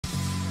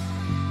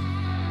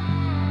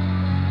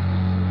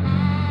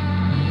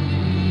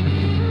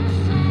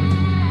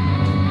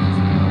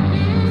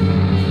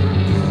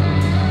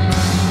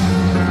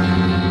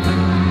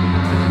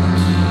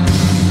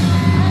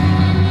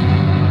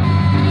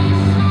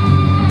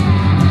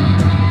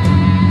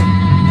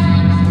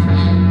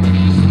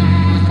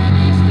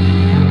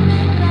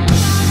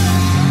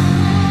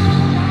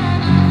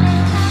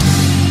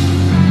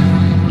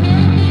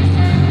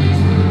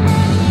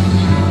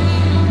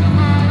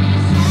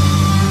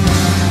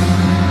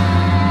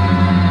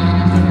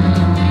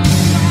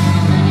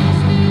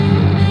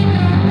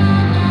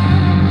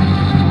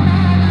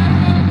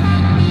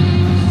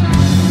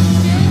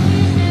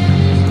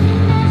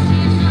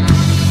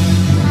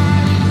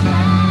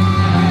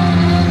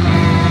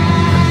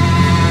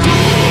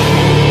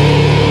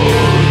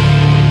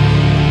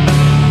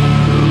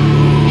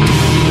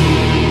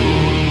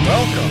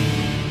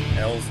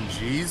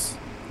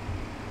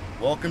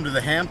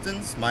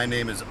Hamptons. My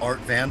name is Art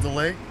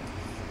Vandelay,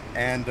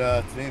 and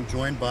today I'm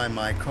joined by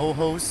my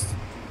co-host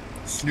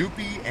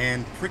Snoopy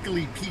and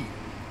Prickly Pete.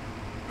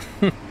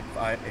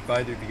 If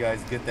either of you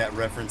guys get that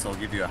reference, I'll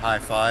give you a high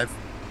five.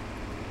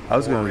 I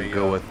was going to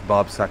go with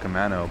Bob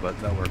Sacamano, but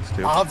that works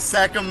too. Bob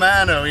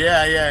Sacamano,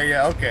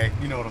 yeah. Okay,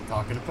 you know what I'm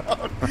talking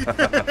about.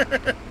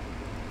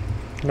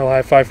 No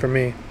high five for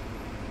me.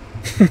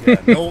 Yeah,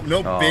 no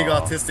big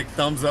autistic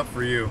thumbs up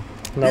for you.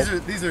 Nope.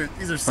 These are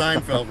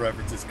Seinfeld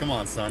references. Come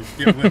on, son,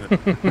 get with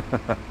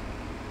it.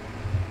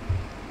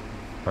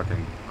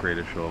 Fucking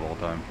greatest show of all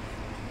time.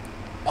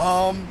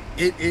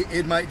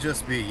 It might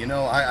just be. You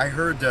know, I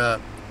heard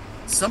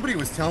somebody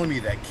was telling me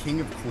that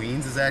King of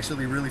Queens is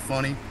actually really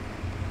funny,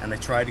 and I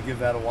tried to give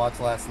that a watch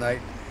last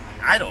night.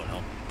 I don't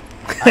know.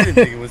 I didn't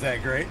think it was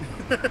that great.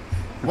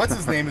 What's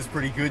his name is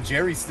pretty good.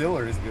 Jerry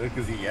Stiller is good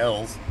because he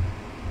yells.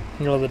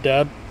 You know the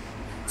dad?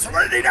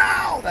 Serenity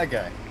now! That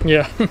guy.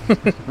 Yeah.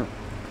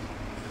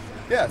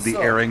 Yeah. The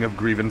airing of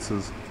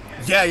grievances.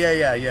 Yeah.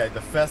 The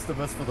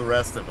Festivus for the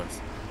rest of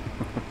us.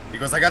 He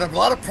goes, I got a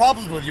lot of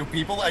problems with you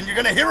people, and you're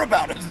gonna hear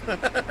about it.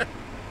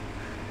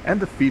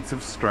 And the feats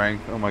of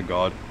strength. Oh my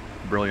god.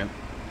 Brilliant.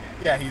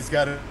 Yeah, he's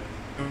got to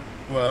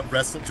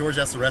wrestle. George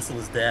has to wrestle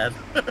his dad.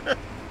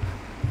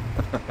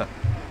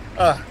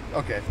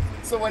 Okay.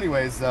 So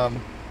anyways,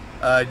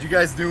 did you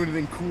guys do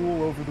anything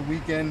cool over the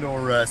weekend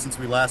or since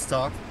we last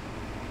talked?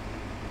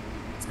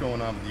 What's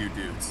going on with you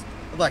dudes?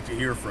 I'd like to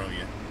hear from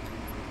you.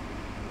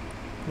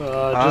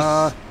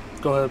 Just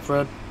go ahead,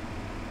 Fred.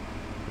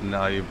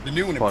 No, you The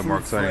new and probably more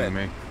improved exciting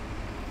than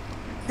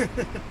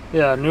me.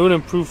 Yeah, new and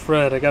improved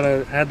Fred.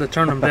 I had to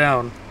turn him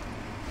down.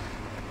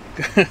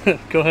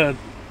 Go ahead.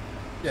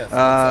 Yes. What's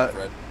up,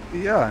 Fred?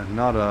 Yeah,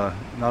 not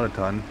a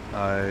ton.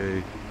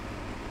 I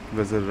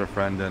visited a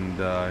friend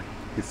and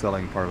he's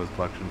selling part of his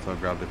collection, so I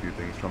grabbed a few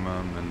things from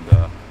him.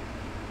 And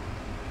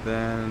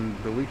then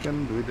the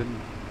weekend we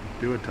didn't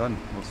do a ton,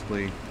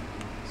 mostly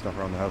stuff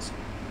around the house.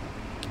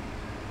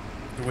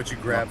 So what you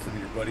grabbed from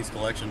your buddy's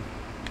collection?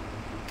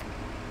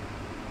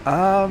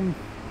 The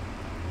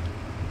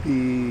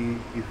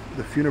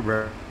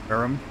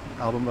Funebrarium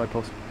album that I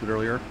posted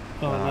earlier.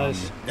 Oh,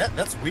 nice.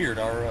 That's weird.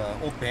 Our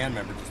old band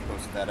member just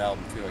posted that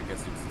album too. I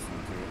guess he was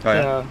listening to it. Oh,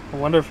 Yeah, I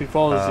wonder if he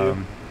follows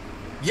you.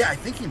 Yeah, I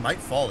think he might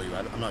follow you.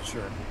 I'm not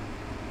sure.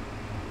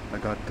 I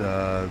got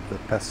the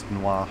Peste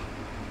Noire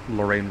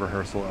Lorraine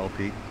Rehearsal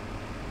LP.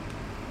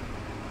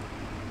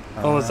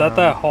 Oh, is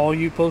that haul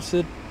you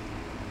posted?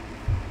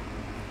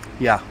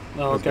 Yeah.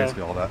 Oh, That's okay.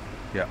 basically all that.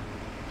 Yeah.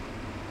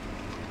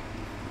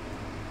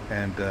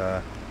 And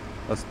I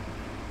was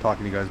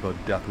talking to you guys about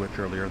Death Witch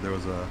earlier. There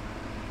was a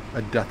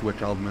Death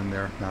Witch album in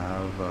there. I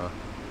have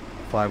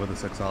 5 of the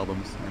 6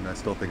 albums, and I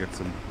still think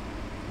it's a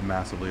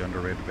massively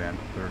underrated band.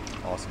 They're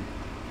awesome.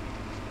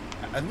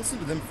 I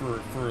listened to them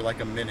for like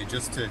a minute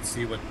just to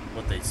see what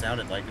they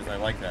sounded like because I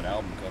like that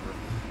album cover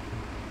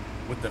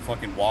with the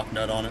fucking walk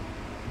nut on it.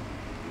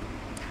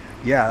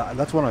 Yeah,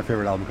 that's one of my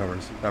favorite album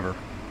covers ever.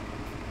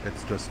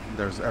 It's just,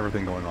 there's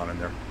everything going on in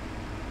there.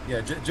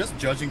 Yeah, just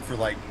judging for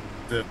like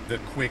the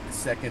quick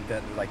second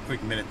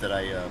quick minute that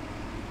I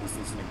was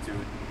listening to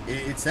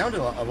it, it sounded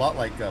a lot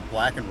like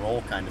black and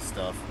roll kind of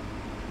stuff,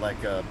 like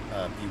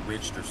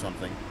Bewitched or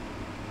something.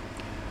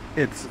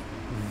 It's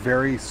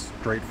very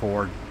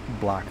straightforward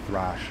black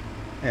thrash,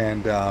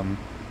 and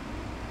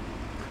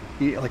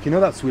like, you know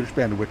that Swedish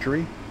band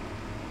Witchery?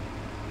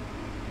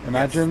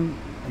 Imagine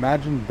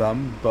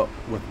them, but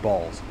with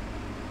balls.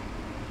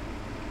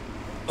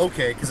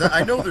 Okay, because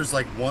I know there's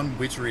like one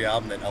Witchery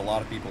album that a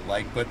lot of people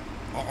like, but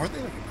aren't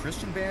they like a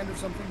Christian band or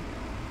something?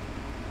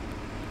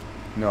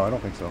 No, I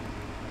don't think so.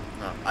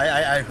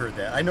 I heard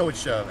that. I know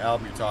which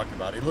album you're talking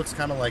about. It looks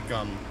kind of like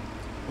the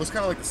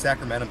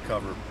Sacramentum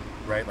cover,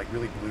 right? Like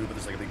really blue, but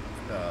there's like a big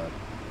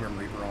Grim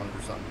Reaper on it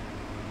or something.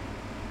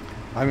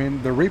 I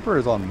mean, the Reaper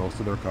is on most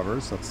of their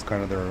covers. That's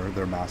kind of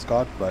their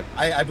mascot. But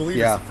I believe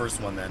yeah. it's the first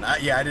one then. I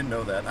didn't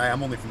know that.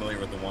 I'm only familiar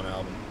with the one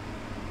album.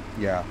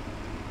 Yeah,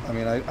 I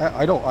mean,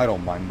 I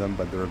don't mind them,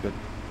 but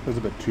there's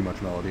a bit too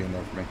much melody in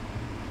there for me.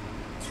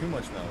 Too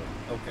much melody.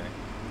 Okay.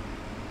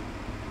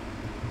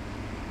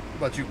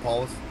 What about you,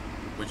 Paulus?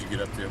 What'd you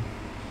get up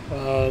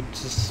to?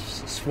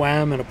 Just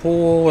swam in a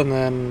pool and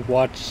then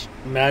watched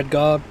Mad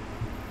God.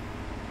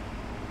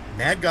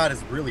 Mad God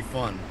is really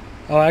fun.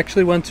 Oh, I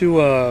actually went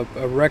to a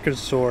record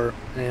store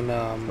in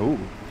Ooh.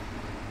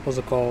 what's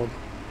it called?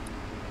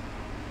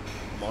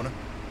 Pomona?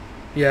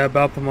 Yeah,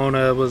 about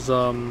Pomona. It was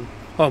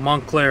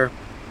Montclair.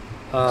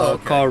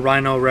 Okay. Called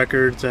Rhino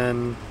Records,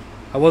 and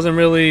I wasn't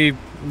really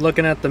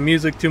looking at the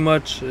music too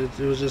much. It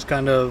was just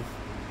kind of,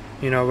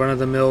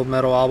 run-of-the-mill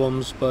metal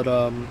albums, but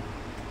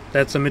they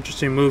had some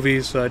interesting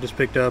movies, so I just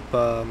picked up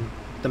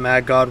the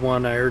Mad God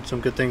one. I heard some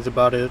good things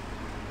about it,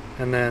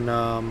 and then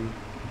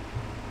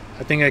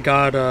I think I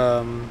got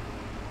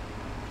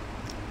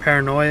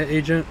Paranoia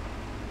Agent.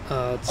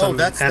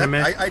 That's anime.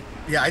 I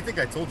think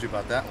I told you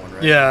about that one,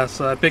 right? Yeah,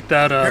 so I picked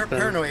that up.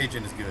 Paranoia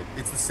Agent is good.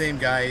 It's the same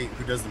guy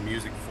who does the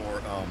music for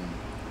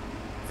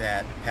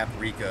that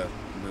Paprika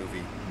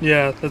movie.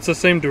 Yeah, that's the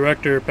same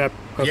director of Yeah,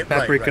 right,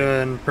 Paprika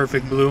right. and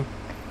Perfect Blue.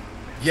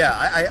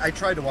 Yeah, I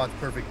tried to watch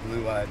Perfect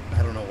Blue. I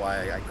don't know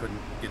why I couldn't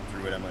get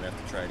through it. I might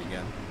have to try it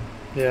again.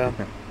 Yeah.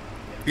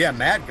 Yeah,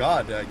 Mad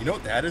God. You know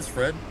what that is,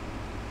 Fred?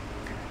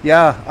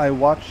 Yeah, I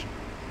watched.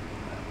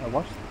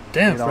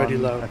 Damn, it Freddie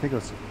on, Love. I think it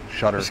was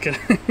Shudder. Just kidding.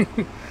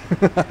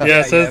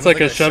 Yeah, so it it's was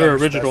like a Shudder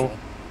original. special.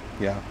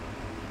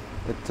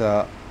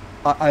 Yeah,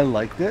 I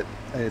liked it.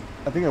 I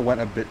think it went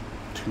a bit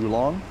too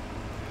long.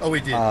 Oh, we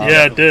did.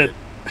 Yeah, it did.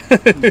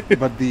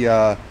 But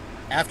the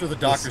After the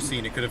doctor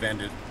scene, it could have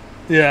ended.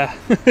 Yeah.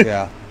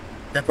 yeah,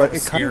 That part but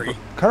was it kind scary.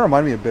 of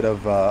reminded me a bit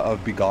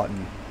of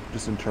Begotten,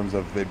 just in terms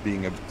of it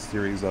being a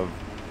series of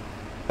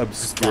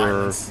Just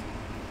obscure,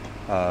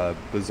 violence.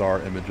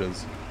 bizarre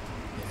images.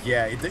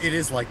 Yeah, it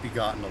is like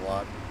Begotten a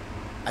lot.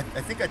 I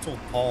think I told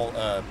Paul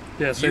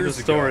Yeah, say the years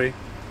ago. story.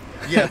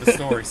 Yeah, the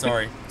story.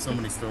 Sorry, so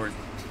many stories,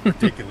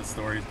 ridiculous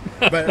stories.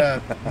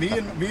 But me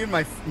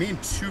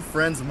and two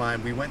friends of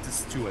mine, we went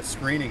to a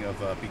screening of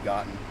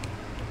Begotten,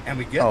 and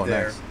we get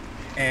there, Nice.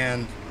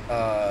 and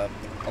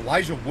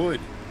Elijah Wood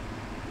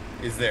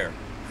is there.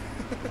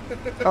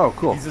 Oh,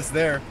 cool. He's just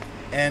there,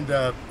 and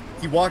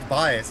he walked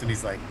by us, and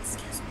he's like,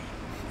 "Excuse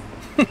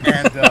me,"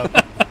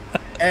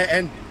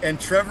 and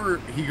Trevor,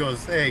 he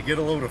goes, "Hey, get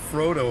a load of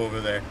Frodo over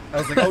there." I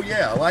was like, "Oh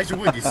yeah, Elijah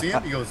Wood. You see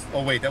him?" He goes,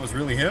 "Oh wait, that was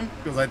really him?"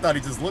 Because I thought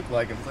he just looked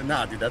like him. I was like,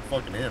 "Nah, dude, that's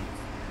fucking him."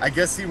 I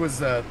guess he was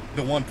the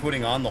one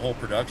putting on the whole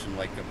production.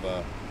 Like,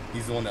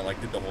 he's the one that like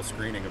did the whole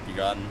screening of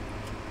Begotten.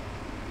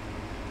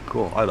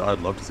 Cool. I'd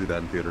love to see that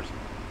in theaters.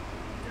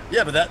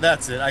 Yeah, but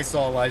that's it. I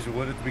saw Elijah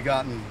Wood at the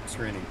Begotten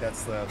screening.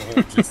 That's the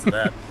whole gist of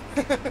that.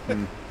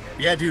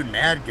 Yeah, dude,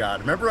 Mad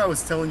God. Remember I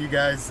was telling you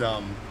guys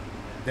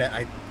that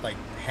I like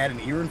had an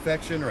ear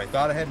infection, or I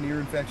thought I had an ear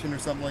infection or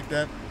something like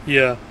that?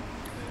 Yeah.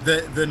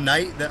 The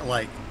night that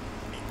like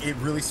it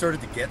really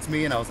started to get to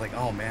me, and I was like,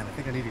 oh man, I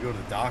think I need to go to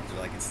the doctor.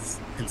 Like, it's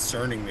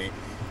concerning me.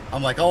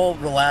 I'm like, I'll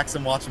relax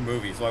and watch a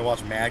movie. So I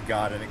watched Mad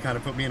God, and it kind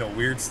of put me in a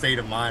weird state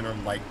of mind where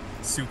I'm like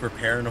super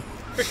paranoid.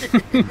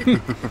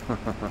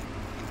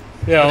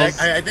 Yeah.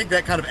 I think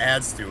that kind of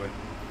adds to it.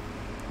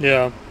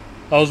 Yeah.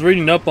 I was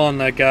reading up on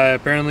that guy.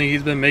 Apparently,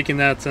 he's been making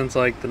that since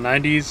like the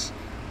 90s.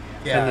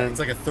 Yeah, And then- it's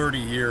like a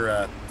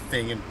 30-year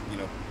thing in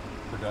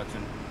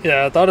production.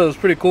 Yeah, I thought it was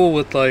pretty cool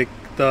with like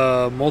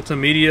the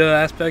multimedia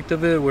aspect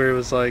of it, where it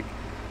was like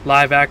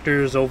live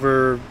actors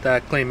over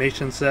that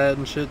claymation set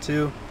and shit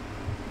too.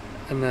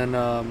 And then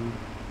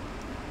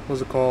what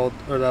was it called?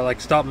 Or that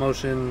like stop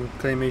motion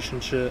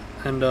claymation shit.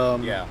 And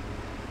Yeah.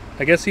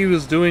 I guess he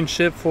was doing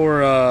shit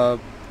for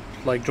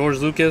like George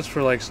Lucas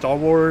for like Star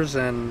Wars,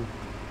 and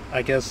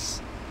I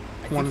guess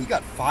I think he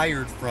got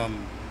fired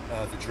from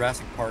the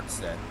Jurassic Park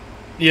set.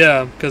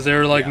 yeah, because they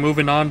were like Yeah.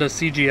 moving on to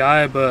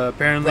CGI, but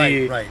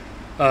apparently Right.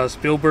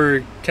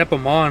 Spielberg kept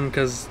him on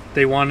because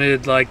they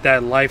wanted like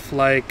that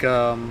lifelike,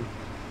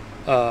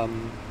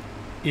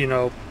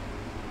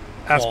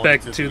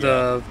 aspect Quality to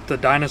to the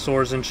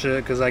dinosaurs and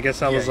shit. Because I guess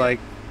that Yeah, was yeah. like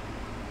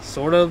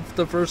sort of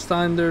the first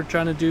time they're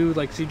trying to do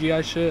like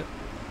CGI shit.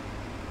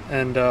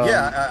 And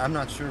Yeah, I'm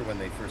not sure when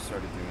they first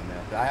started doing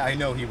that. But I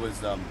know he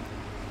was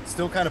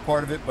still kind of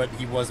part of it, but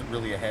he wasn't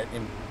really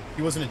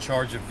he wasn't in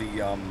charge of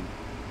the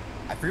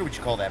I forget what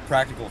you call that,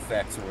 practical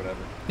effects or whatever.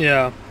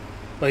 yeah,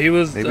 but he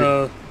was. Maybe.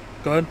 Go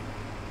ahead.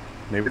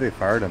 Maybe they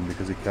fired him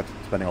because he kept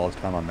spending all his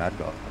time on Mad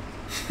God.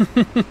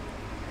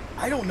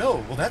 I don't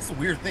know. Well, that's the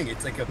weird thing.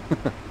 It's like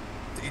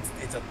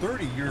it's a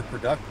 30-year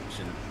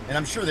production, and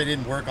I'm sure they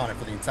didn't work on it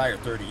for the entire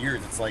 30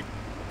 years. It's like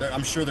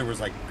I'm sure there was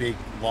like big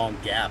long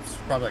gaps,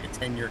 probably like a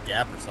 10-year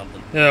gap or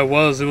something. Yeah, it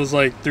was. It was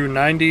like through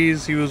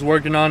 90s he was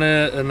working on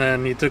it, and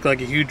then he took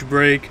like a huge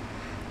break,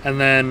 and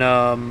then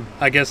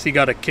I guess he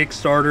got a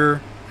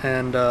Kickstarter,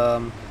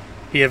 and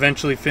he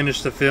eventually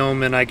finished the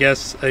film, and I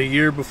guess a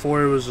year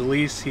before it was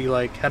released, he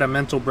like had a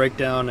mental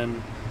breakdown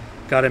and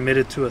got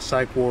admitted to a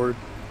psych ward.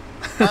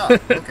 Oh,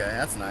 okay,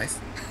 that's nice.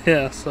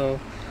 Yeah, so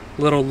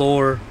little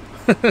lore.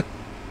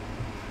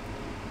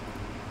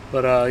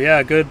 But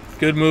yeah, good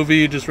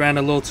movie. Just ran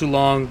a little too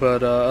long,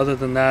 but other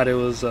than that, it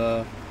was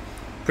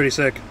pretty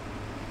sick.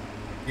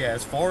 Yeah,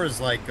 as far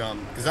as like,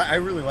 because I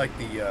really like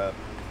the,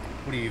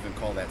 what do you even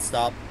call that?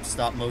 Stop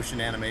motion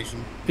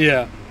animation.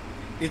 Yeah,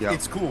 Yeah.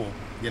 It's cool,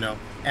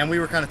 And we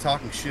were kind of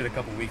talking shit a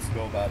couple weeks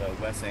ago about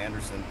Wes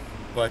Anderson,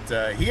 but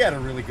he had a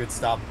really good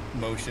stop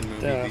motion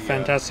movie. Yeah, the,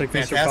 Fantastic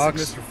Mr. Fantastic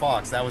Fox. Mr.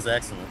 Fox. That was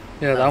excellent.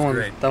 yeah, that was one.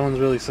 great. That one's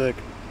really sick.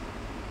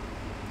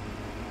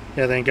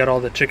 Yeah, then you got all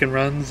the chicken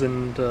runs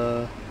and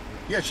Yeah,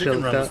 shit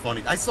Chicken like Run was that.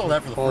 funny. I saw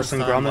that for the Wallace first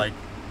and time Gromit. like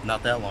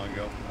not that long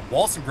ago.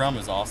 Wallace and Gromit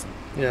is awesome.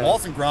 Yeah.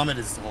 Wallace and Gromit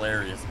is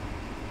hilarious.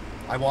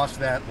 I watched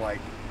that like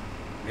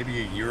maybe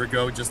a year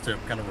ago just to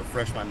kind of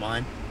refresh my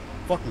mind.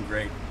 Fucking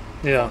great.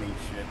 yeah. Funny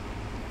shit.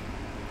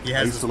 He I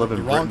has used to this- live in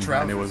the wrong Britain,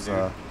 and it trousers,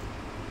 was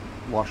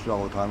dude. watched it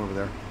all the time over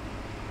there.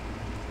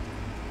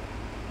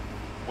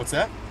 What's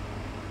that?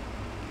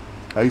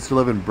 I used to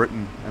live in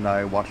Britain, and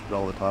I watched it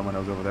all the time when I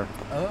was over there.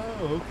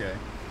 Oh, okay.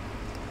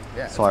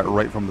 Yeah. Saw it it's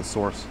right from the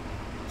source.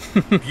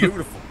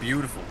 beautiful,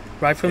 beautiful.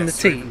 Right from Yeah, the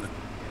straight tee. from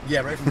yeah,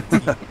 right from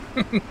the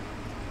tee.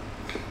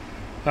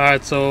 All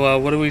right, so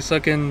what are we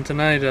sucking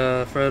tonight,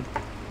 Fred?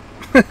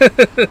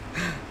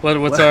 What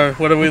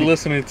are we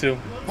listening to?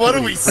 What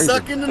are we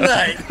sucking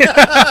tonight?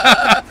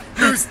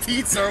 Whose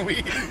teats are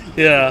we?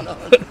 Yeah.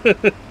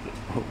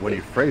 When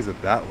you phrase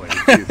it that way,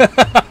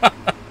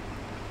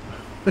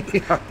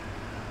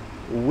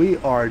 we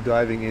are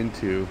diving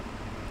into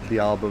the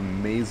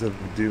album Maze of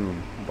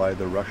Doom by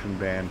the Russian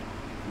band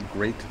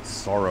Great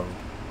Sorrow.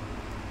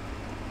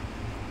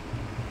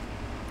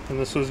 And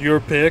this was your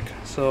pick,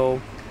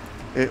 so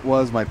It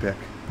was my pick.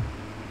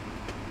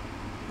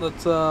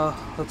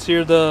 let's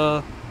hear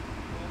the.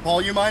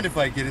 Paul, you mind if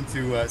I get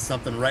into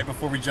something right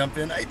before we jump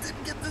in? I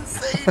didn't get to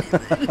say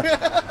anything.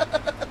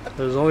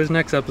 There's always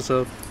next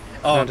episode.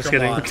 Oh, No, just come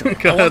kidding. on.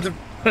 Go I wanted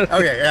ahead. to,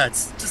 okay, yeah,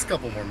 it's just a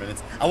couple more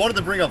minutes. I wanted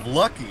to bring up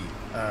Lucky,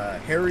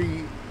 Harry,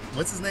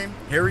 what's his name?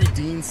 Harry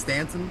Dean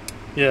Stanton.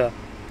 Yeah.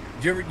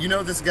 You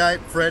know this guy,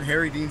 Fred,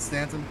 Harry Dean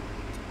Stanton?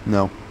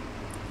 No.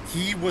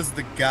 He was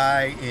the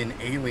guy in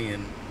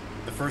Alien,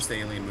 the first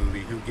Alien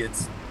movie, who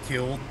gets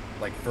killed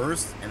like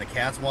first, and the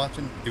cat's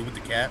watching. Dude with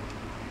the cat.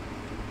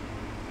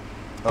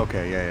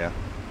 Okay, yeah.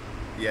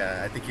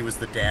 Yeah, I think he was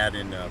the dad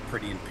in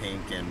Pretty in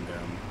Pink and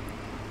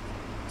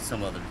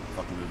some other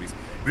fucking movies.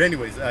 But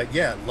anyways,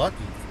 yeah, Lucky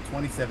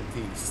from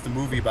 2017. It's just a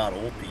movie about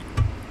old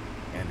people,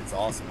 and it's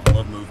awesome. I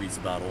love movies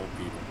about old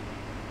people.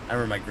 I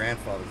remember my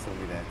grandfather told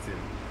me that too,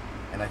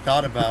 and I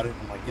thought about it.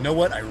 I'm like, you know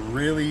what? I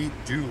really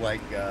do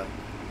like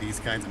these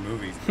kinds of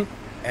movies,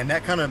 and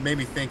that kind of made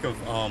me think of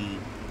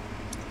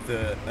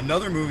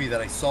another movie that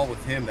I saw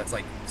with him that's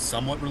like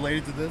somewhat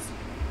related to this.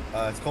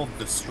 It's called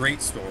The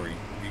Straight Story.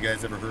 Have you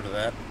guys ever heard of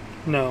that?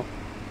 No.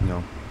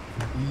 No.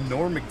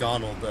 Norm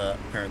Macdonald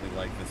apparently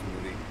liked this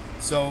movie.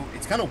 So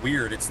it's kind of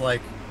weird. It's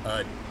like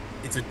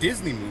it's a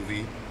Disney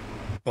movie,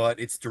 but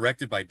it's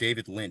directed by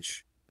David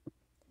Lynch,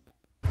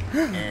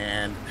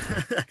 and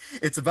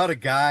it's about a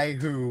guy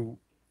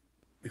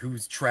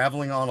who's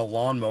traveling on a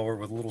lawnmower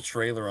with a little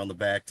trailer on the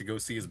back to go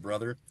see his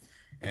brother,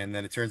 and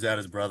then it turns out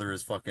his brother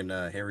is fucking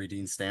Harry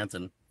Dean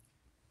Stanton.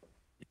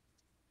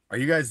 Are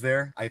you guys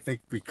there? I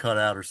think we cut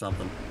out or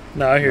something.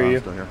 No, I hear No, I'm you.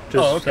 still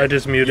here. I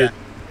just muted.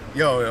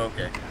 Yeah. Yo,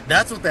 okay.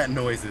 That's what that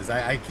noise is.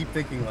 I keep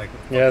thinking like, what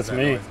the fuck Yeah, is it's that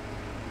me. noise?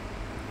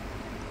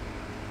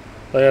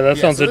 Oh, yeah, that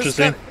sounds so there's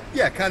interesting.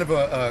 Kind of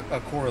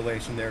a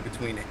correlation there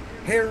between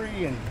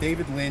Harry and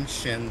David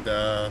Lynch and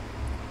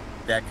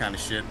that kind of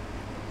shit.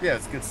 Yeah,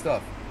 it's good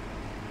stuff.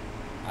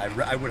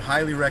 I would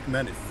highly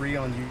recommend it. Free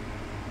on you.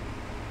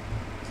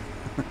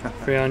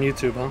 Free on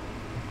YouTube, huh?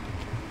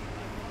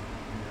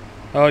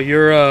 Oh,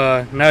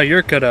 now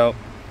you're cut out.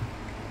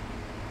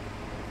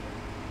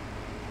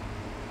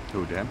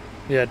 Who, Dan?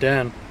 Yeah,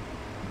 Dan.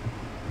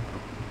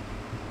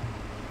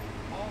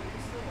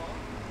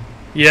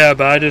 Yeah,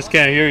 but I just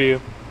can't hear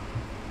you.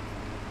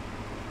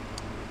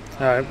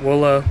 Alright,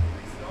 we'll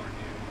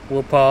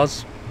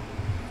pause.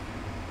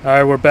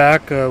 Alright, we're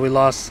back. We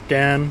lost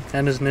Dan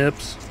and his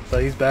nips,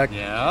 but he's back.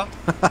 Yeah.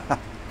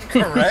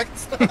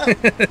 Correct.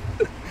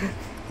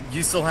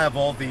 You still have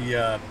all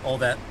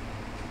that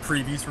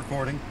previous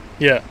recording?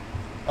 Yeah.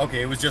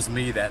 Okay, it was just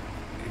me that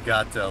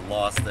got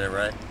lost there,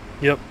 right?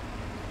 Yep.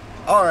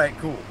 All right,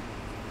 cool.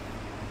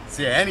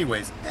 So yeah,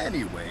 anyways, where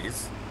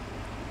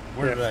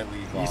did I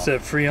leave off? You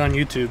said free on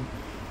YouTube.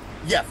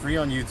 Yeah, free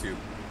on YouTube.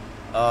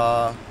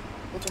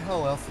 What the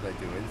hell else did I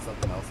do? I did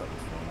something else that was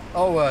fun.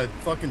 Oh,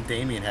 fucking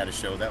Damien had a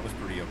show. That was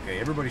pretty okay.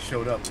 Everybody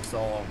showed up. We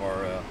saw all of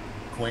our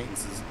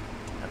acquaintances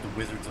at the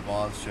Wizards of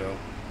Oz show.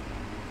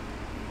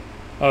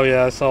 Oh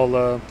yeah, I saw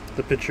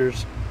the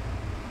pictures.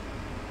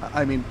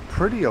 I mean,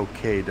 pretty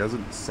okay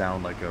doesn't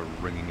sound like a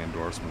ringing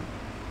endorsement.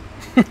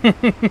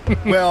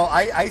 Well,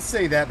 I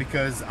say that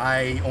because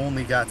I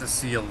only got to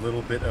see a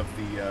little bit of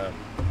the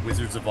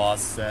Wizards of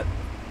Oz set,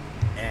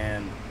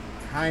 and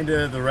kind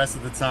of the rest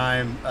of the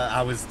time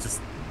I was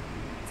just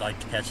like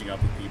catching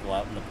up with people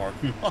out in the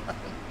parking lot,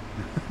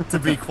 to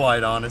be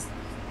quite honest.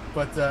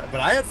 But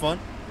I had fun,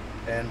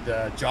 and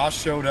Josh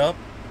showed up,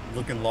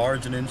 looking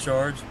large and in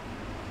charge.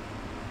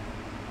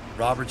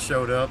 Robert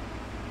showed up,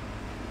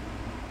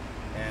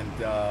 and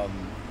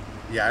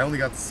yeah, I only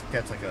got to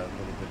catch like a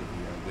little bit of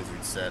the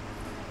Wizard set.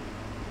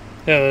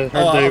 Yeah, I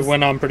heard they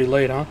went on pretty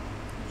late, huh?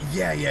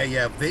 Yeah.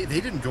 They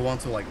didn't go on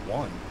till like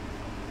 1.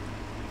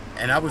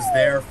 And I was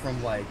there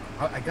from like,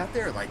 I got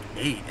there at like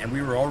 8, and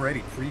we were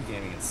already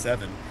pre-gaming at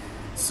 7.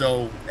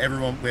 So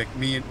everyone, like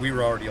we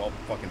were already all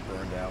fucking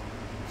burned out.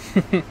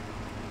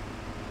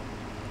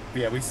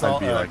 Yeah, we saw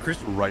I'd be like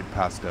Christian. right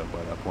past out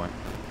by that point.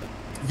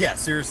 Yeah,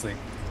 seriously.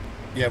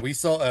 Yeah, we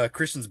saw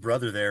Christian's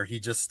brother there. He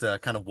just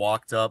kind of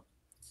walked up,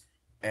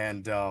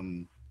 and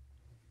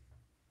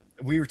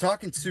we were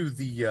talking to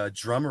the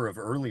drummer of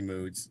Early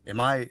Moods. Am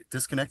I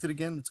disconnected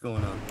again? What's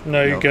going on?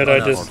 No, you're good. no, I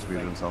no, just Mark's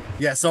muted himself.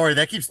 Yeah, sorry,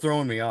 that keeps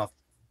throwing me off.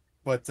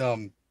 But yeah,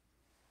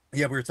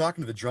 we were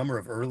talking to the drummer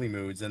of Early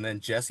Moods, and then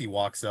Jesse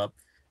walks up,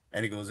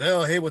 and he goes,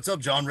 "Oh, hey, what's up,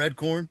 John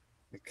Redcorn?"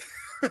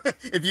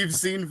 If you've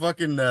seen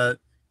fucking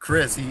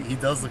Chris, he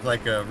does look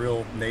like a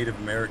real Native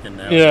American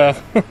now.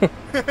 yeah.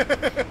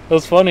 It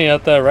was funny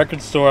at that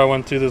record store I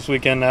went to this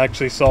weekend. I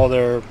actually saw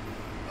their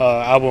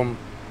album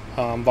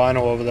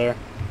vinyl over there,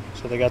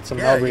 so they got some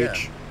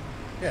outreach.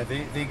 Yeah,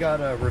 they got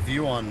a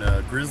review on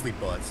Grizzly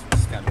Butts, which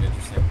is kind of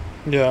interesting.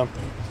 Yeah.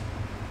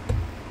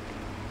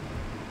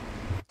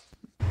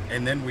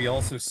 And then we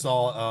also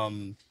saw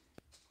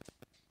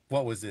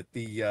what was it?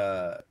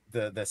 The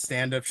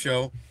stand-up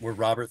show where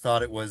Robert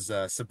thought it was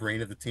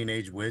Sabrina the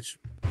Teenage Witch,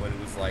 but it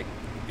was like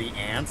the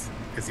ants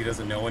because he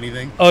doesn't know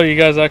anything. Oh, you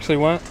guys actually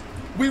went?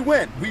 We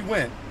went.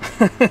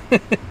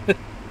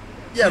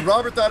 Yeah,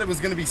 Robert thought it was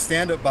going to be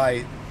stand-up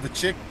by the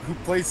chick who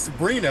plays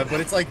Sabrina,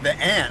 but it's like the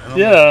ant. And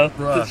yeah,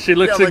 like, she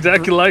looks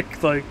exactly like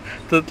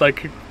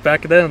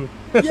back then.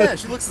 Yeah,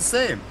 she looks the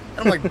same. And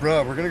I'm like,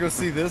 bruh, we're gonna go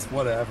see this,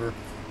 whatever.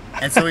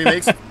 And so he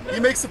makes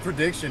a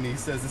prediction. He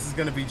says this is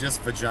gonna be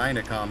just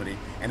vagina comedy,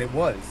 and it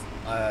was.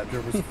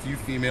 There was a few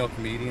female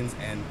comedians,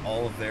 and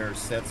all of their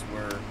sets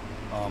were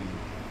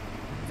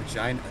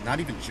vagina,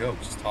 not even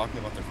jokes, just talking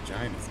about their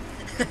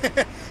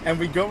vaginas. And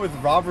we go with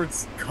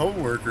Robert's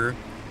coworker.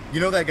 You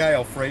know that guy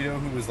Alfredo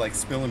who was like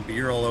spilling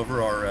beer all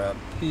over our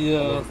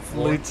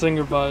lead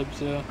singer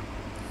vibes,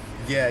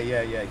 yeah.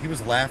 Yeah. He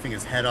was laughing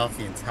his head off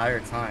the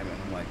entire time,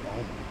 and I'm like,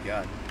 oh my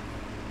god.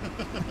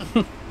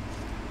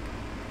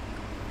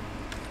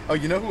 Oh,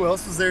 you know who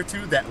else was there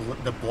too?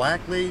 The black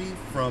lady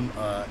from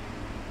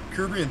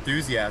Curb Your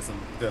Enthusiasm,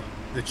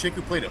 the chick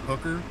who played a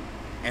hooker,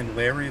 and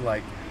Larry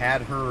like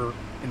had her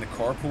in the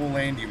carpool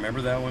lane. Do you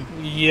remember that one?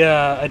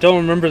 Yeah, I don't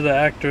remember the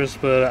actress,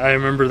 but I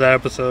remember that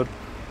episode.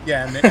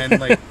 Yeah,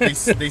 and like they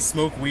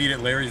smoke weed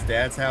at Larry's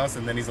dad's house,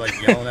 and then he's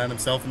like yelling at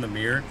himself in the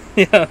mirror.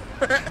 Yeah.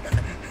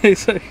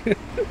 He's like,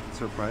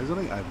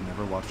 surprisingly, I've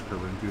never watched Curb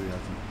Your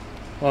Enthusiasm.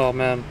 Oh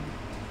man,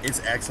 it's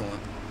excellent.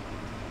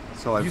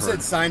 So I've heard. Said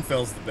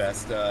Seinfeld's the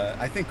best.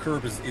 I think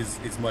Curb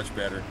is much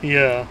better.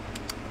 Yeah.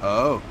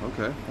 Oh,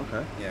 okay.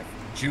 Yeah,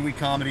 Jewy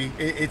comedy.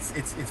 It's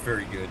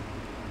very good.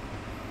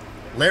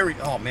 Larry,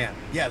 oh man,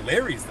 yeah,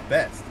 Larry's the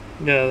best.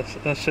 Yeah,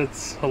 that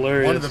shit's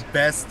hilarious. One of the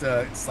best,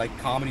 it's like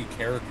comedy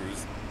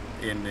characters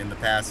in the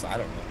past, I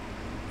don't know,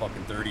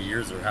 fucking 30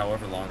 years or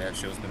however long that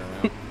show's been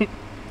around.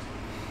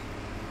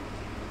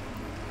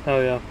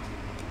 Oh yeah.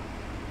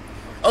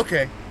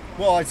 Okay,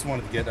 well, I just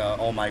wanted to get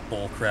all my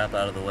bull crap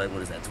out of the way.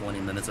 What is that, 20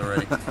 minutes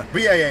already?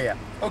 But yeah.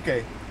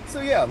 Okay,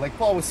 so yeah, like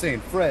Paul was saying,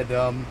 Fred,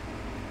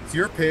 it's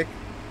your pick.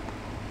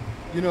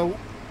 You know,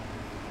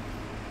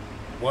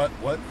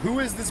 who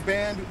is this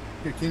band?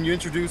 Can you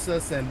introduce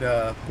us, and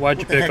why'd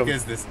you pick them?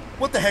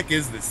 What the heck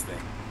is this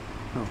thing?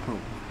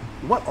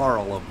 What are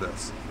all of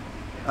this?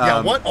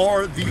 Yeah, what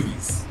are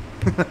these?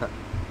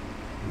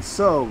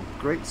 So,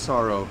 Great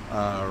Sorrow,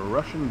 a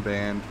Russian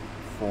band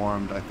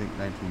formed, I think,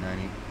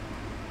 1990.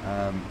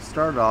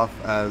 Started off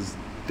as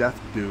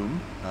Death Doom,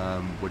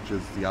 which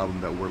is the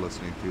album that we're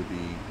listening to,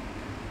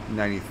 the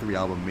 93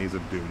 album Maze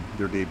of Doom,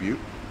 their debut.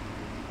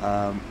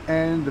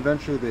 And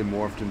eventually they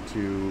morphed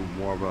into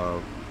more of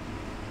a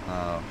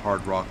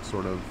hard rock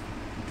sort of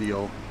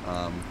deal.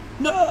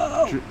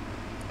 No!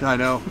 I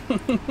know.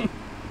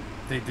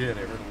 They did.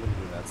 I heard a little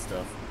bit of that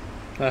stuff.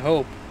 I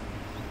hope.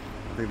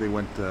 I think they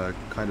went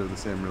kind of the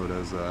same route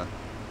as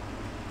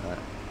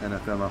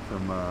NFMA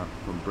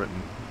from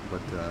Britain.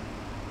 But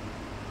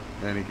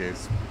in any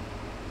case,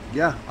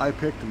 yeah, I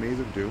picked Maze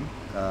of Doom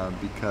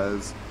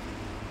because,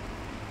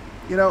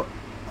 you know,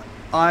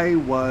 I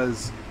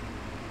was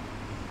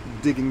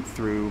digging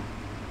through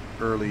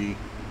early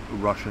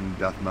Russian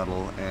death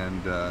metal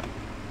and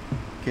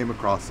came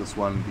across this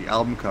one. The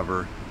album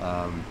cover,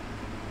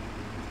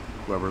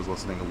 whoever's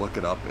listening, look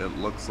it up. It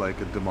looks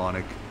like a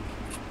demonic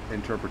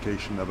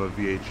interpretation of a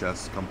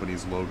VHS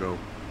company's logo.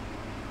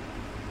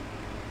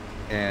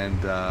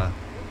 And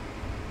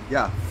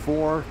yeah,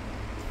 4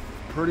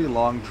 pretty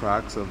long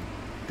tracks of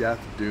death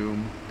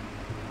doom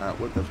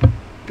with a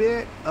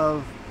bit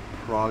of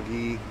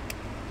proggy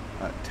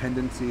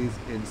tendencies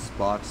in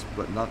spots,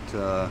 but not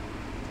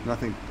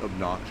nothing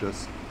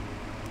obnoxious.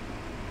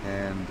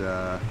 And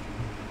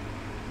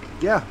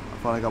yeah, I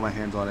finally got my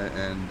hands on it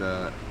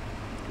and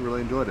really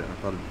enjoyed it. I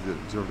thought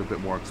it deserved a bit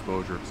more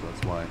exposure, so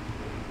that's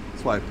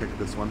why I picked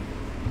this one.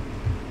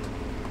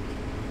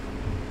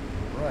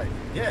 Right.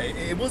 Yeah,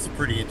 it was a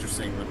pretty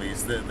interesting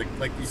release.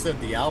 Like you said,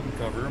 the album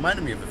cover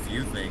reminded me of a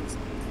few things.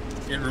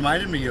 It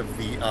reminded me of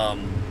the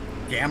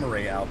Gamma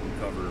Ray album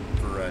cover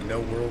for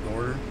No World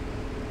Order.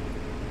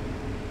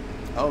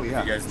 Oh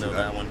yeah, you guys know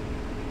that one.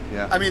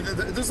 Yeah. I mean,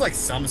 there's like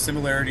some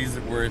similarities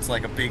where it's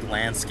like a big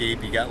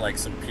landscape. You got like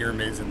some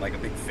pyramids and like a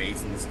big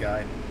face in the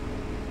sky.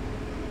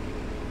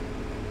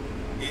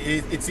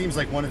 It seems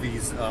like one of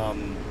these.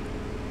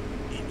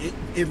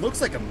 It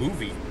looks like a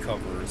movie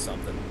cover or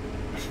something.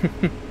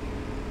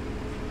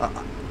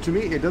 To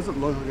me, it doesn't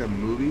look like a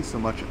movie so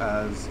much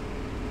as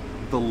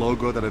the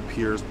logo that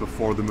appears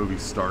before the movie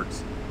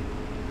starts.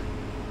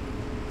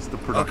 It's the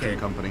production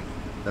company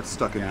that's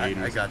stuck in the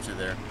 80s. I got you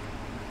there.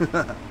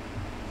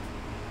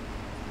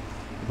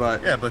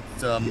 But yeah, but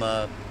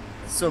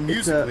so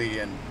musically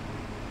and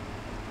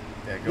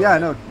yeah,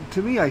 no.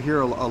 To me, I hear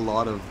a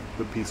lot of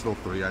the Peaceville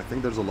Three. I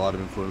think there's a lot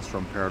of influence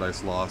from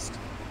Paradise Lost,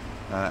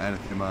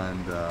 Anathema,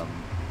 and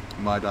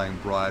My Dying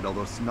Bride.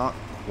 Although it's not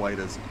quite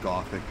as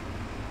gothic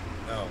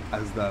Oh.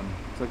 as them.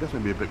 So I guess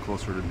maybe a bit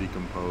closer to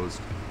Decomposed.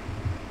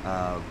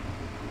 Uh,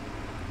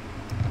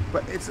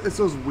 but it's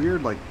those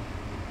weird like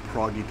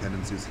proggy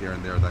tendencies here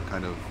and there that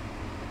kind of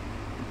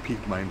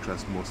piqued my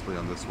interest mostly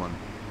on this one.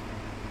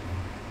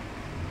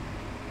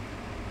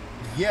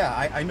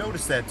 Yeah, I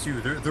noticed that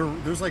too.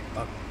 There's like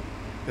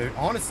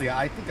honestly,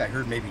 I think I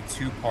heard maybe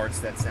two parts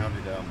that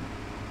sounded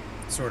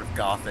sort of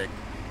gothic.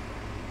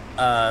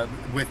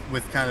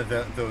 With kind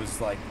of those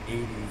like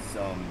 80s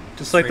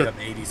Just like straight the up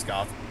 80s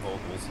goth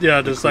vocals.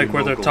 yeah, just like clean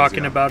where they're vocals,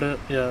 talking yeah. about it,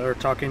 yeah, or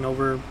talking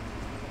over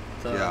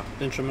the Yeah.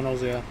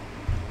 instrumentals, yeah.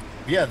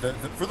 Yeah,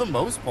 for the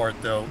most part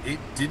though,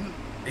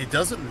 it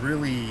doesn't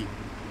really.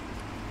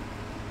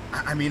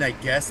 I mean, I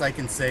guess I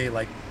can say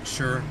like,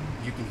 sure,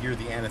 you can hear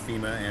the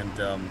Anathema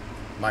and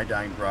My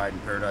Dying Bride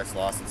and Paradise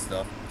Lost and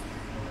stuff,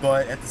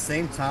 but at the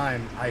same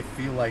time, I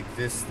feel like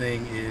this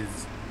thing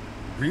is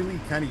really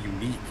kind of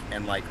unique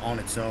and like on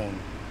its own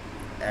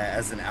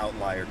as an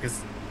outlier.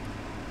 Because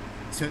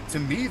to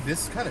me,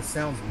 this kind of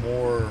sounds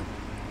more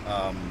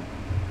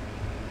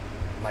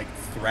like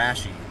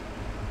thrashy,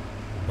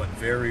 but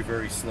very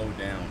very slowed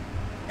down.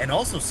 And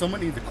also, so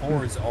many of the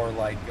chords are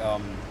like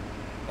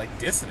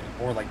dissonant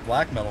or like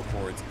black metal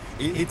chords.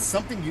 It's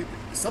something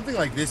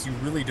like this you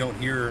really don't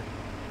hear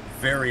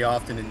very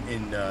often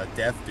in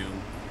Death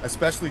Doom,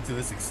 especially to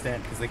this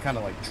extent, because they kind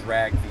of like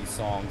drag these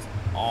songs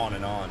on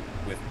and on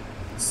with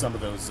some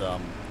of those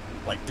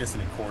like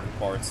dissonant chorded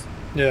parts.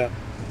 Yeah.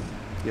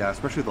 Yeah,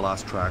 especially the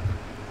last track.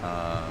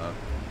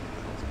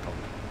 What's it called?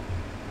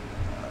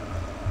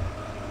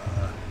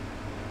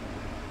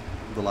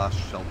 The Last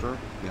Shelter.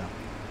 Yeah,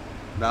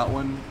 that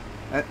one,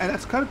 and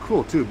that's kind of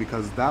cool too,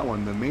 because that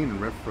one, the main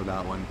riff for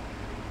that one,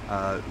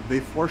 they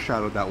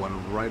foreshadowed that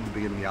one right at the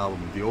beginning of the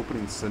album. The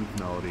opening synth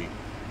melody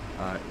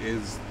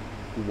is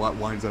what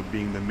winds up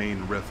being the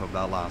main riff of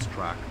that last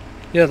track.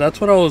 Yeah,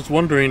 that's what I was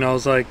wondering. I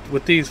was like,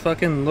 with these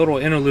fucking little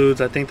interludes,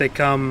 I think they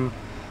come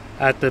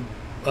at the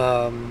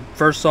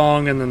first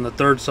song and then the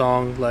third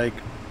song. Like,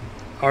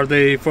 are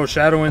they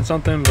foreshadowing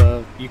something?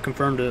 But you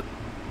confirmed it.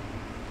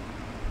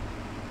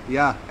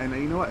 Yeah, and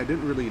you know what? I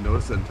didn't really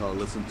notice it until I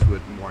listened to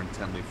it more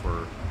intently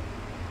for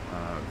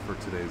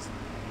today's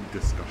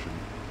discussion.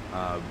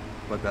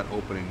 But that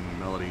opening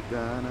melody,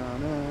 that's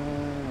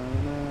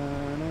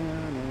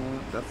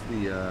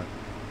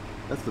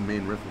the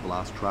main riff of the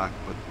last track.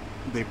 But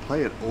they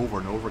play it over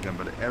and over again.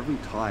 But every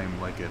time,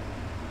 like it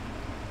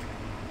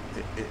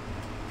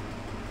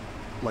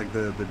like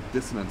the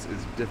dissonance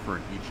is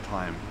different each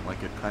time.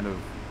 Like it kind of,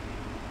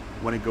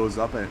 when it goes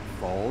up and it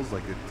falls,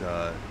 like it.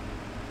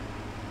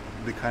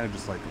 They kind of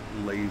just like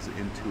lays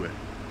into it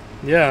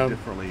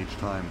differently each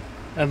time.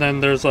 And then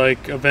there's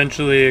like,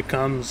 eventually it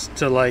comes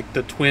to like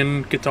the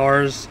twin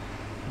guitars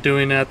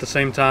doing it at the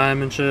same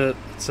time and shit.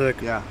 It's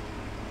sick. Yeah,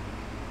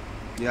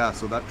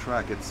 so that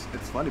track, it's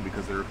funny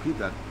because they repeat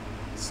that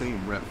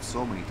same riff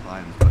so many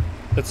times, but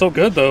it's so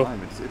good though. time,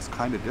 it's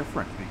kind of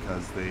different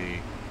because they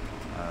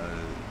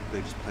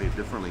just play it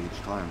differently each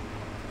time.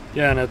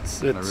 Yeah, and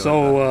it's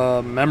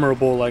so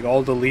memorable, like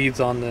all the leads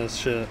on this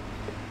shit.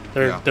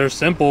 They're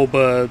simple,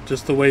 but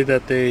just the way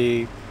that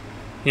they,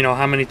 you know,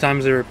 how many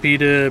times they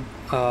repeat it,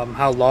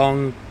 how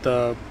long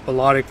the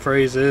melodic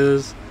phrase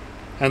is,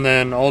 and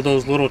then all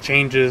those little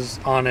changes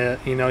on it.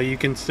 You know, you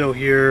can still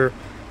hear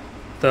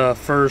the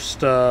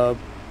first,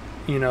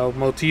 you know,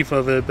 motif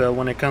of it, but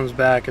when it comes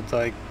back, it's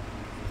like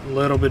a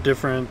little bit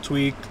different,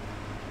 tweaked.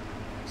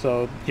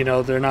 So, you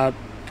know, they're not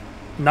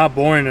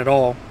boring at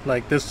all.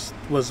 Like, this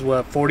was,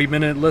 what,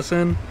 40-minute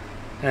listen?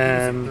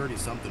 And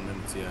 30-something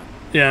minutes, yeah.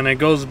 Yeah, and it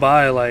goes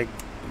by like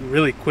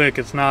really quick.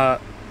 It's not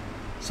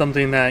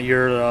something that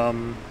you're,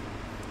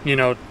 you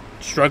know,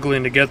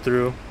 struggling to get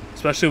through,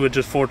 especially with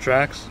just 4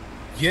 tracks.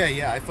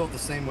 Yeah, I felt the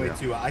same way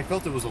too. I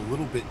felt it was a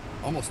little bit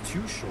almost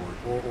too short,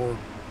 or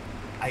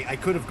I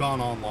could have gone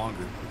on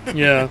longer.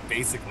 Yeah,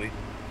 basically.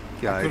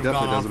 Yeah, it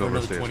definitely doesn't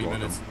overstay its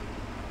welcome.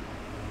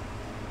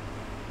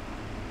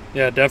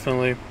 Yeah,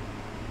 definitely.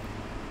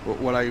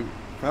 What I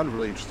found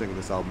really interesting with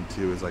this album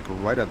too is like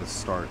right at the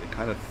start, it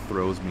kind of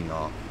threw me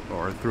off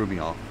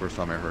first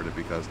time I heard it,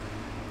 because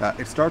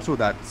it starts with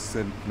that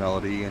synth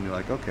melody and you're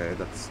like, okay,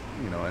 that's,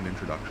 you know, an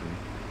introduction,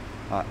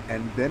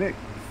 and then it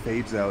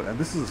fades out, and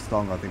this is a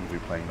song I think we'll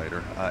be playing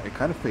later. It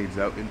kind of fades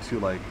out into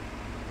like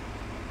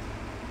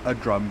a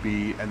drum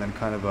beat and then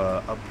kind of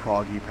a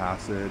proggy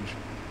passage,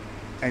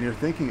 and you're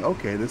thinking,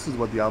 okay, this is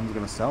what the album's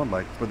going to sound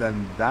like, but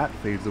then that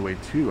fades away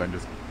too and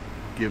just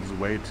gives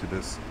way to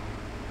this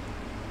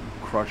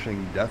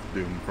crushing death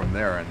doom from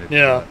there. And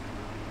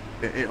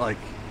it like,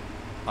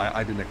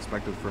 I didn't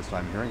expect it the first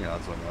time hearing it. I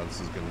was like, oh,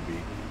 this is going to be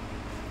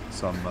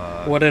some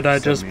what did I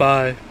 70s just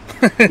buy?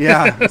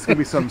 Yeah, it's going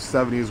to be some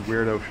 70s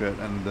weirdo shit.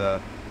 And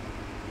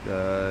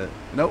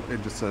no,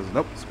 it just says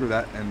nope, screw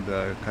that, and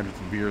kind of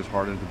veers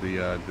hard into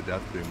the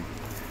death doom.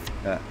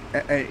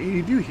 And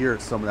you do hear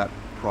some of that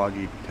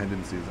proggy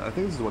tendencies. I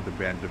think this is what the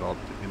band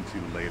developed into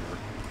later.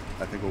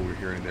 I think what we're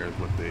hearing there is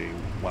what they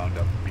wound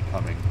up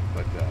becoming,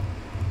 but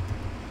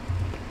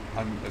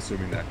I'm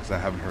assuming that because I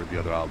haven't heard the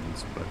other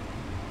albums. But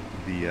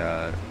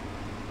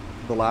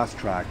the last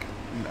track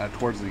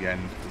towards the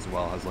end as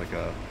well has like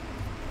a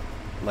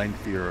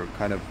lengthier,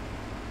 kind of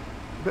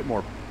a bit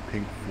more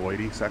Pink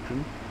Floyd-y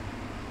section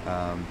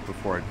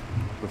before it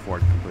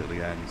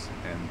completely ends,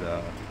 and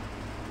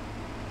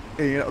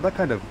you know, that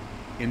kind of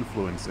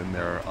influence in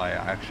there I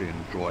actually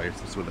enjoy.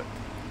 So that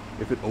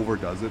if it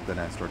overdoes it, then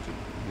I start to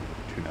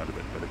tune out of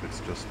it. But if it's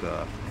just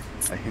a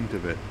hint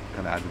of it,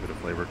 kind of adds a bit of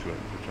flavor to it,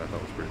 which I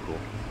thought was pretty cool.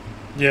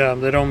 Yeah,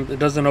 it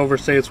doesn't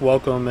overstay its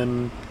welcome,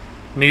 and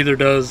neither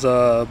does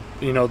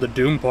you know, the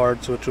Doom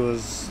parts, which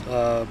was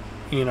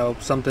you know,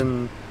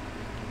 something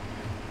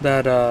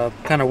that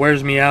kind of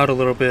wears me out a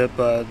little bit.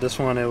 But this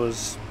one, it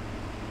was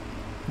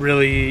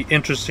really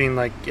interesting.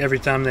 Like every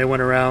time they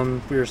went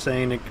around, we were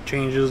saying it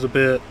changes a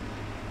bit.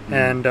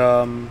 And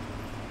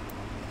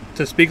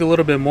to speak a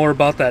little bit more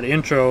about that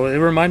intro, it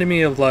reminded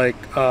me of like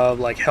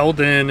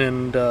Helden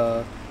and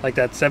like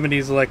that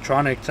 70s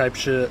electronic type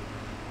shit.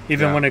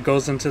 Even when it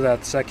goes into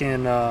that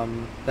second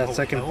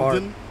second Helden?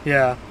 part.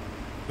 Yeah.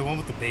 The one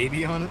with the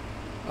baby on it?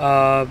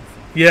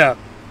 Yeah.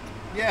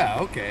 Yeah,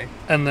 okay.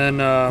 And then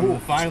cool,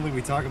 finally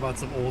we talk about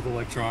some old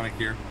electronic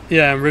here.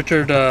 Yeah, and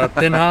Richard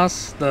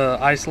Pinhas, the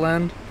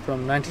Iceland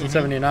from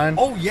 1979.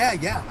 Oh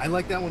yeah, I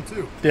like that one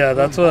too. Yeah,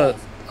 that's what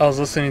I was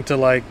listening to,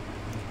 like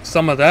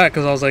some of that,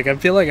 because I was like, I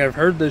feel like I've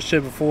heard this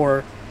shit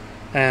before,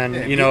 and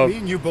yeah, you know, me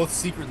and you both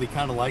secretly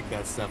kind of like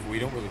that stuff. We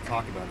don't really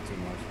talk about it too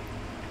much.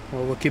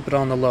 Well, we'll keep it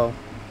on the low.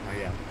 Oh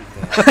yeah.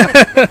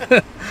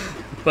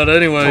 But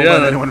anyway, Don't yeah.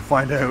 let anyone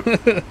find out.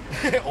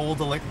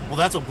 Well,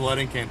 that's what Blood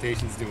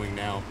Incantation's doing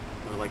now.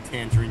 They're like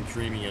Tangerine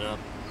dreaming it up.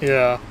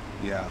 Yeah.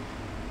 Yeah.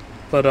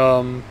 But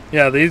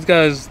yeah, these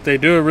guys, they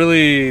do it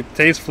really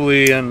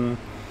tastefully, and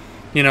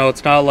you know,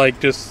 it's not like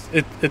just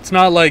it's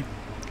not like,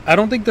 I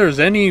don't think there's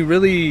any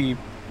really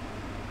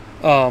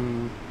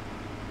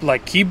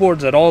like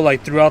keyboards at all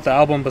like throughout the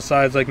album,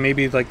 besides like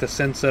maybe like the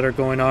synths that are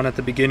going on at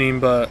the beginning.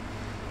 But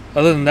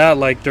other than that,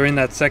 like during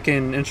that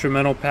second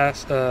instrumental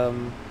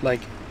like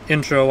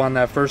intro on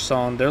that first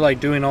song, they're like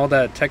doing all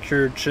that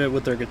textured shit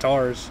with their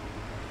guitars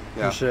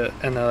and shit,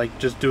 and they're like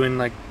just doing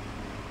like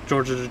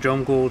George of the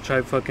Jungle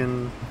type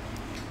fucking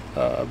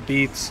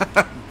beats.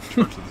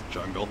 George of the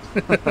Jungle.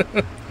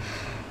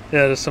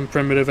 Yeah, just some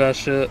primitive ass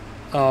shit.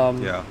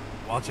 Yeah.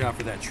 Watch out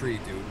for that tree,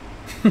 dude.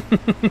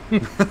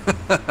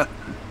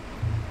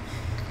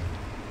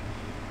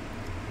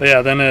 But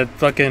yeah, then it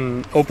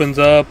fucking opens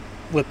up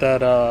with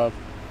that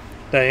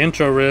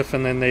intro riff,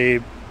 and then they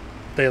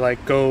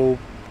like go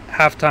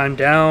halftime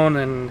down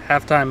and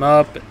halftime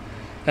up,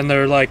 and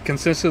they're like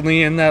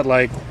consistently in that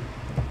like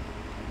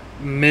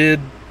mid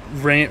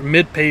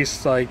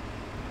pace like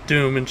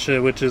doom and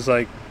shit, which is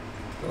like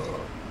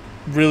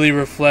really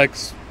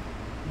reflects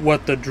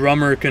what the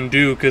drummer can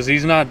do, because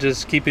he's not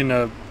just keeping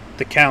the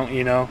count,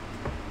 you know,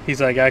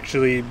 he's like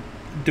actually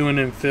doing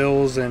in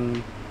fills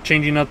and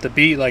changing up the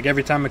beat like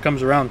every time it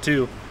comes around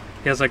too.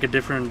 He has like a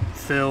different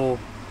fill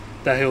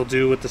that he'll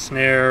do with the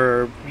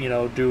snare, or you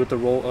know, do with the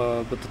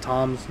roll with the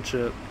toms and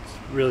shit. It's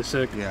really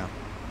sick. Yeah.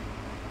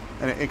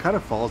 And it kind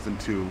of falls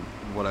into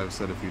what I've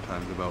said a few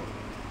times about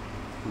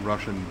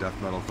Russian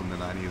death metal from the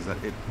 90s, that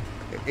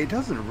it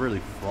doesn't really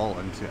fall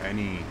into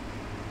any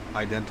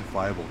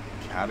identifiable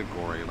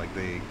category. Like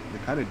they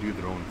kind of do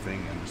their own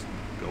thing and just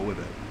go with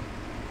it.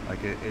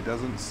 Like it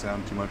doesn't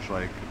sound too much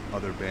like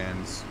other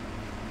bands,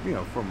 you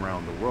know, from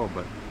around the world,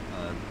 but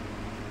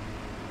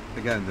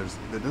again,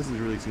 there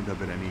doesn't really seem to have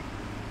been any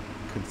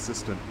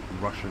consistent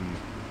Russian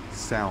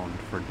sound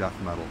for death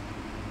metal,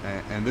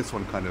 and this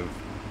one kind of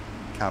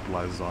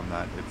capitalizes on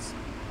that. It's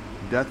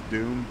death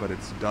doom, but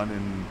it's done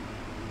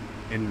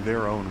in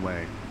their own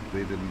way.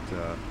 They didn't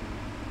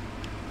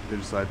they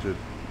decided to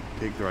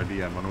take their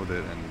idea and run with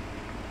it, and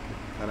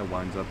it kind of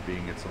winds up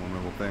being its own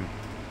little thing.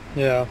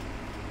 Yeah.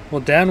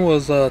 Well, Dan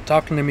was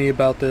talking to me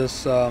about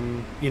this,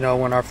 you know,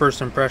 when our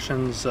first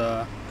impressions,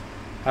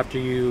 after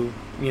you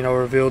know,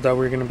 revealed that we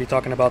were going to be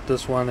talking about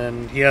this one,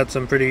 and he had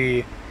some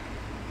pretty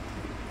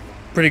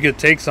good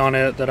takes on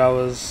it that I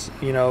was,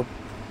 you know,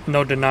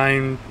 no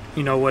denying,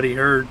 you know, what he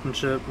heard and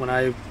shit when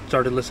I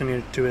started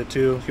listening to it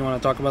too. If you want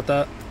to talk about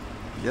that?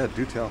 Yeah,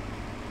 do tell.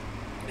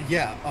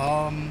 Yeah,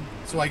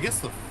 so I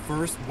guess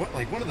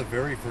one of the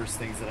very first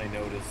things that I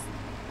noticed,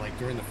 like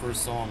during the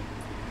first song,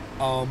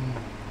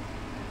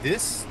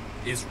 this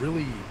is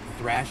really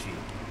thrashy.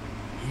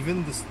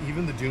 Even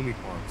the doomy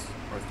parts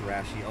are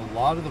thrashy. A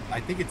lot of I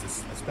think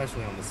it's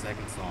especially on the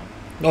second song.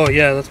 Oh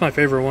yeah, that's my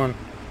favorite one.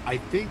 I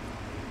think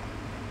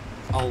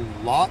a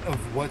lot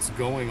of what's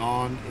going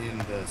on in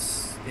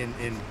this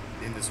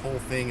whole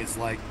thing is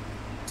like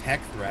tech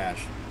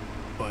thrash,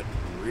 but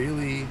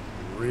really,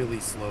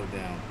 really slowed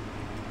down.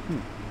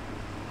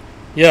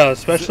 Yeah,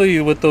 especially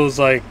with those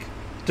like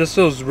just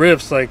those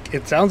riffs. Like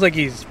it sounds like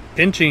he's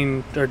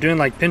pinching or doing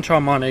like pinch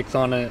harmonics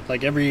on it,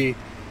 like every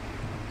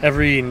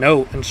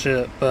note and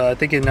shit. But I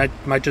think it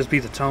might just be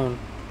the tone.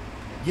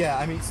 Yeah,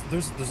 I mean,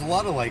 there's a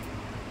lot of like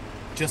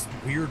just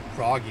weird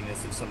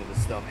progginess of some of the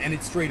stuff, and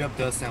it straight up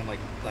does sound like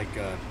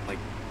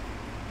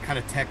kind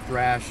of tech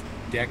thrash,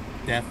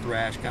 death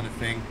thrash kind of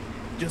thing.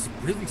 just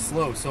really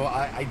slow. So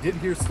I did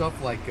hear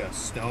stuff like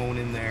Stone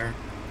in there,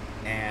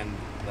 and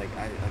like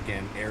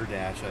again Air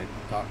Dash I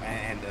thought,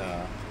 and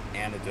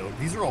Antidote.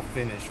 These are all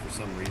Finnish for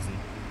some reason,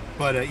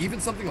 but even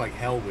something like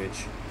Hell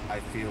Witch, I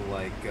feel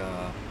like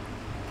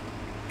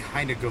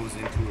kind of goes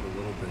into it a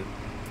little bit.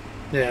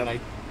 Yeah. And I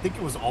think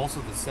it was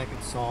also the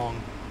second song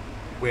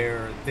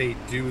where they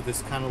do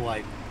this kind of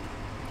like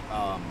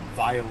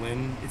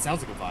violin. It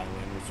sounds like a violin,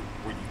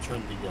 where you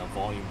turn the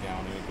volume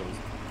down and it goes.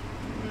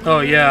 Oh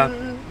yeah.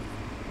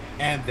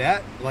 And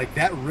that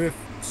riff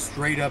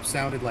straight up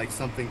sounded like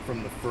something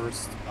from the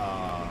first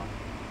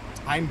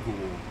Time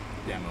Ghoul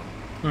demo,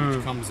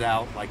 which comes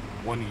out like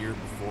 1 year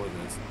before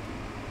this.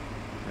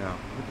 Yeah.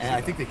 And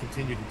I think they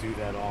continue to do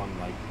that on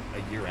like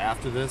a year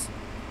after this.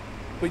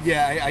 But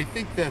yeah, I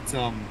think that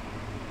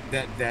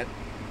that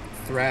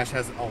thrash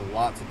has a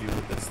lot to do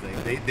with this thing.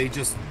 They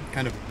just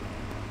kind of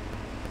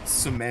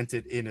cement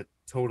it in a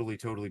totally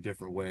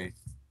different way.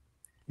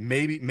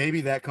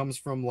 Maybe that comes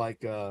from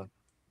like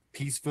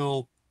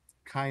Peaceville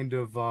kind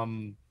of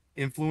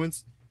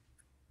influence,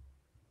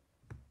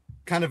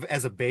 kind of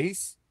as a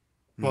base,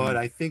 but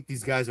I think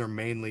these guys are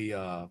mainly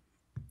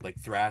like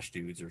thrash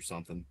dudes or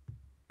something.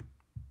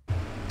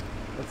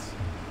 That's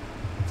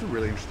a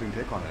really interesting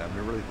take on it. I've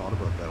never really thought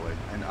about it that way,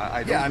 and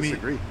I don't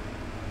disagree.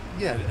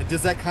 Yeah,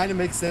 does that kind of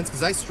make sense?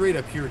 Because I straight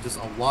up hear just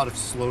a lot of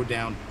slowed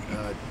down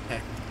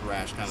tech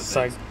thrash kind of It's things.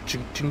 like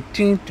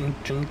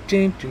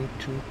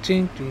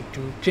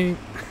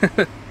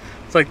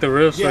it's like the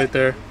riffs right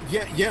there.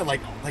 Yeah,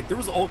 like there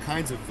was all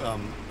kinds of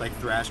like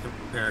thrash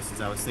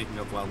comparisons I was thinking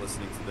of while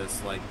listening to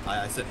this. Like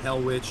I said, Hell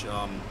Witch,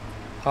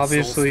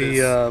 Obviously,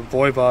 Solstice.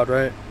 Voivod,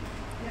 right?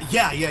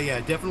 Yeah,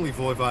 definitely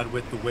Voivod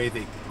with the way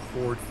they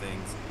chord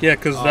things. Yeah,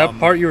 because that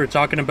part you were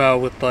talking about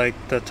with like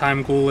the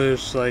time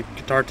ghoulish like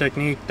guitar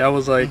technique, that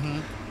was like,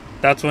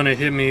 that's when it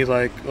hit me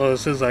like, oh,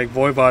 this is like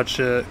Voivod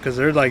shit, because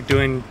they're like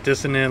doing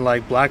dissonant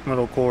like black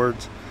metal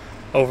chords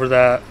over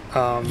that.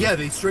 Yeah,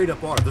 they straight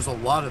up are. There's a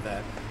lot of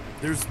that.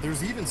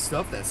 There's even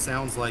stuff that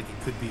sounds like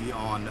it could be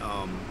on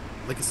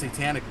like a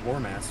Satanic War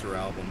Master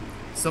album.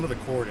 Some of the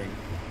chording,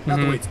 not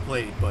the way it's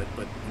played, but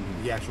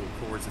the actual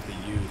chords that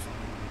they use.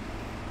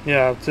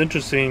 Yeah, it's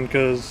interesting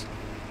because,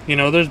 you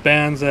know, there's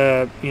bands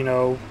that, you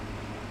know,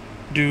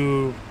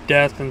 do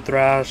death and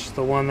thrash.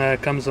 The one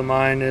that comes to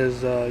mind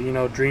is, you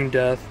know, Dream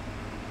Death.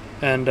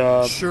 And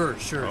Sure.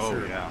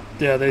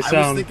 yeah, they sound.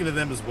 I was thinking of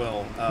them as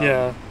well.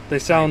 Yeah, they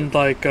sound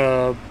like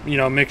you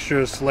know, a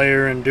mixture of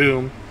Slayer and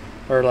Doom,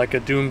 or like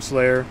a Doom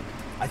Slayer.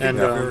 I think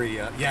they're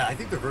very I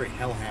think they're very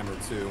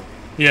Hellhammer too.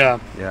 Yeah.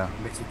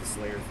 Mixed with the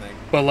Slayer thing.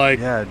 But like,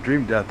 yeah,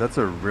 Dream Death. That's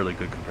a really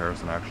good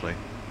comparison, actually.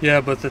 yeah,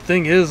 but the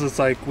thing is, it's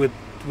like with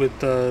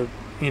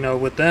you know,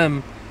 with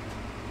them,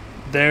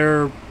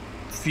 their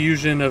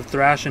fusion of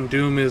thrash and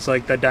doom is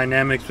like the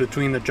dynamics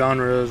between the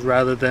genres,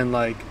 rather than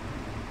like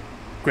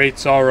Great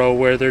Sorrow,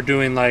 where they're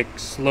doing like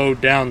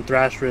slowed down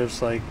thrash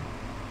riffs, like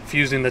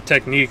fusing the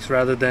techniques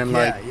rather than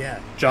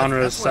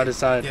genres that's side to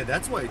side. Yeah,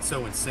 that's why it's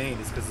so insane,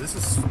 is because this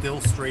is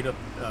still straight up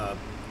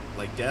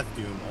like death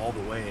doom all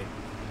the way,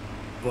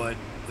 but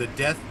the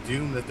death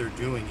doom that they're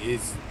doing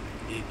is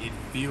it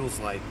feels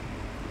like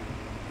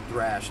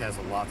thrash has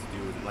a lot to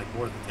do with it, like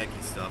more of the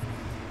techie stuff.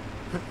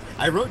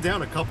 I wrote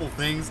down a couple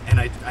things, and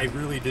I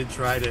really did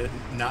try to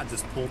not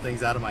just pull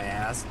things out of my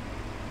ass,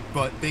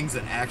 but things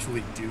that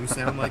actually do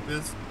sound like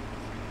this.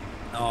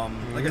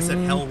 Like I said,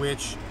 Hell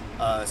Witch,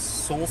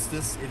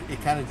 Solstice,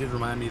 it kind of did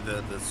remind me of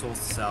the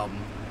Solstice album.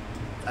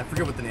 I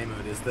forget what the name of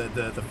it is.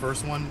 The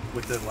first one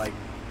with the like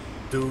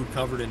dude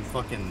covered in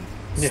fucking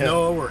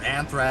snow or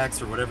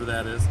anthrax or whatever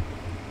that is.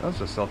 That was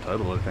just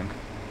self-titled, I think.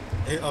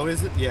 Oh,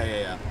 is it?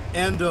 Yeah.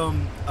 And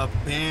a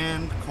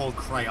band called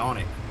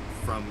Cryonic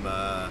from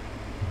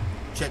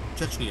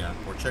Chechnya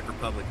or Czech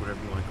Republic,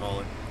 whatever you want to call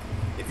it.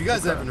 If you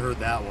guys haven't heard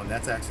that one,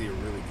 that's actually a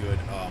really good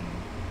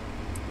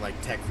like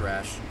tech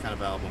thrash kind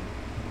of album.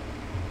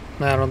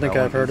 No, I don't think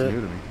I've heard it.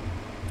 New to me.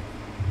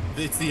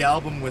 It's the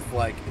album with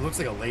like, it looks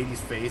like a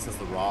lady's face as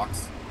the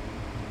rocks.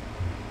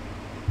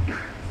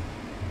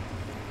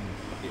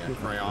 Yeah,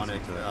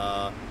 Cryonic.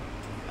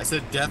 I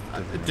said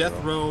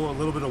Death Row, a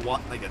little bit of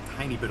like a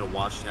tiny bit of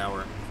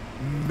Watchtower.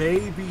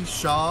 Maybe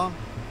Shaw,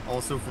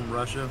 also from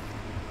Russia.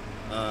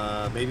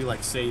 Maybe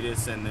like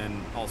Sadist, and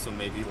then also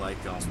maybe like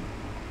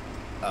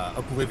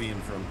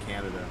Oblivion from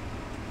Canada.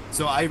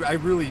 So I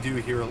really do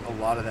hear a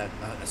lot of that,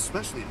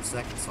 especially the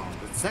second song.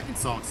 The second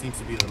song seems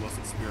to be the most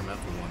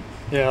experimental one.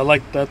 Yeah, I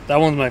like that. That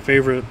one's my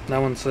favorite. That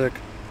one's sick.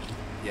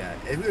 Yeah,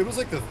 it was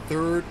like the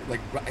third, like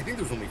I think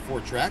there's only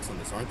 4 tracks on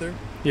this, aren't there?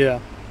 Yeah.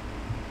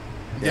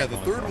 Yeah, the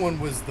third one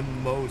was the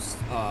most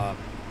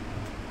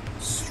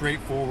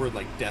straightforward,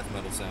 like death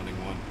metal sounding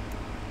one.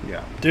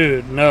 Yeah.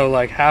 Dude, no,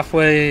 like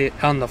halfway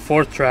on the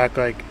 4th track,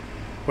 like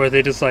where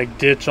they just like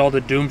ditch all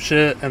the doom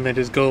shit and they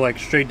just go like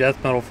straight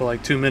death metal for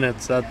like 2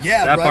 minutes. That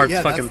part's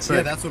fucking sick.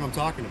 Yeah, that's what I'm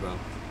talking about.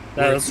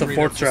 That's the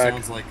 4th track.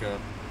 Sounds like a.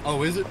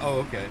 Oh, is it? Oh,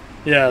 okay.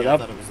 Yeah, I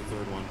thought it was the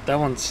third one. That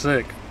one's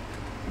sick.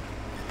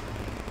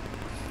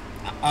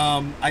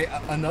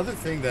 Another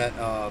thing that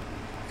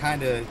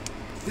kind of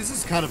this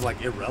is kind of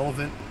like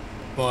irrelevant,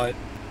 but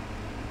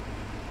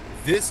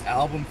this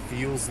album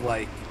feels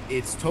like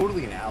it's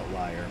totally an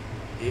outlier,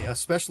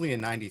 especially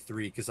in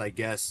 '93, because I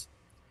guess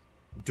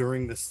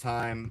during this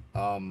time,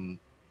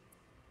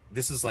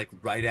 this is like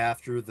right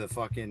after the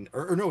fucking,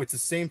 or no, it's the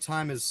same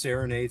time as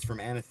Serenades from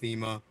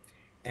Anathema,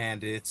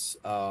 and it's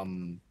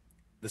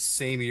the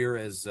same year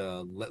as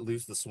Let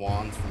Loose the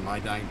Swans from My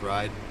Dying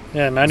Bride.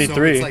 Yeah, '93.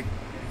 So it's like,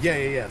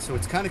 yeah. So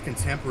it's kind of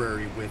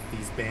contemporary with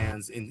these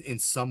bands in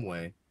some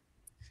way,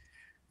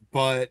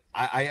 but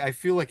I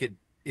feel like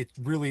it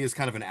really is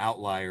kind of an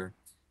outlier.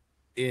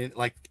 In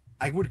like,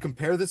 I would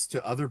compare this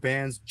to other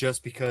bands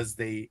just because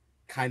they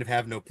kind of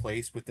have no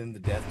place within the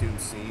death doom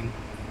scene.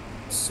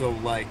 So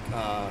like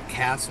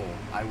Castle,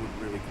 I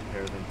would really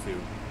compare them to,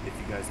 if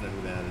you guys know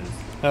who that is.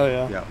 Oh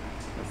yeah. Yeah,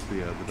 that's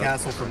the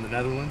Castle from the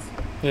Netherlands.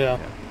 Yeah.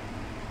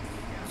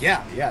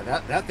 Yeah,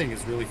 that thing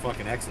is really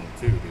fucking excellent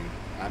too, dude.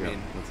 I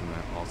mean, that's an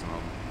awesome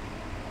album.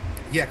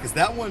 Yeah, because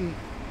that one.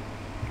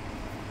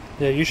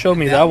 Yeah, you showed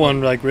me that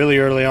one like really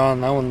early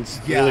on. That one's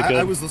really good.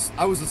 I was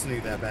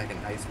listening to that back in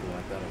high school.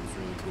 I thought it was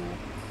really cool.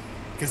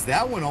 Because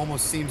that one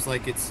almost seems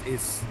like it's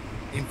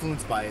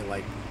influenced by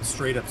like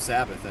straight up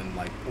Sabbath and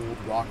like old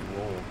rock and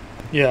roll.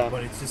 Yeah.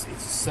 But it's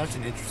such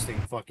an interesting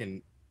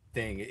fucking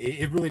thing.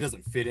 It really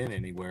doesn't fit in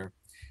anywhere.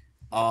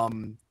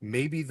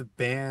 Maybe the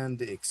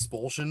band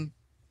Expulsion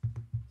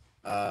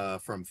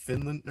from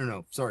Finland, or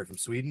no, sorry, from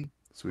Sweden.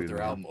 With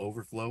their album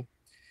Overflow.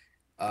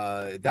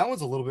 That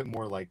one's a little bit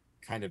more like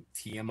kind of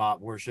Tiamat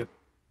worship,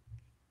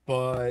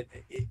 but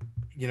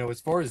you know,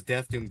 as far as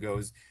death doom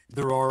goes,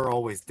 there are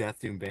always death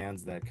doom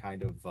bands that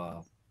kind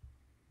of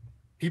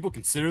people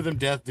consider them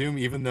death doom,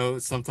 even though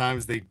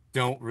sometimes they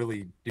don't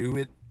really do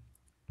it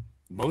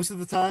most of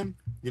the time.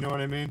 You know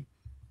what I mean?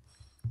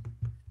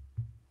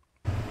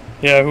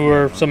 Yeah, who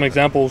are some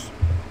examples?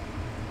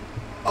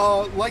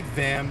 Like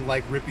them,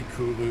 like Rippy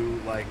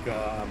Kulu, like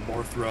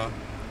Morthra,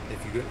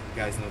 if you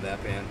guys know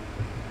that band.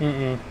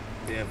 Mm-mm.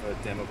 They have a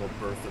demo called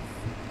Birth of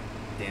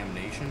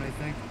Damnation, I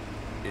think.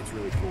 It's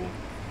really cool.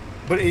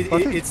 But it's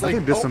like... I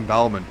think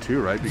Disembowelment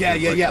too, right? Because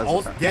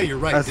yeah, you're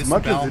right. As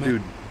much as they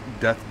do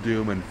Death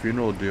Doom and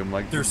Funeral Doom,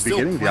 like the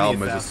beginning of the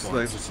album is just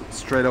like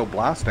straight out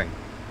blasting.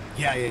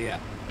 Yeah.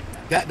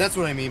 That's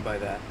what I mean by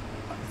that.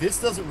 This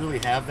doesn't really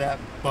have that,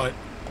 but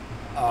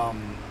I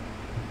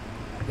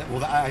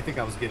think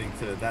I was getting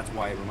to, that's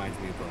why it reminds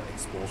me of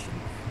Expulsion,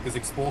 because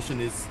Expulsion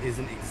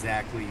isn't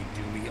exactly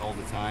doomy all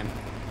the time,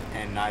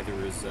 and neither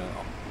is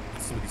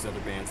some of these other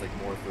bands like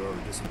Morthra or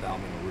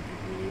Disembowelment or Rippy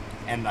Kulu,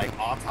 and like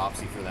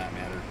Autopsy for that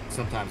matter.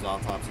 Sometimes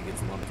Autopsy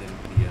gets lumped into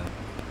the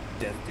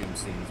death doom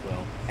scene as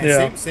well.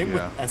 And same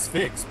with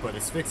Asphyx, but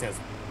Asphyx has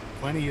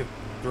plenty of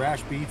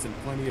thrash beats and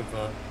plenty of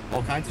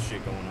all kinds of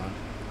shit going on.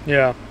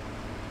 Yeah.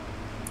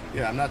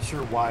 Yeah, I'm not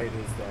sure why it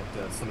is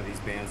that some of these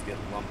bands get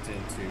lumped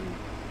into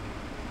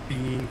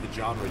being the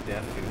genre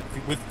death doom.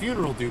 With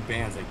funeral doom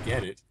bands, I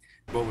get it,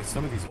 but with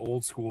some of these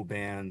old school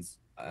bands,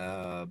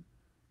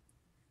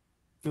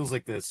 feels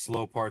like the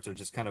slow parts are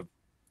just kind of,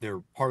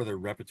 they're part of their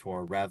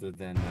repertoire rather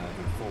than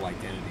their full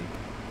identity.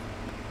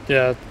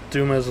 Yeah,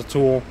 doom as a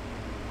tool.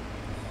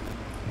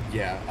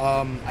 Yeah,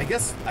 I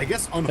guess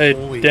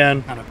Unholy. Hey,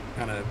 Dan. Kind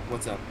of.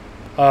 What's up?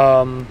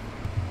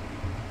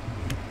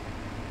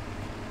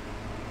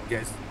 You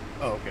guys.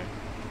 Oh, okay.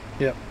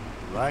 Yep.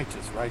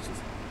 Righteous.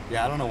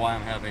 Yeah, I don't know why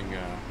I'm having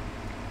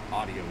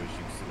audio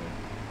issues today.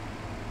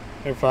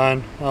 You're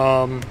fine.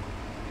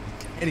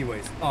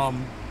 Anyways,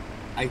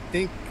 I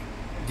think.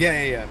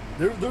 Yeah.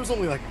 There was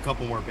only like a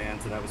couple more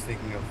bands that I was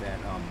thinking of that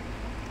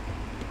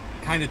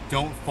kind of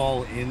don't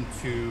fall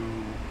into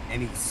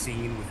any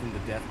scene within the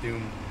death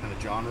doom kind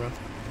of genre,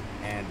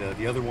 and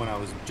the other one I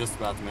was just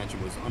about to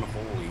mention was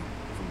Unholy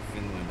from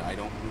Finland. I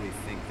don't really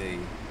think they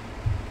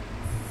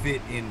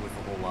fit in with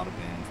a whole lot of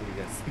bands. What do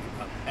you guys think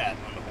about that,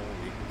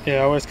 Unholy?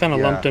 Yeah, I always kind of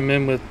lumped them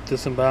in with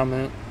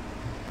Disembowelment,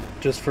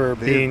 just for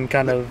being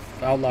kind of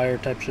outlier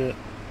type shit.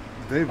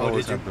 They've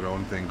always had their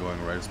own thing going,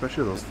 right?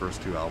 Especially those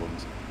first two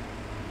albums,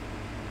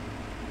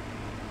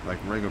 like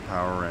Ring of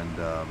Power and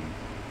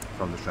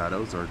From the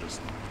Shadows, are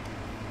just.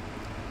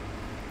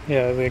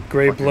 Yeah, the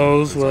Grey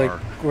Blows, like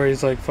where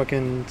he's like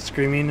fucking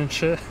screaming and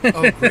shit.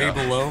 Oh, Grey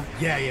Below.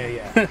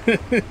 Yeah.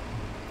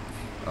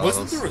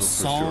 Wasn't there a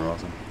song?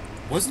 Awesome.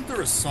 Wasn't there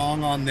a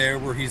song on there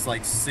where he's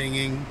like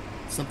singing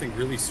something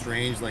really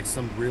strange, like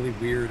some really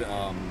weird,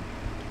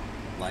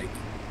 like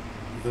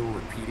little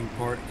repeating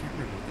part? I can't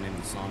remember what the name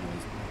of the song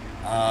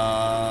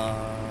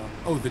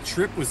was. The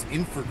Trip was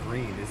In For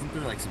Green. Isn't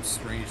there like some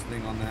strange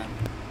thing on that?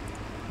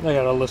 I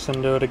gotta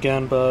listen to it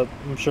again, but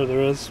I'm sure there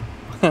is.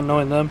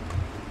 Knowing them.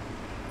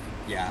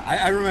 Yeah,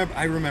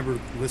 I remember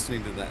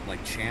listening to that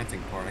like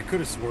chanting part. I could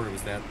have swore it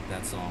was that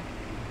song.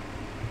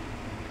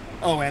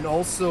 Oh, and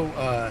also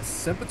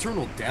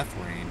Sempiternal Death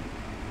Rain.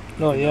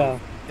 Oh yeah.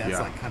 That's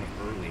like kind of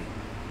early.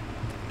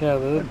 Yeah,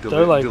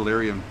 they're like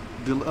Delirium.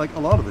 Like a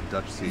lot of the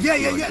Dutch scenes.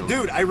 Yeah,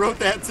 dude. I wrote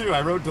that too.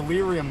 I wrote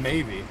Delirium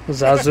maybe.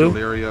 Zazu.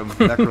 Delirium,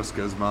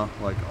 Necroschisma,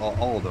 like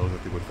all of those I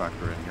think would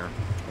factor in here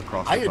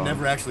across. I had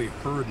never actually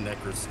heard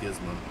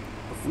Necroschisma.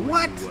 before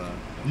What?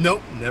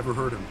 Nope, never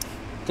heard him.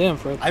 Damn,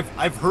 Fred.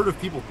 I've heard of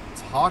people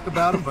talk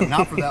about him, but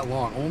not for that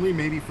long. Only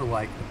maybe for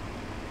like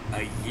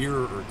a year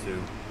or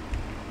two.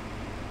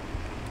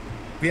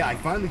 But yeah, I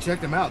finally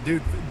checked him out,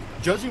 dude.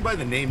 Judging by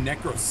the name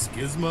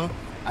Necroschisma,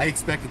 I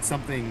expected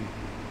something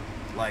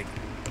like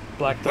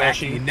Black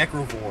wacky Thrashy.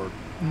 necrovore.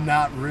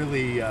 Not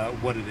really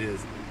what it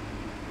is.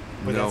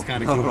 But No, that's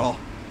kind of not cool. at all.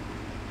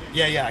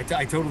 Yeah, I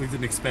totally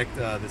didn't expect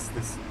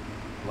this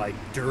like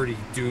dirty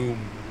doom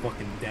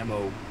fucking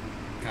demo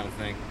kind of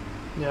thing.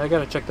 Yeah, I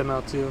gotta check them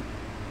out too.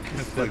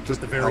 Like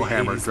just the very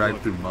Hellhammer 80s dragged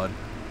look. through mud.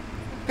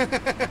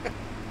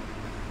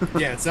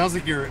 Yeah, it sounds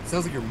like you're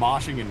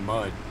moshing in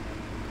mud.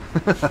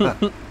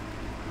 I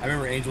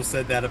remember Angel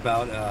said that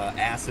about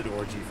Acid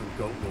Orgy from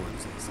Goat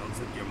Lords. It sounds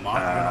like you're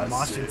gonna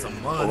mosh in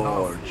some mud.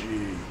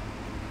 Orgy.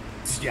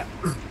 Huh? Yeah.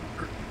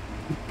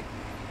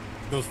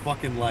 Those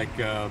fucking like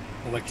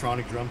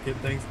electronic drum kit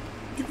things.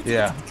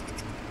 Yeah.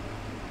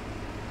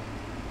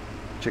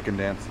 Chicken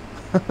dance.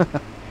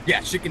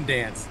 Yeah, chicken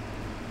dance.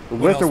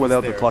 With else or was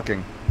without the there?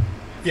 clucking?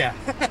 Yeah.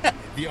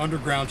 The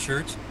underground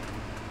church.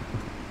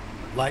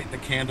 Light the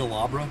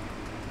candelabra.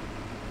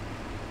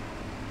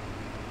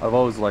 I've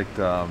always liked,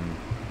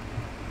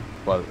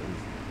 what,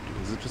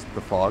 is it just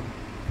The Fog?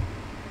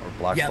 Or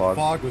Black Yeah, Fog?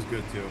 the fog was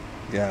good too.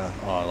 Yeah,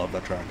 oh, I love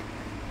that track.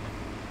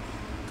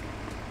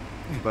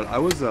 But I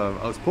was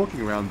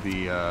poking around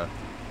the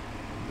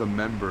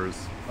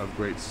members of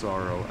Great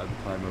Sorrow at the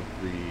time of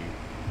the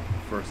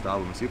first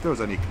album, see if there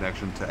was any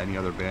connection to any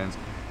other bands.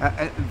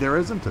 There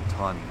isn't a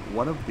ton.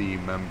 One of the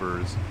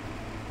members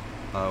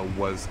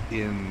was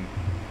in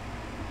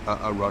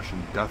a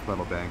Russian death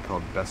metal band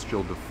called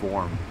Bestial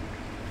Deform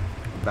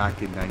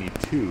back in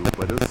 '92,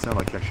 but it doesn't sound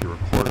like he actually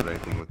recorded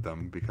anything with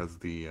them because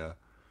the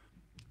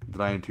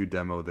 '92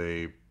 demo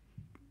they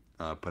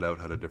put out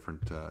had a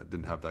different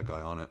didn't have that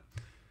guy on it.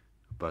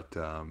 But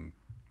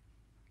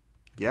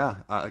yeah,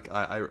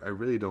 I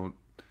really don't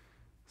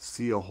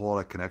see a whole lot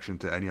of connection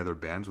to any other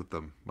bands with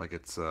them. Like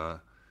it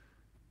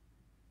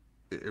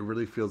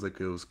really feels like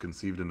it was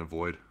conceived in a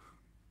void.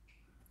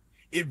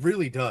 It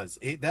really does.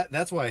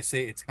 That's why I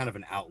say it's kind of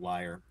an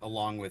outlier,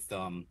 along with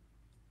some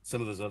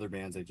of those other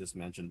bands I just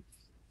mentioned.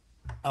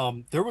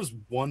 There was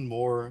one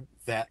more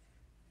that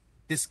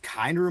this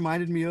kind of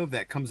reminded me of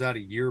that comes out a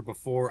year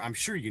before. I'm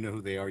sure you know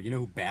who they are. You know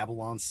who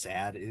Babylon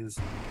Sad is?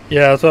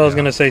 Yeah, that's what I was Yeah.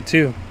 gonna say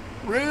too.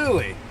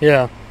 Really?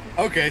 Yeah.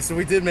 Okay, so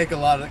we did make a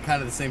lot of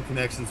kind of the same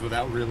connections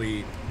without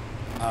really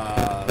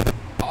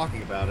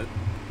talking about it.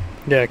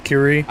 Yeah,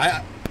 Curie.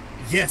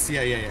 Yes,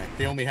 yeah.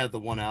 They only had the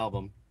one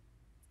album.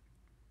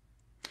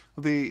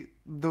 The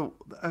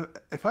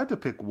if I had to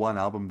pick one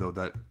album though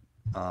that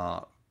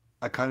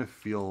I kind of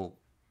feel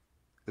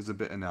is a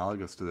bit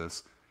analogous to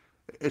this,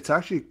 it's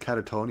actually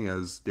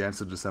Catatonia's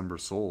Dance of December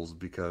Souls,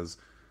 because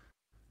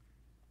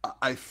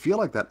I feel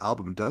like that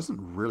album doesn't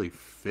really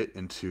fit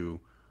into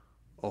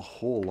a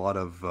whole lot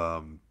of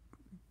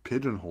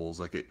pigeonholes.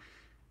 Like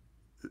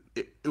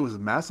it was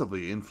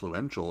massively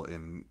influential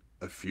in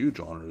a few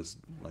genres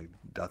like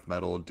death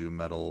metal, doom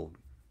metal,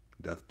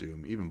 death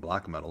doom, even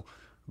black metal.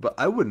 But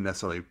I wouldn't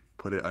necessarily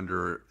put it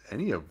under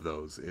any of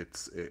those.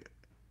 It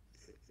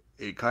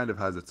kind of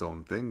has its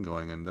own thing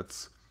going, and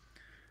that's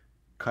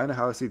kind of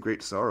how I see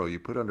Great Sorrow. You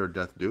put it under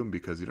death doom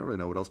because you don't really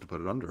know what else to put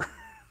it under.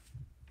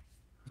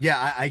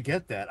 Yeah, I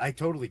get that. I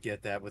totally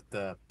get that with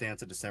the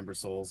Dance of December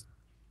Souls.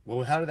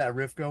 Well, how did that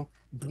riff go?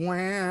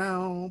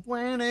 I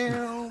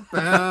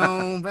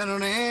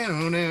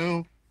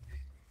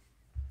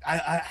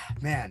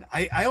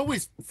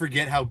always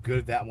forget how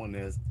good that one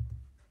is.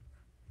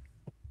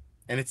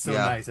 And it's so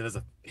Yeah. nice. It has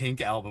a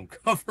pink album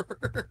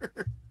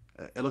cover.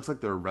 It looks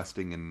like they're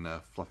resting in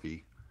a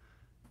fluffy.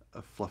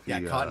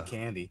 Yeah, cotton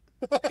candy.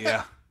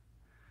 Yeah.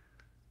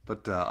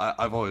 But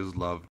I've always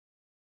loved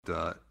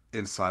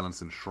In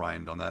Silence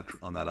Enshrined on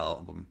that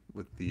album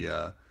with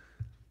the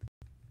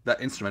that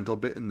instrumental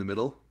bit in the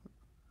middle.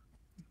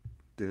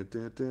 No,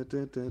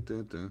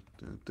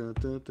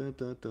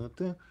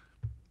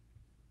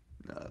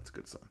 that's a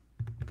good song.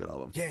 Good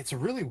album. Yeah, it's a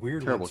really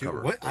weird Terrible one too.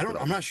 cover. What Good I'm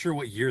album. not sure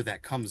what year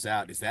that comes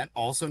out. Is that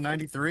also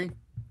 93?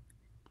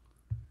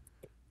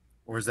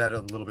 Or is that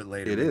a little bit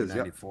later? It maybe is, yeah.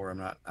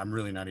 94. I'm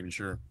really not even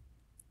sure.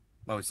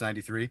 Oh, it's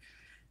 93.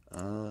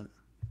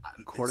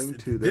 According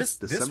to this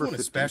December one 15th,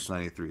 especially.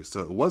 93. So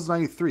it was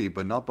 93,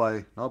 but not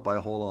by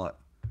a whole lot.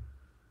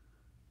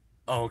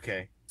 Oh,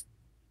 okay.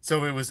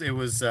 So it was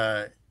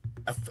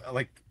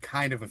like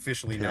kind of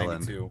officially Tail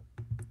end. 92.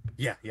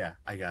 Yeah,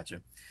 I got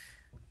you.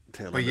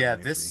 Tail But end of yeah,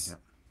 93, this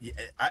yeah.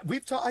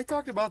 I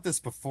talked about this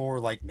before,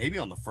 like maybe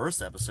on the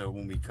first episode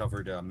when we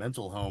covered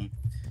Mental Home.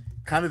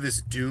 Kind of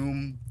this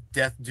doom,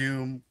 death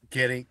doom,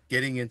 getting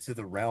into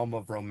the realm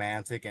of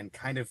romantic and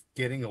kind of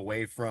getting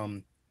away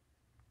from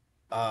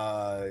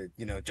kind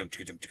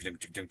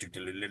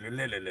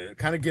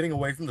of getting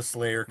away from the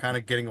Slayer, kind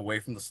of getting away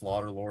from the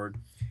Slaughter Lord,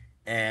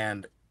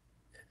 and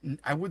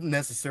I wouldn't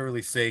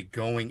necessarily say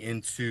going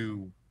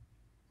into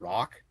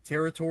rock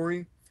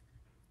territory,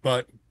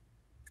 but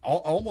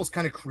almost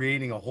kind of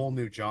creating a whole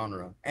new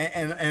genre.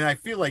 And I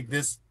feel like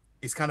this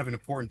is kind of an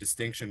important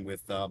distinction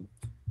with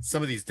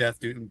some of these death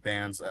doom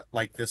bands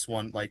like this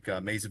one, like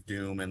Maze of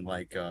Doom and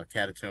like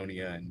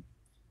Catatonia and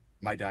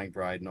My Dying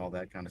Bride and all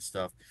that kind of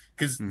stuff,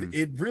 because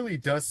it really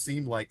does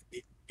seem like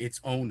its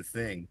own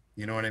thing.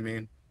 You know what I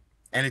mean?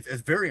 And it's a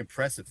very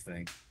impressive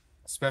thing,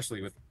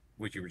 especially with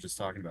what you were just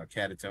talking about,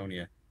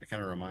 Catatonia. It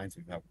kind of reminds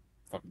me of how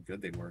fucking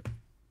good they were.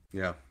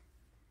 Yeah.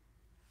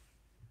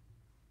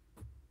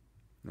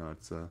 No,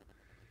 it's you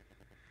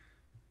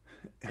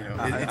know,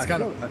 it's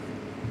kind of.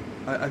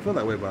 I feel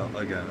that way about,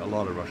 again, a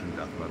lot of Russian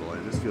death metal.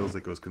 It just feels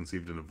like it was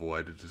conceived in a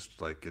void. It's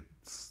just like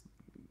it's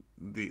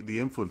the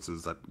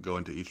influences that go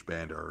into each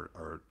band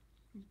are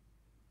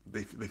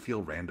they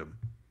feel random.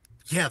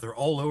 Yeah, they're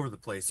all over the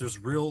place.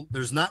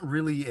 There's not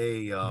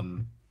really a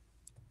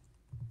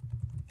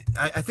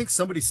I think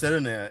somebody said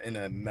in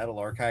a Metal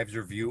Archives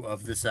review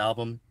of this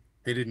album,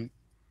 they didn't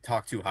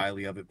talk too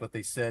highly of it, but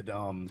they said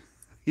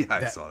yeah,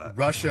 I saw that.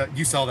 Russia,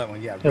 you saw that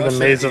one, yeah. The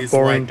Maze of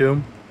Boring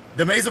Doom.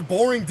 The Maze of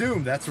Boring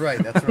Doom. That's right.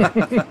 That's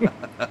right.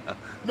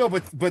 No,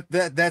 but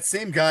that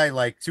same guy,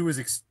 like, to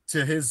his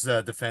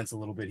defense a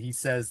little bit, he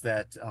says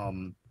that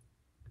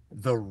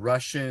the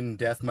Russian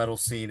death metal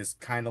scene is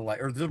kind of like,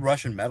 or the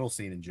Russian metal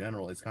scene in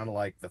general is kind of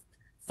like the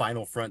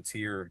final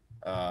frontier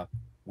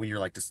when you're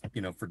like,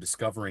 for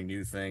discovering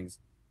new things.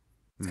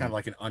 It's kind of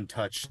like an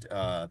untouched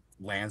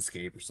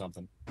landscape or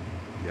something.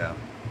 Yeah.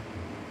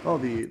 Oh,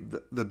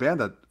 the band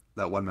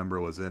that one member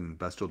was in,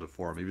 Bestial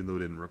Deform, even though we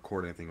didn't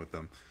record anything with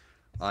them,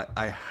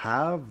 I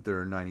have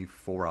their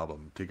 94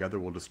 album, Together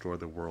We'll Destroy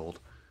the World,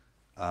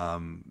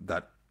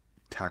 that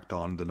tacked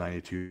on the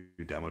 92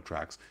 demo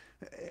tracks.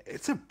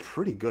 It's a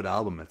pretty good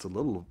album. It's a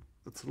little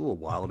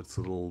wild, it's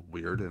a little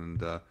weird,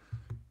 and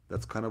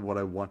that's kind of what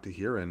I want to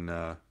hear in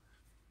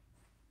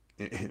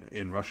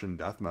Russian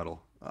death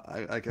metal.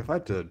 Like, if I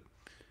had to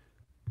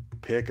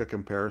pick a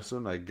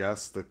comparison, I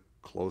guess the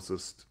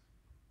closest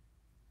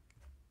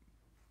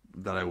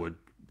that I would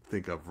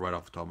think of right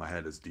off the top of my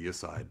head is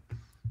Deicide.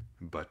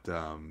 But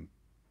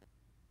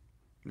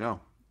no,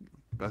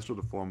 Bestial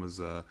Deform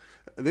is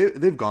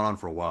they've gone on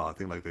for a while. I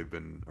think like they've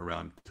been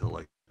around till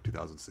like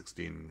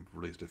 2016,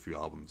 released a few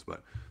albums,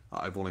 but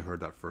I've only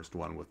heard that first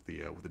one with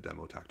the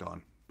demo tacked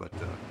on. But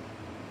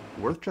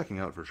worth checking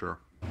out for sure.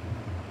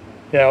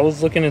 Yeah, I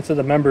was looking into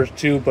the members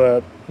too,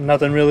 but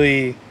nothing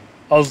really.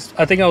 I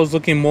think I was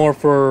looking more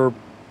for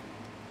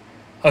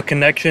a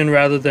connection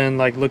rather than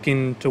like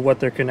looking to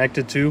what they're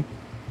connected to.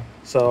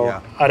 So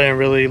yeah. I didn't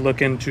really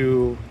look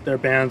into their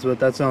bands, but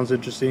that sounds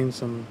interesting.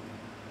 Some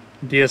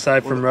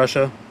Deicide from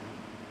Russia.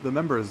 The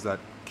members that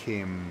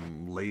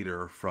came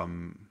later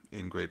from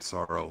In Great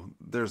Sorrow,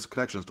 there's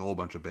connections to a whole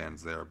bunch of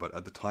bands there, but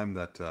at the time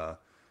that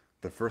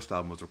the first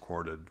album was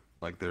recorded,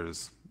 like the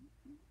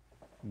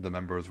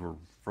members were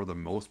for the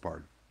most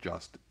part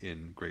just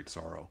In Great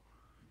Sorrow.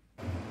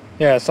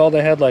 Yeah, I saw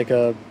they had like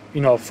a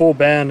full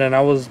band, and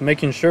I was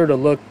making sure to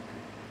look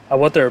at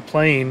what they were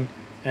playing,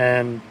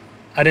 and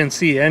I didn't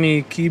see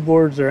any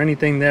keyboards or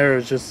anything there. It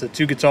was just the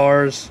two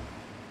guitars,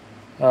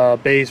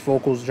 bass,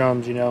 vocals,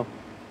 drums,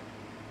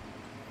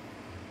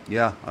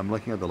 Yeah, I'm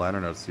looking at the liner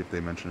notes to see if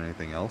they mention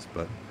anything else,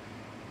 but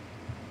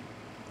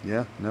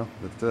yeah, no,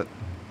 that's it.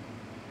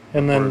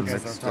 And then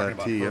next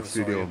TF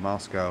Studio of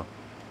Moscow,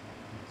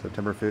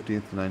 September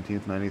 15th to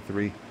 19th,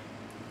 93.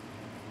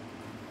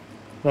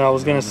 I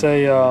was going to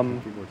say...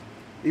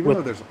 even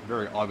though there's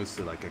very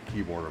obviously like a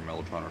keyboard or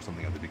Mellotron or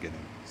something at the beginning.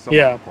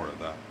 Someone recorded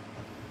that.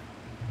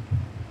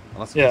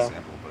 Unless it's a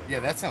sample. But yeah,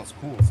 that sounds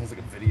cool. It sounds like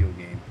a video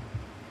game.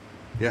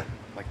 Yeah.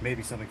 Like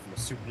maybe something from a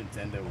Super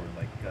Nintendo or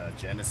like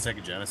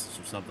Sega Genesis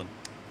or something.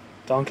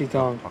 Donkey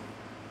Kong.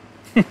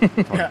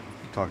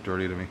 Talk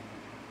dirty to me.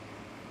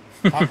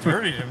 Talk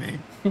dirty to me?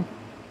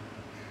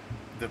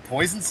 The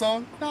Poison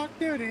song? Talk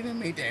dirty to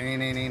me.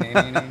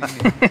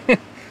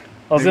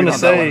 I was going to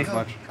say...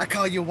 I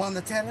call you on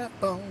the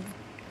telephone.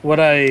 What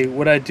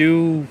I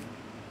do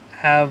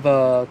have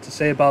to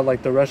say about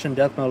like the Russian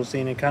death metal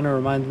scene, it kind of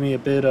reminds me a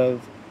bit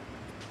of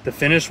the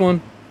Finnish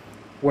one,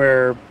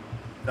 where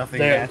nothing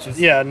matches.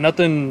 Yeah,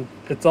 nothing.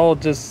 It's all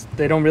just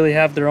they don't really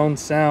have their own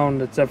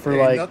sound except for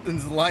like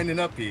nothing's lining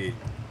up here.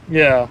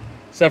 Yeah,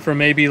 except for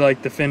maybe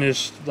like the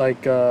Finnish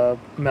like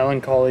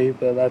Melancholy,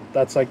 but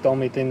that's like the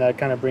only thing that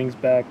kind of brings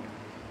back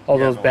all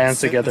those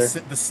bands together.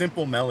 The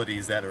simple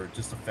melodies that are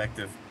just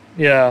effective.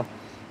 Yeah,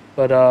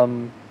 but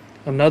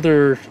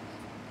another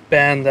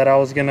band that I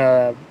was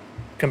gonna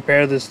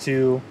compare this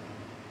to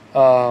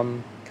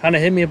kind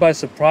of hit me by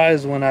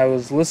surprise when I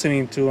was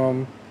listening to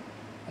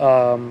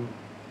them.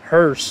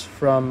 Hearse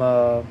from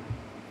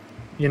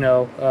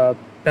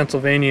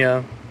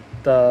Pennsylvania,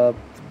 the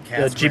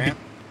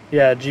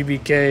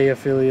GBK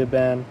affiliate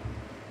band.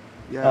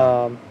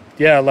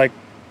 Like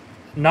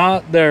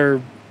not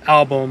their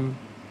album,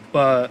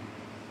 but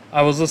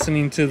I was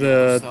listening to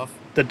the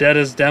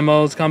Deadest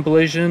Demos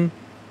compilation,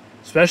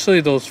 especially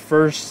those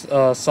first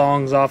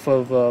songs off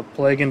of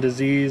Plague and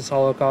Disease,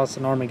 Holocaust,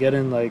 and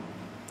Armageddon. Like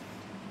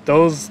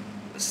those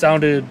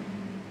sounded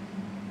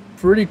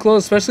pretty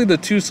close, especially the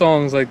two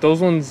songs. Like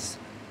those ones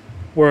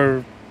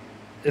were,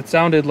 it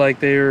sounded like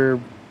they were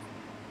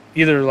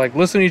either like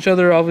listening to each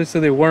other.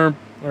 Obviously they weren't,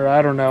 or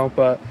I don't know,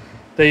 but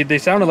they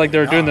sounded like they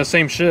were doing the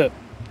same shit.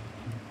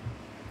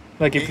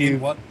 Like if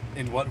you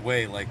in what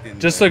way? Like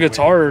just the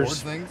guitars, chord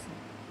things?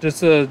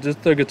 just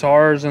the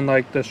guitars and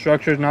like the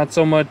structures. Not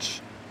so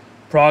much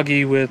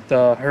proggy with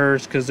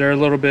hers, because they're a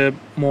little bit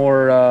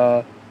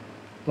more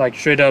like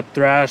straight up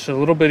thrash, a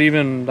little bit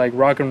even like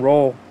rock and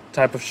roll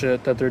type of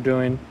shit that they're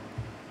doing.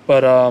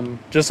 But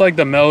just like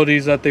the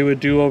melodies that they would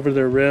do over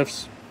their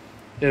riffs,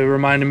 it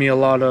reminded me a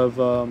lot of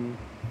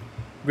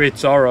Great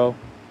Sorrow.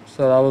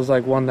 So that was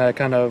like one that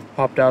kind of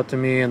popped out to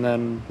me. And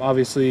then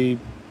obviously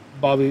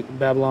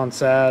Babylon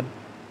Sad.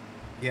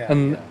 Yeah.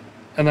 And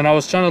then I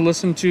was trying to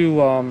listen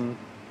to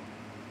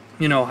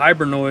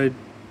Hibernoid.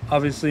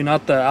 Obviously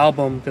not the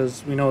album,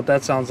 because we know what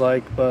that sounds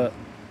like, but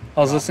I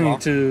was listening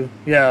to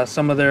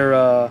some of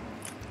their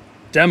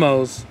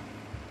demos,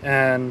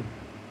 and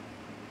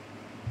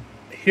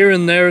here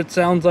and there it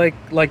sounds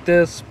like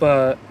this,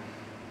 but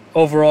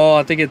overall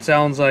I think it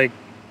sounds like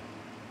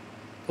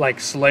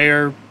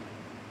Slayer,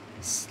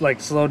 like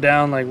slowed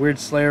down, like weird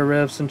Slayer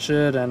riffs and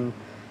shit, and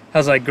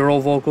has like girl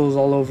vocals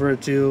all over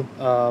it too. Is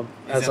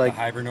that like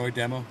the Hibernoid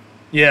demo?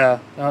 Yeah,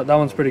 that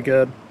one's pretty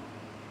good.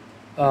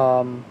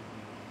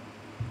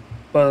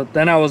 But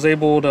then I was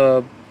able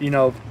to,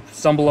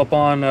 stumble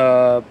upon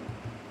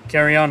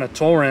Carry On a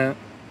Torrent.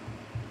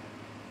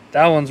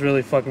 That one's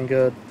really fucking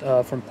good,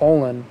 from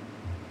Poland.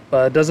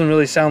 But it doesn't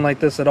really sound like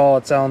this at all.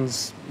 It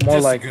sounds more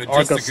like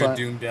just a good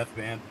doom death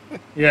band.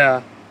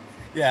 Yeah.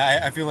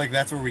 Yeah, I feel like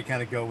that's where we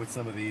kind of go with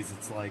some of these.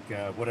 It's like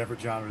whatever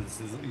genre this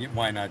is,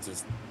 why not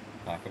just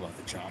talk about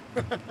the genre?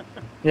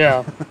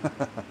 Yeah.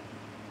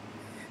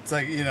 It's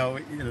like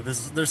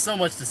there's so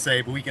much to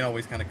say, but we can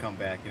always kind of come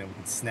back. We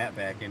can snap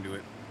back into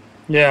it.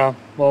 Yeah.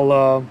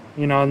 Well,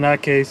 in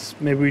that case,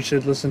 maybe we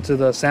should listen to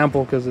the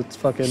sample, because it's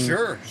fucking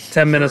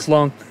 10 minutes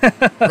long.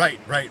 Right.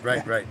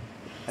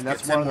 And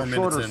that's one of the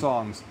shorter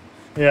songs.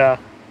 Yeah.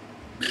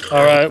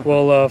 All right.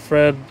 Well,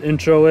 Fred,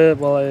 intro it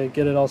while I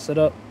get it all set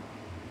up.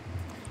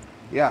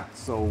 Yeah,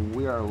 so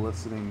we are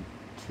listening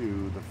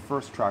to the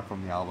first track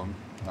from the album,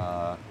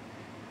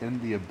 In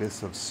the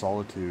Abyss of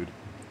Solitude.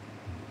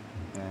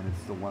 And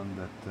it's the one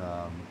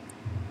that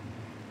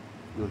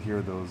you'll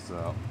hear those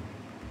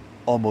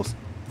almost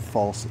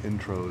false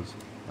intros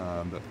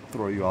that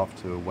throw you off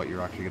to what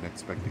you're actually going to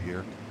expect to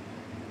hear.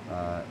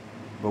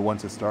 But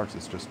once it starts,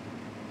 it's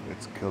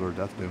killer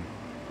death doom.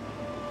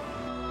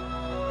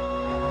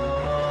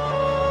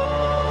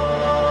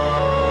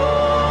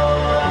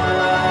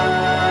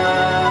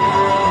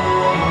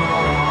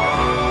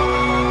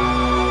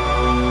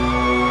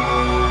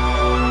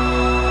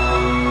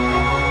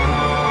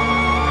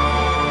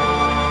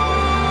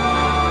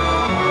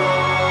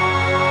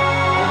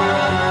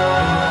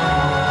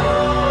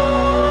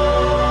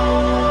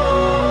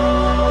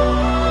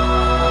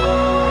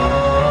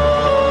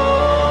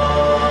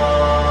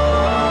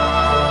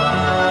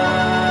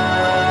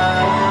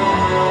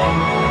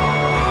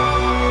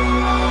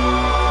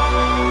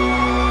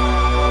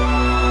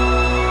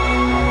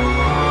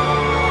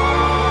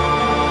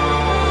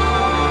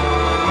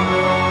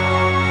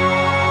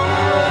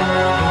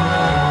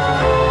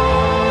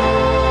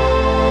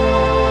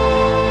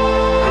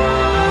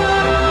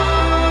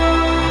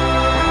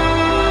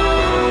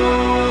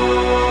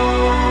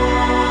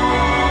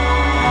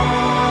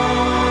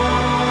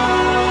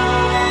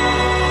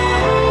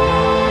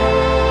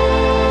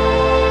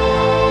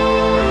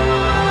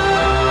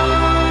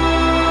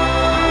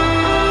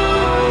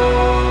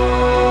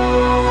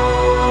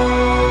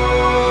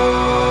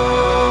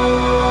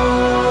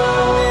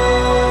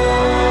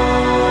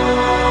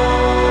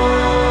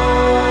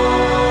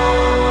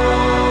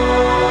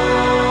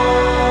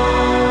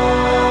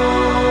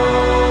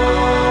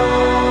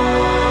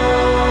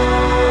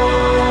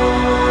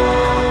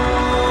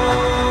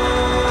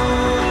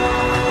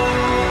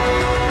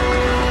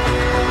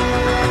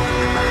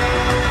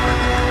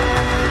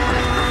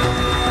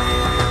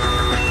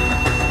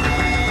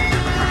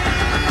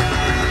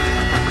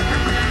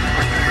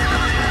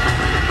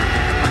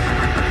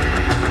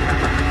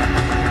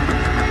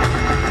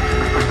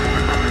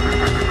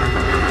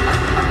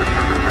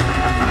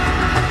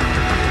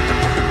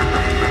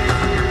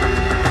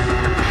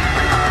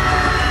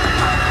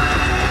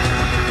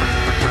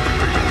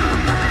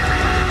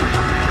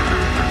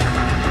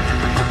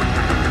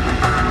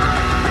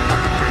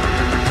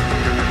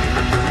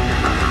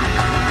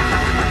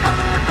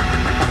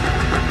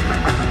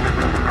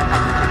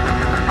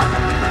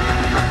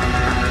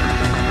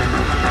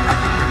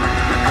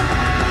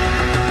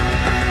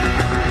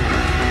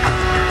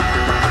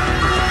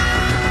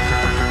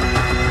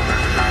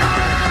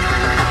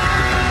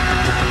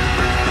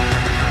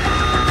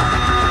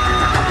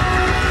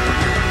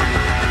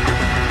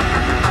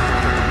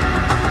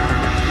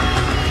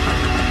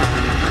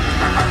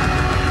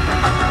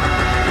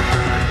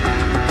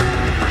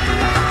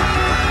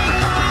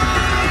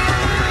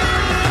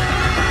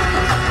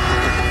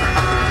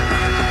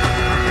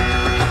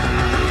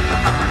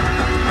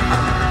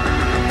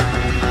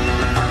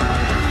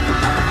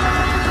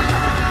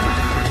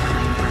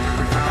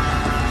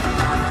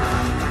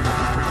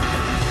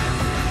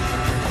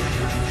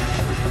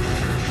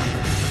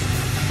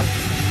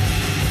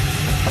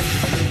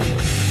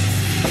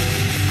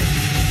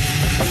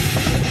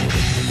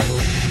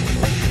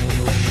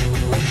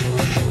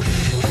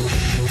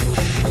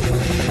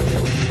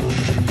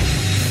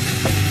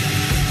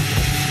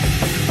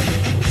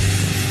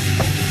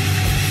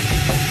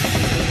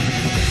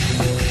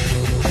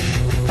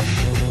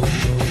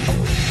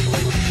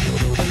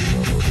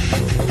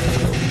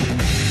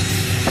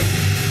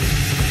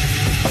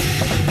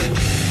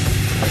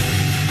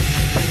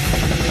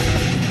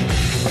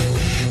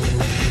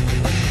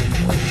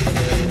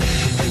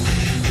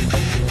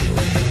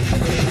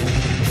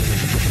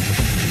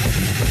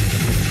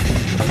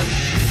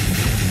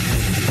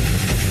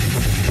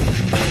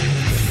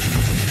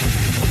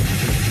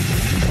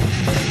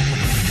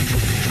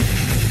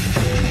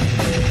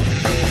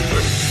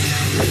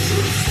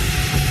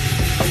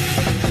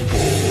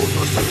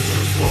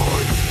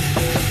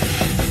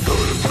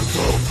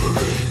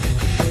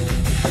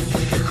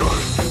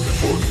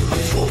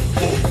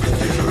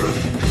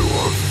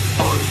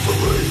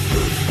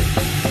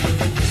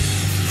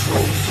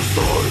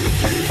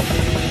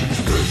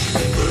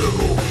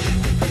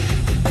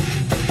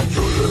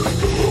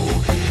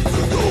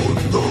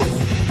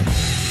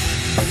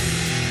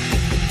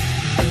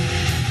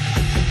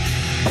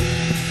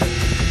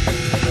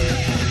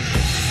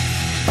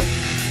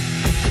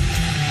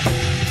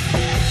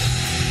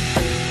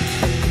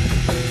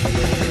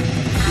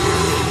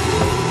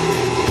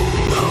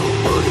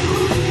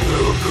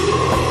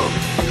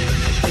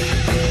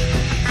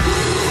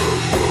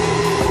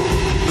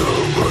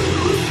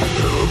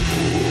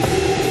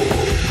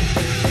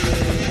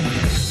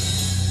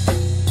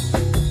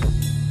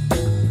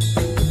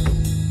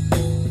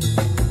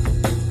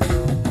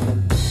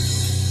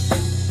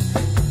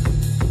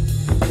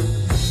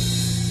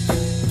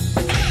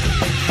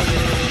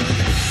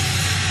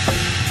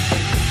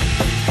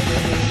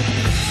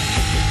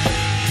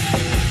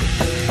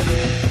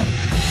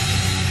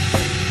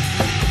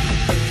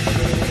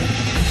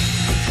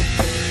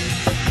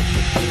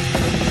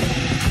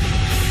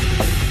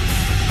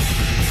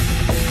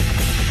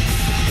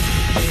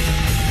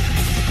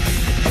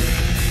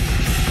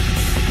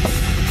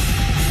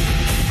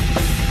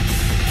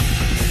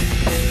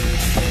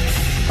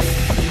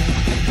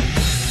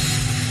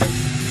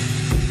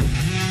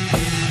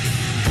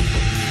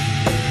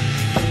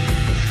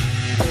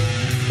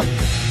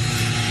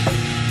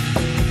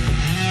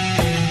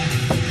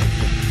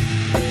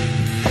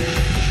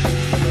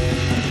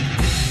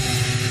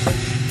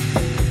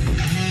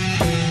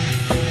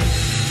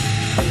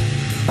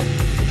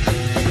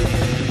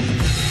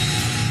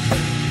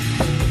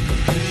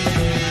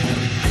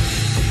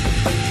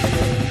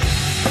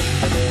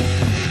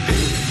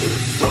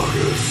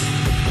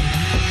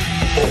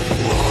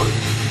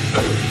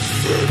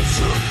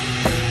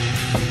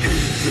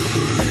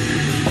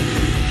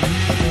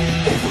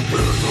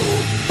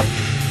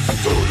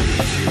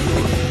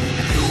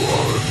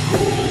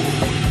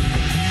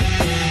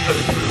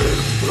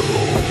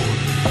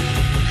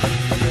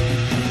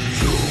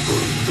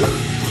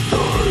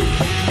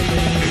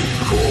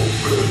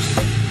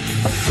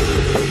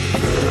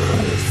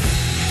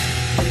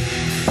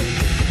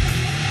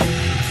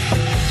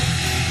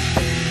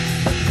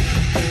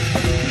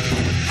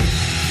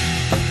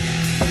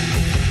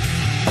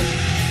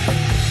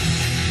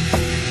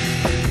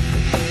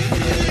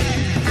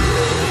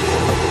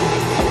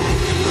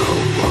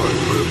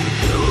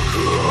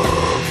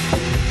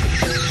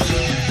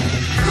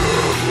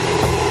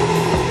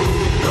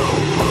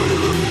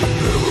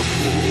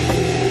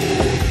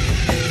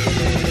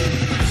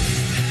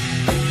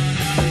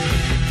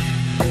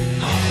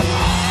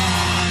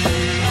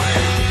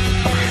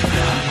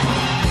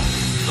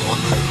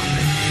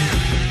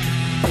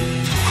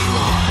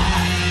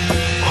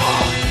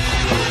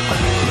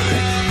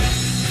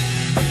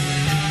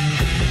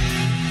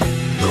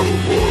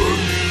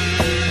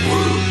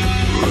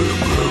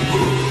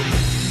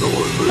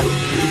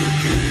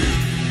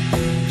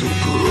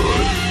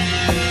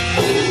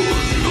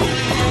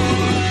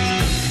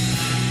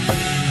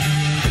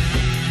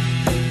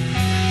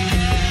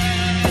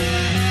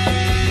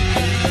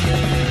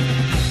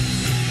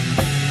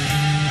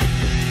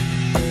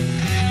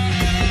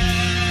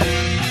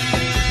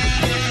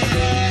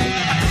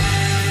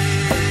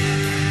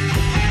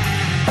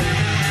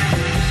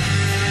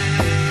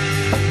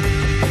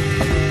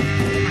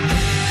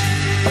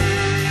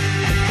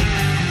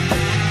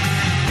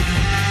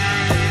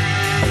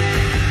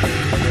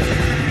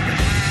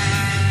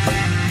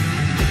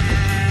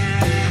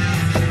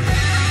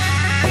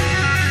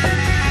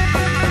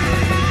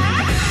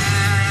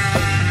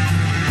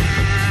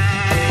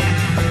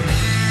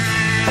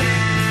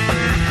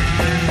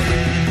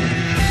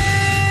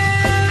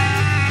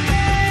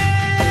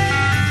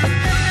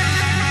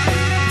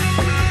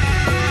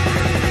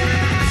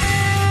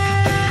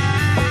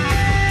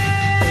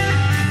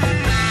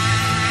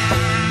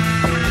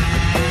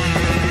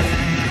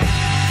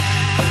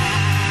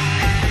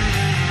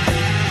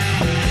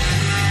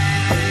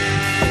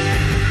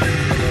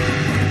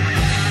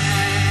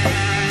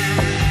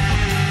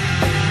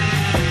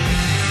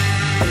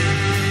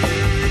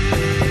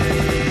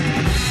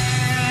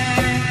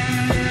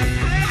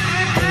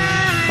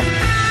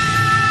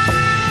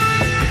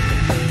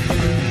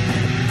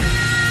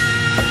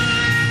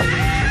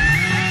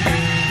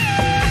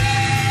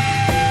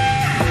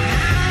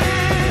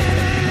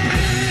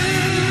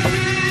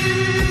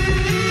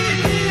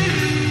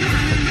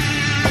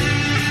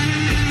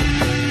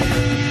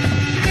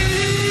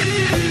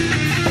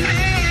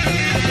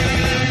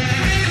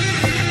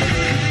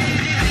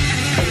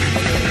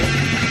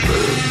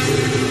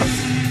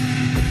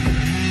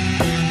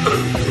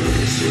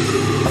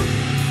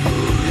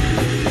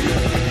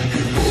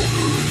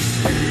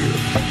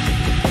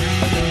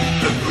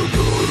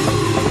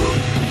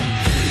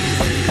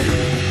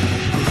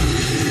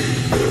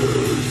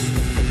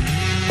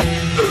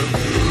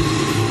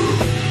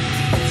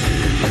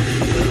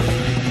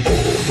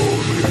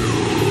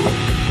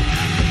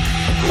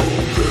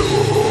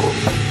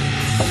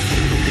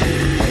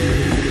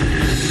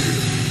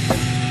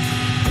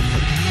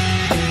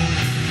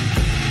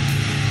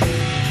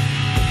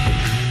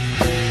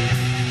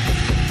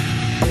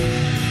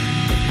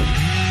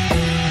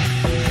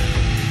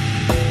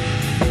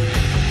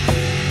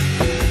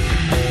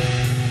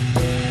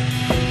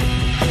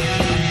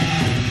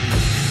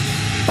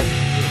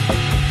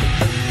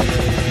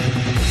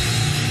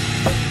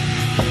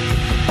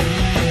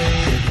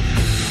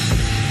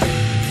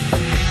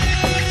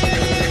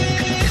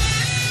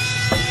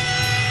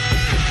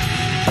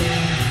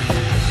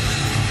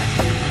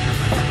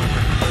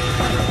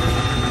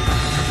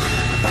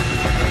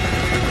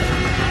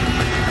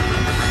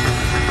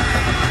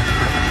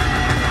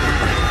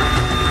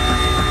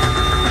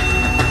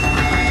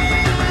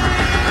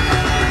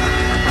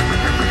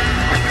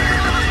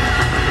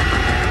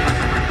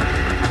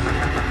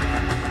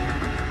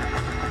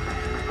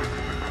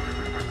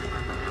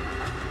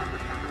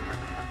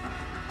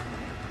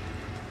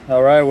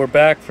 All right, we're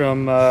back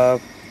from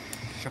that.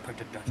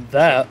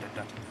 The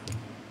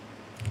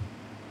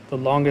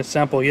longest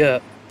sample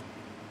yet.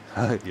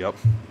 Yep.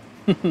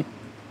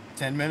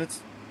 10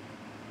 minutes?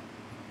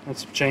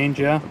 That's some change,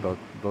 yeah. About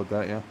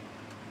that, yeah.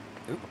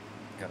 Oop,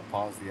 gotta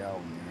pause the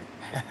album there.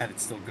 Had it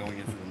still going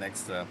into the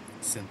next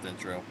synth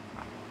intro.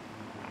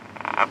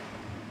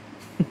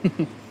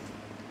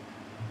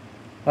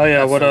 Oh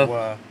yeah, what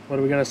are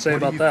we gonna say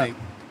about that? Think?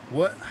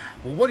 What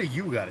do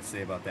you got to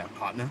say about that,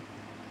 partner?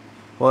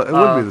 Well, it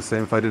would be the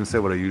same if I didn't say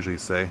what I usually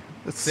say.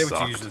 Say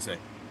what you usually say.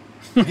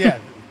 Yeah,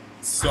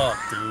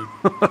 sucked, dude.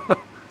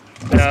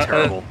 That's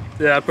terrible.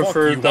 Yeah, I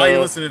prefer. Fuck you. Why are you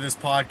listening to this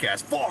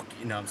podcast? Fuck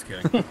you. No, I'm just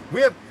kidding.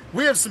 we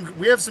have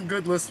some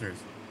good listeners.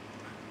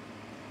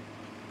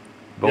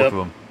 Both of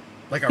them.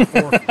 Like our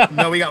four.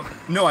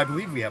 I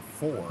believe we have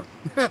 4.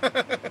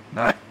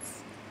 Nice.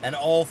 And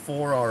all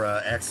 4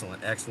 are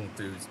excellent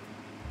dudes.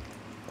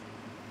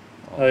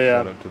 Oh, yeah.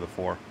 Shout out to the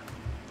four.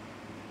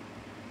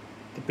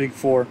 The big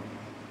four.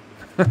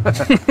 Yeah,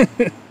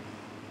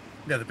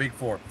 the big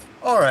four.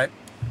 All right.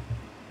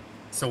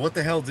 So what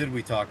the hell did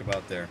we talk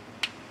about there?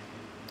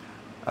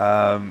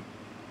 The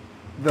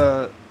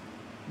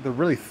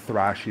really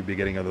thrashy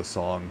beginning of the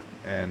song,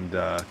 and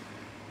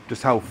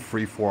just how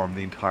freeform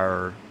the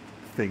entire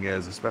thing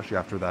is, especially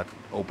after that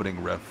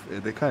opening riff.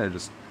 They kind of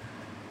just,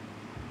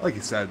 like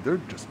you said, they're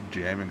just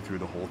jamming through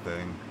the whole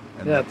thing,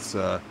 and Yeah.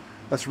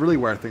 that's really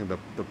where I think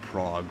the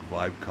prog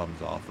vibe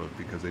comes off of,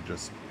 because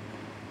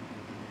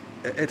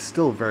it's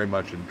still very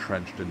much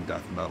entrenched in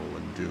death metal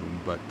and doom,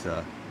 but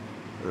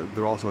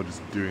they're also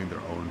just doing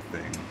their own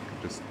thing,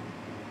 just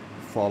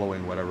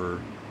following whatever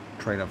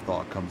train of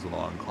thought comes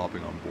along,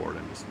 hopping on board,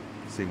 and just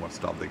seeing what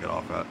stop they get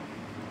off at.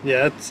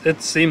 Yeah,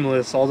 it's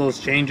seamless. All those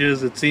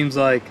changes. It seems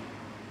like,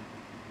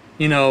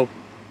 you know,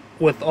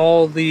 with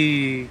all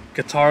the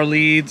guitar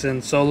leads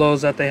and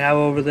solos that they have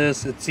over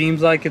this, it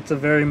seems like it's a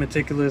very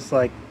meticulous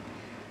like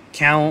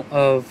count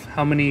of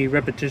how many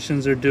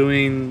repetitions they're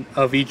doing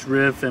of each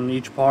riff and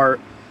each part.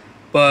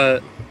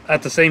 But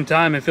at the same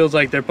time, it feels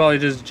like they're probably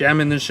just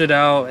jamming this shit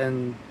out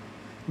and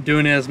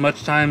doing it as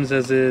much times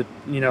as it,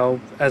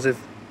 as if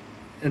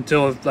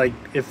until like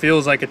it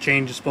feels like a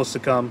change is supposed to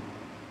come,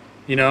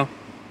 Yeah.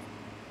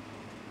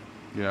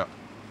 Yeah,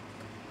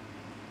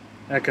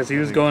 because he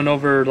was going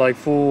over like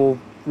full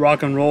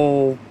rock and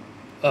roll,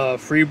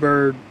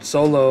 Freebird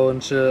solo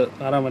and shit.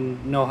 I don't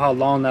even know how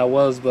long that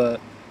was, but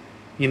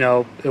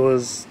it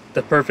was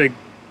the perfect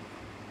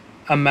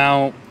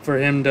amount for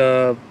him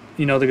to,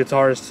 the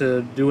guitarists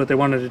to do what they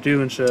wanted to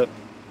do and shit.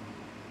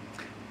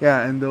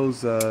 Yeah, and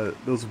those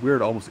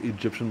weird, almost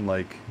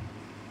Egyptian-like,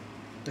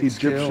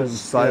 Egyptian scales,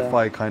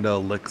 sci-fi kind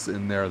of licks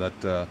in there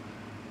that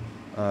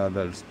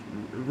is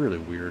really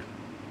weird.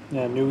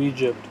 Yeah, New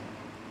Egypt.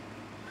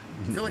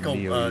 I feel like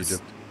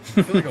Neo-Egypt.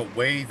 I feel like a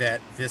way that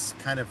this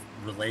kind of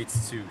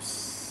relates to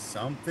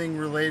something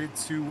related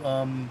to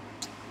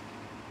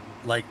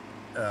like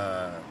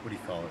what do you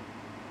call it?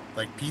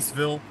 Like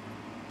Peaceville,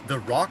 the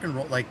rock and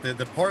roll, like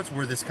the parts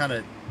where this kind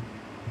of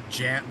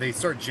they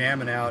start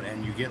jamming out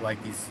and you get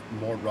like these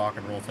more rock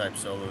and roll type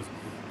solos.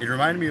 It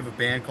reminded me of a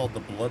band called the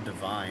Blood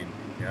Divine.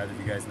 Yeah, do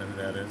you guys know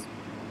who that is?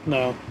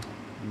 No.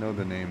 I know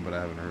the name, but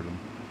I haven't heard them.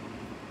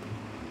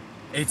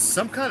 It's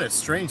some kind of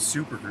strange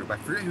supergroup. I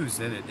forget who's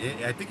in it.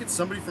 I think it's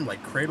somebody from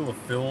like Cradle of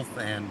Filth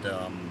and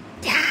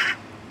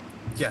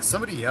yeah,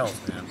 somebody else,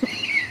 man.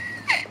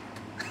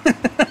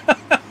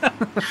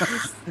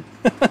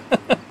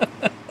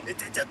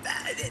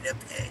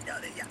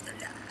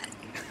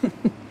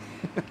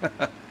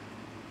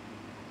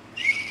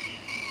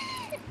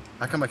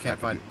 How come I can't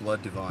find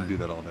Blood Divine? You do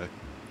that all day.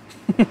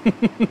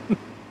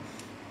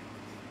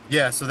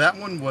 Yeah, so that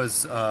one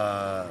was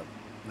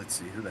let's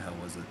see, who the hell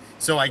was it?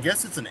 So I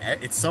guess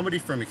it's somebody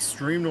from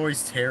Extreme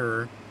Noise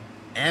Terror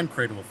and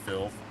Cradle of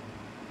Filth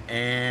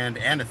and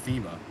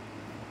Anathema.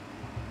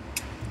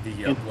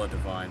 The Blood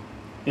Divine.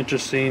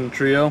 Interesting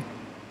trio.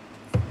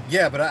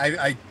 Yeah, but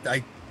I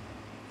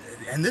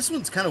and this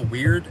one's kind of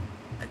weird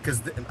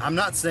because I'm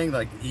not saying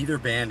like either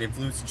band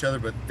influenced each other,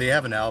 but they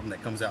have an album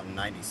that comes out in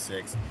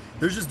 '96.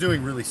 They're just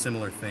doing really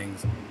similar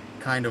things,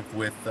 kind of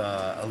with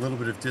a little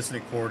bit of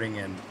dissonant chording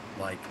and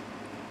like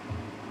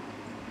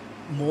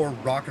more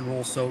rock and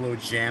roll solo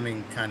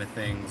jamming kind of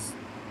things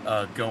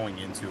going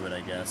into it,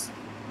 I guess.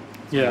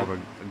 Yeah. More of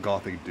a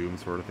gothic doom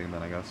sort of thing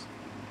then, I guess.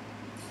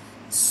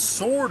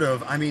 Sort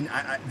of. I mean,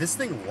 this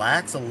thing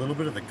lacks a little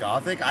bit of the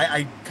gothic.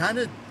 I kind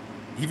of,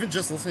 even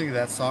just listening to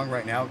that song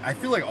right now, I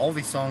feel like all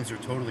these songs are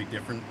totally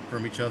different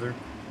from each other.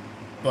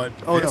 But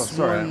Oh no, this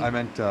sorry, one... I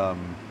meant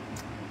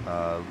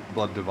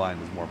Blood Divine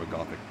is more of a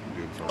gothic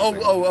doom sort of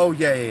thing. Oh,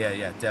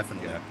 yeah,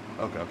 definitely. Yeah.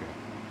 Okay.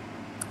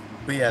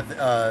 But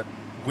yeah,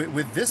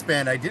 with this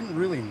band, I didn't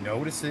really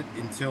notice it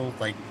until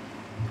like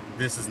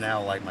this is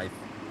now like my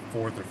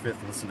fourth or fifth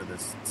listen to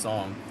this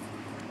song.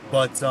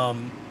 But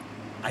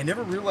I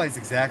never realized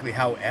exactly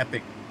how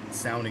epic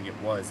sounding it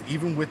was.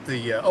 Even with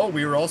the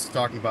we were also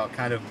talking about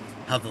kind of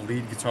how the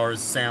lead guitars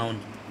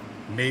sound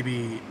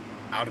maybe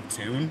out of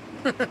tune.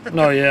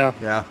 No, yeah.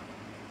 Yeah.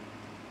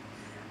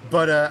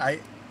 But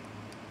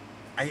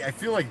I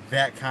feel like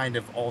that kind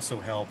of also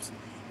helps.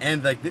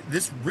 And like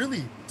this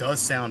really does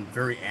sound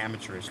very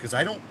amateurish because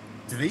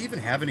do they even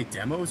have any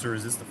demos, or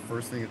is this the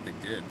first thing that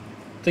they did?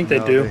 I think they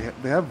do.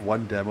 They have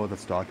one demo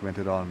that's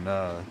documented on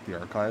the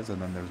archives,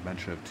 and then there's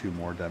mention of two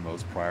more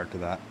demos prior to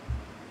that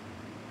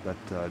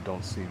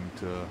don't seem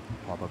to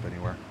pop up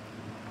anywhere.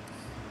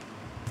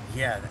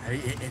 Yeah,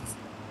 it's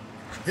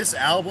this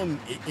album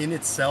in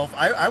itself.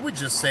 I would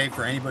just say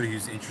for anybody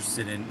who's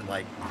interested in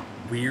like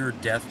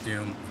weird death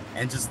doom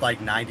and just like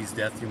 '90s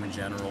death doom in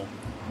general,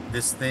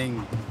 this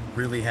thing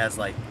really has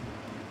like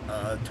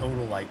a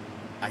total like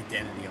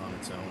identity on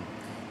its own.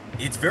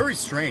 It's very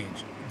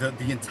strange.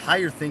 The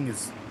entire thing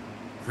is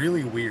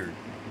really weird.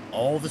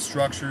 All the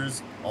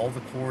structures, all the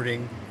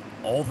chording,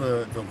 all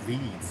the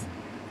leads,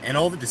 and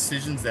all the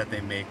decisions that they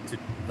make to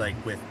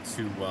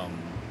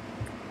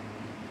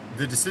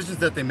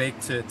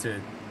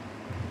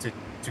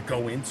to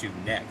go into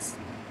next.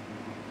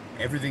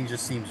 Everything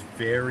just seems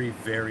very,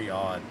 very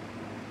odd.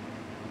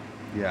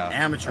 Yeah,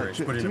 Amateurish,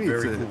 but in a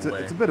very cool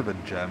way. It's a bit of a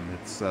gem.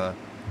 It's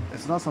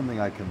not something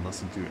I can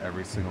listen to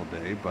every single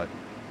day, but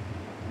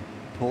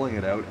pulling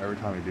it out every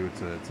time I do, it's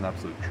an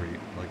absolute treat.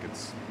 Like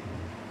it's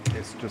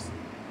just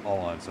all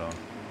on its own.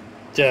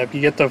 Yeah,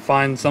 you get to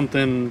find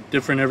something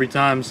different every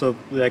time. So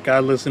like I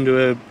listened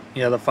to it,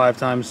 the 5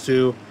 times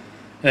too,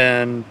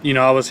 and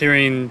I was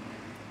hearing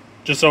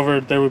just over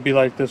there would be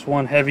like this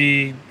one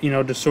heavy,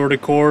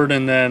 distorted chord,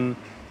 and then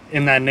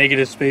in that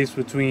negative space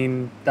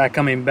between that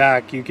coming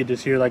back, you could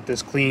just hear like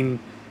this clean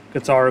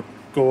guitar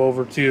go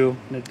over too.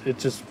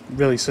 It's just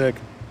really sick.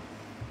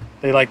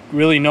 They like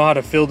really know how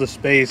to fill the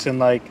space, and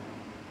like,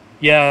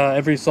 yeah,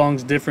 every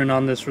song's different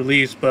on this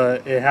release,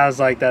 but it has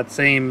like that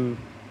same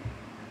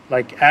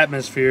like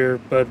atmosphere,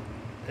 but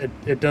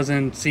it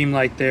doesn't seem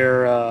like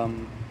they're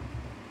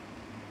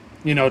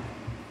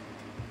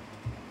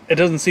it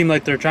doesn't seem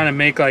like they're trying to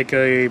make like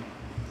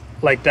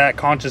that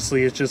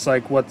consciously. It's just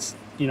like what's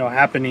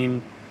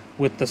happening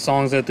with the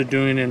songs that they're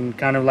doing, and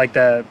kind of like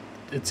that.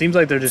 It seems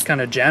like they're just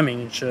kind of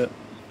jamming and shit.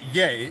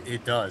 Yeah,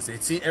 it does.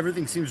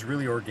 Everything seems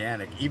really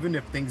organic, even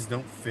if things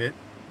don't fit.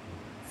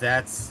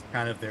 That's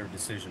kind of their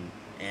decision,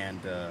 and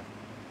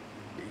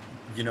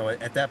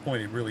at that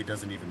point, it really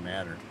doesn't even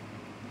matter.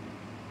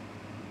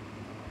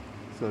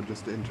 So,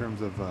 just in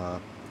terms of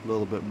a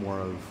little bit more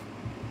of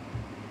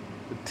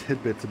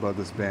tidbits about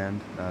this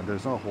band,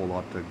 there's not a whole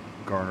lot to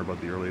garner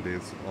about the early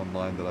days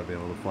online that I've been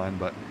able to find,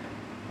 but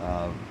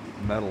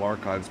Metal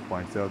Archives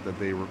points out that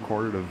they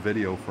recorded a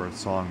video for a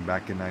song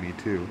back in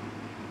 '92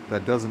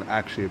 that doesn't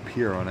actually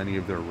appear on any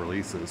of their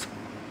releases.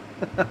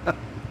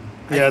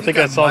 Yeah, I think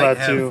I saw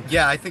that too.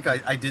 Yeah, I think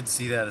I did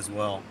see that as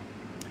well.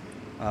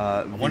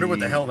 I wonder what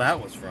the hell that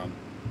was from.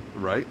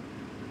 Right?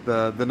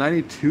 The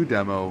 '92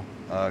 demo,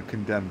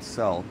 Condemned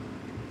Cell,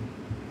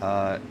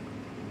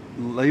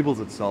 labels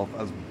itself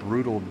as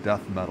brutal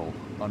death metal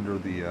under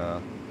the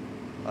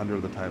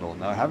title.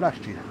 Now, I haven't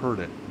actually heard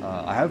it.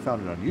 I have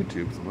found it on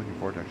YouTube, so I'm looking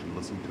forward to actually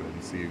listening to it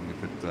and seeing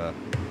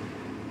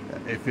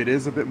if it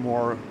is a bit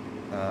more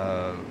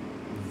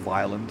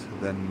violent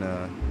than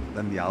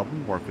the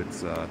album, or if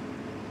it's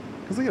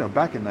because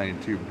back in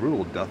 '92,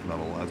 brutal death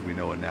metal, as we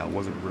know it now,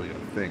 wasn't really a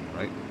thing,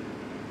 right?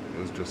 It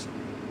was just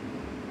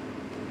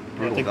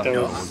brutal death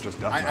metal. Was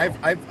just death metal.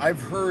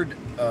 I've heard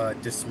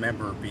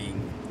Dismember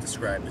being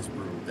described as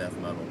brutal death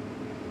metal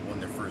when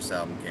their first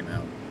album came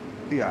out.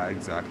 Yeah,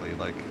 exactly.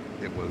 Like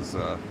it was.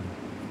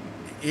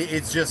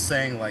 It's just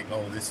saying like,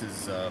 oh, this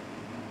is.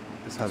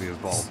 It's heavy as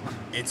balls.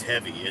 It's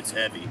heavy. It's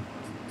heavy.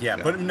 Yeah,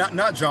 but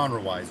not genre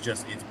wise.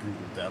 Just it's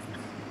brutal death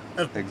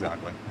metal.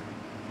 Exactly.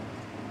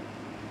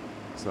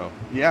 So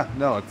yeah,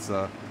 no, it's.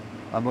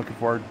 I'm looking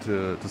forward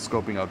to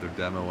scoping out their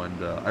demo,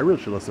 and I really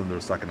should listen to their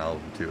second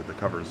album too. The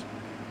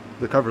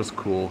cover's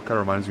cool. Kind of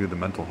reminds me of the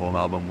Mental Home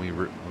album we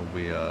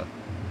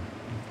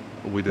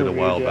did a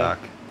while back,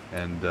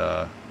 and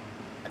that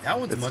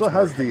one's it much still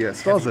has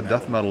more the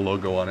death metal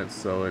logo on it,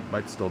 so it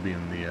might still be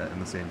in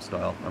the same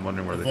style. I'm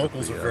wondering where the they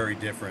vocals are very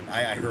different.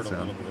 I heard a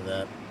little bit of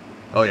that.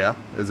 Oh yeah,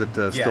 is it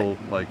still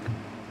like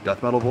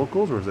death metal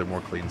vocals, or is it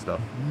more clean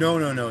stuff? No.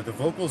 The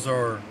vocals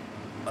are.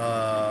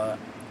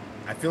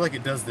 I feel like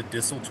it does the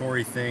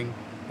desultory thing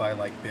by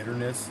like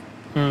Bitterness,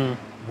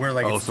 where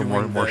like it's so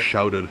more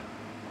shouted.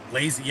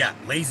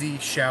 Lazy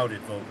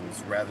shouted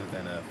vocals rather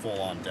than a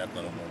full-on death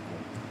metal vocal.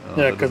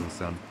 Yeah, that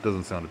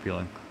doesn't sound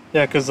appealing.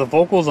 Yeah, because the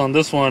vocals on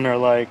this one are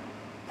like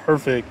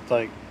perfect.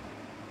 Like,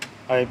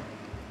 they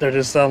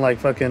just sound like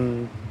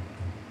fucking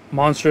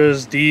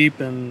monstrous, deep,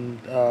 and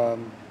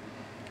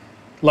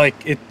like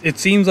it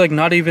seems like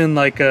not even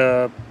like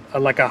a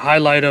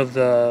highlight of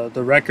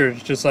the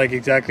record, just like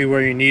exactly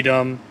where you need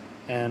them,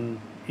 and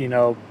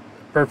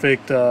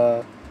perfect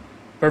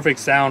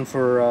sound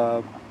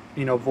for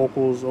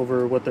vocals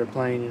over what they're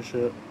playing and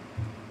shit.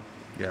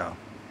 Yeah.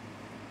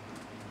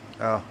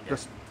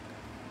 Just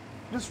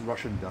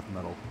Russian death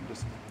metal.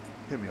 Just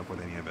hit me up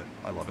with any of it.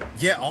 I love it.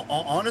 Yeah,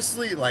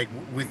 honestly, like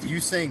with you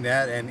saying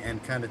that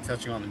and kind of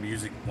touching on the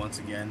music once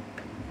again,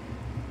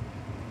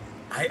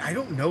 I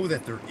don't know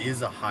that there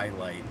is a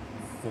highlight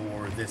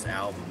for this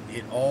album.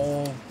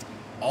 All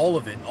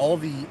of it, all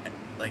the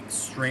like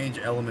strange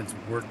elements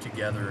work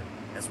together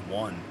as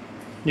one.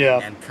 Yeah.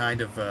 And kind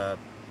of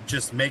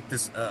just make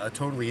this a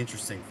totally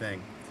interesting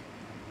thing.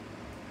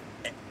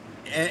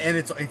 And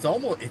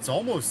it's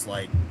almost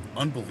like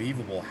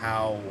unbelievable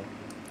how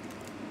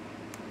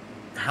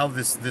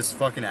this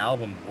fucking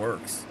album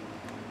works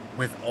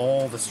with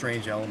all the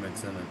strange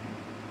elements in it.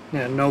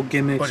 Yeah, no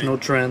gimmicks, no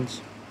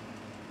trends.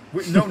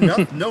 No,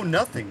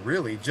 nothing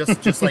really.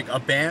 Just like a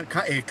band.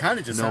 It kind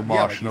of just no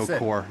mosh, no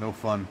core, no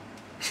fun.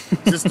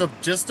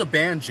 just a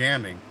band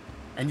jamming,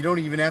 and you don't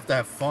even have to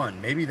have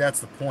fun. Maybe that's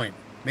the point.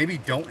 Maybe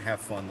don't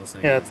have fun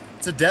listening. Yeah, to this.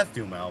 It's a Death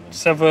Doom album.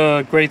 Just have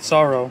a great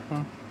sorrow.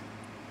 Huh?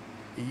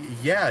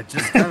 Yeah,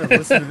 just kind of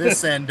listen to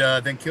this and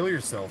then kill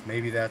yourself.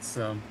 Maybe that's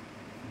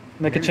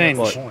make a change.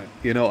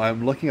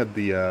 I'm looking at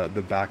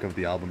the back of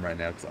the album right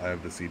now because I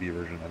have the CD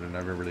version. I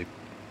never really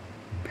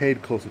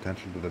paid close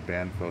attention to the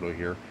band photo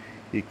here,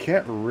 you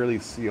can't really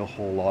see a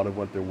whole lot of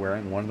what they're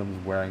wearing. One of them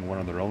is wearing one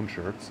of their own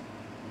shirts.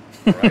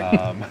 Right.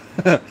 Um,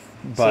 Sick.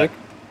 but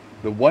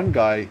the one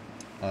guy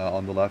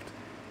on the left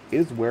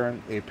is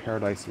wearing a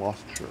Paradise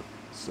Lost shirt.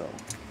 So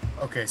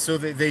Okay, so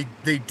they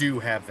do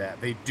have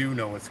that. They do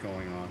know what's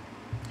going on.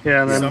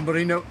 Yeah, and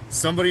then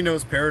Somebody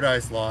knows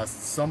Paradise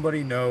Lost.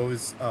 Somebody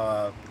knows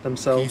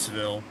themselves.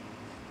 Peaceville.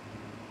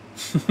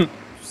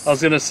 I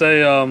was gonna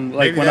say, like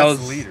Maybe when I that's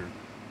the was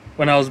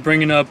leader.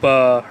 bringing up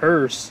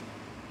Hearst,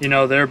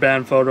 their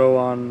band photo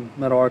on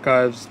Metal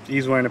Archives,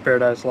 he's wearing a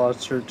Paradise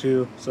Lost shirt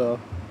too. So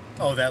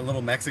Oh, that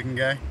little Mexican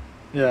guy.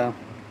 yeah,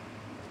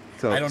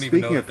 So I don't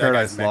even know speaking that of that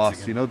guy's Paradise Lost,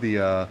 Mexican. you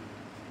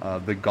know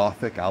the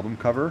Gothic album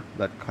cover,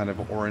 that kind of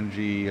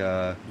orangey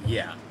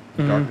Yeah.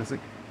 darkness thing.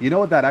 You know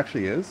what that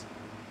actually is?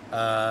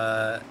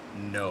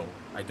 No,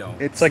 I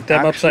don't. it's like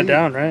them upside actually-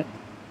 down, right?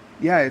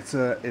 Yeah, it's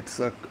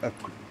a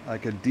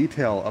like a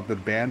detail of the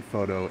band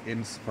photo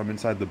from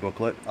inside the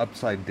booklet,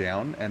 upside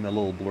down and a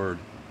little blurred.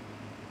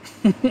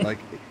 Like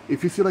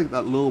if you see like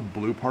that little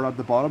blue part at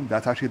the bottom,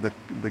 that's actually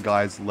the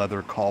guy's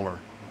leather collar.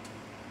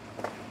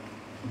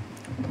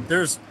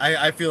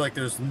 I feel like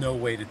there's no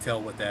way to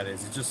tell what that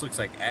is. It just looks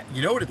like,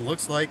 you know what it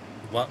looks like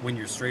when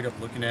you're straight up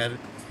looking at it?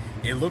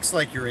 It looks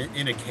like you're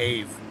in a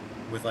cave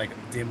with like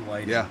dim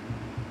lighting. Yeah,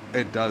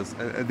 it does.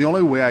 And the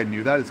only way I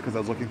knew that is because I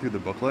was looking through the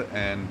booklet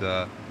and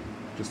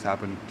just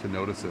happened to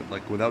notice it.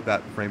 Like without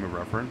that frame of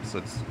reference,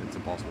 it's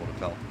impossible to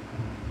tell.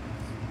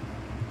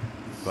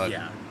 But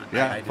Yeah,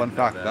 yeah, I didn't fun know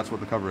fact. that. That's what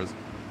the cover is.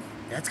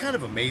 That's kind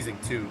of amazing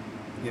too.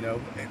 You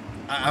know, That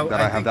I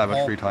have think that much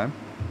Paul- free time.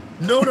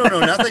 No, not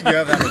that you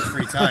have that much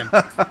free time,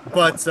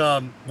 but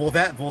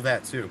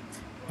that too,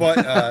 but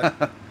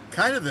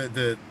kind of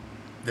the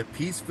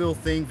Peaceville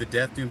thing, the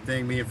Death Doom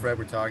thing. Me and Fred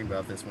were talking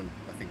about this when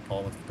I think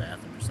Paul went to the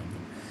bathroom or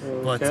something.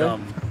 But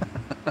Okay.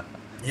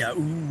 yeah,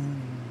 ooh,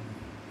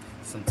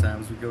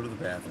 sometimes we go to the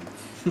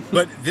bathroom.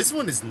 But this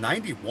one is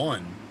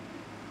 91,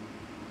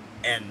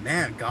 and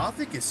man,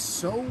 Gothic is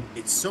so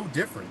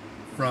different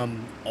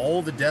from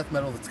all the death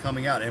metal that's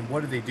coming out. And what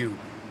do they do?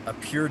 A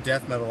pure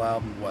death metal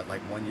album, what, like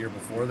 1 year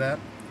before that?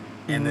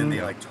 And then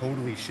they like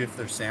totally shift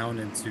their sound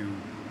into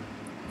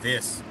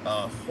this,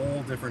 a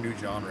whole different new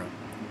genre.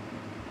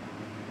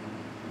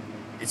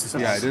 It's just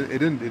Yeah, it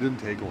didn't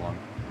take long.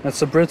 That's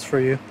the Brits for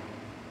you.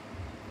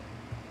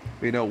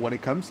 You know, when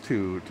it comes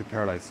to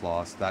Paradise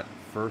Lost, that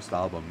first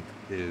album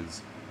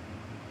is,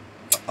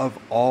 of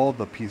all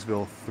the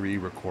Peaceville 3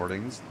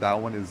 recordings, that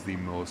one is the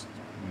most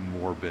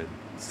morbid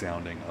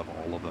sounding of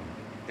all of them.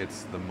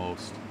 It's the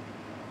most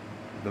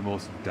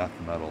death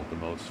metal, the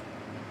most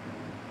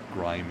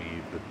grimy,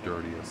 the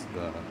dirtiest.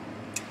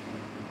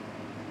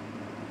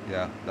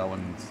 Yeah, that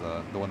one's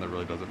the one that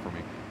really does it for me.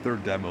 Their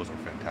demos are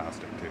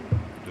fantastic too,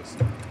 just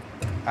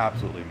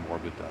absolutely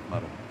morbid death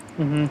metal.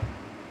 Mm-hmm.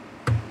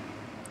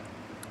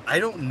 I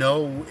don't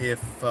know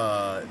if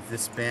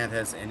this band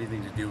has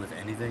anything to do with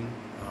anything.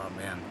 Oh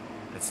man,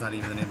 it's not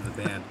even the name of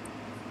the band.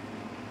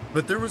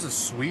 But there was a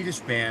Swedish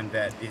band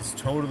that is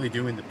totally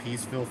doing the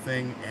Peaceville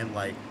thing, and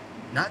like,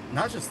 not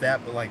just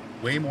that, but like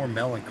way more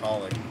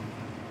melancholic.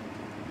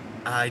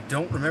 I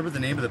don't remember the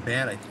name of the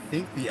band. I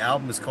think the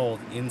album is called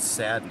In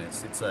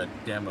Sadness. It's a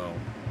demo.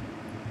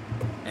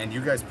 And you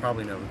guys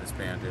probably know who this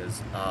band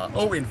is.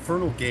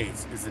 Infernal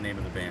Gates is the name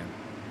of the band.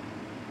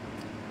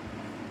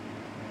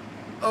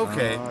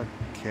 Okay.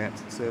 Can't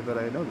say that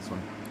I know this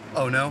one.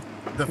 Oh no,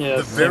 Yeah,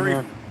 the same very,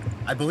 here.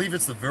 I believe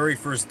it's the very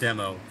first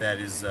demo that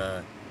is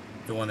the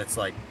one that's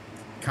like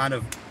kind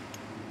of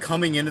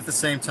coming in at the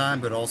same time,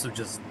 but also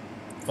just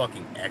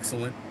fucking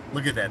excellent.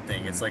 Look at that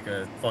thing. It's like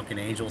a fucking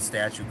angel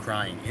statue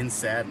crying in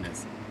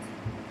sadness.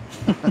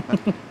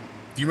 Do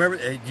you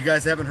remember? You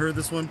guys haven't heard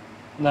this one?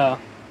 No.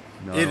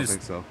 No, It I don't is-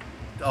 think so.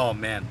 Oh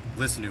man,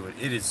 listen to it.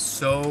 It is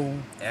so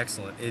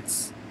excellent.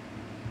 It's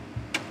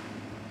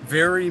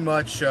very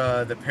much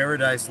the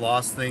Paradise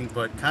Lost thing,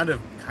 but kind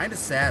of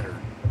sadder.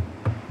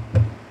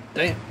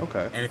 Damn.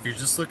 Okay. And if you're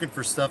just looking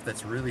for stuff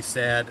that's really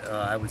sad,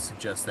 I would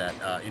suggest that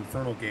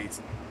Infernal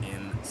Gates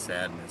in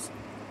Sadness.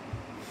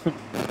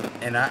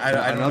 And I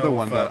don't Another know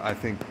one if, that I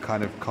think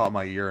kind of caught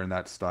my ear in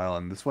that style,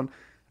 and this one,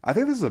 I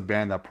think this is a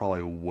band that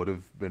probably would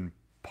have been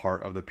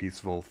part of the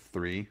Peaceville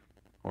 3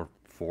 or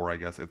 4, I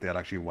guess, if they had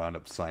actually wound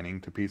up signing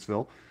to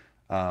Peaceville.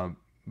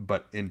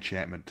 But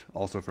Enchantment,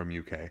 also from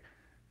UK.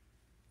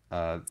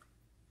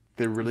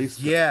 They released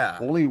Yeah.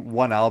 only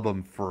one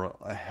album for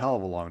a hell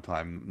of a long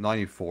time,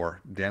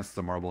 94, Dance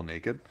the Marble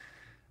Naked,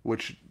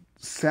 which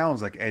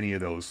sounds like any of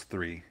those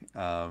three.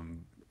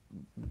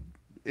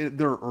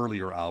 They're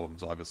earlier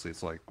albums, obviously.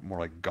 It's like more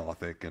like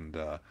Gothic and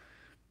the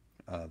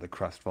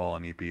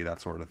Crestfallen EP, that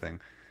sort of thing.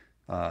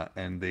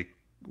 And they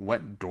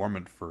went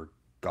dormant for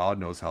God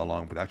knows how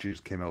long, but actually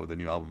just came out with a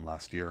new album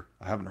last year.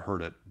 I haven't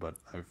heard it, but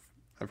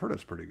I've heard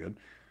it's pretty good.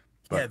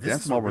 But Yeah, this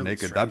Dance is the a Marble really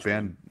Naked, that strange one.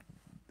 band,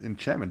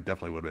 Enchantment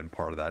definitely would have been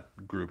part of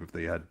that group if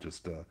they had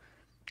just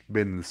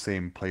been in the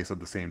same place at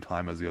the same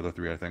time as the other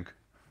three, I think.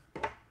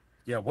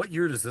 Yeah, what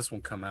year does this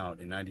one come out?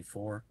 In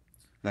 94?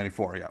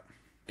 94, yeah.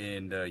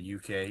 in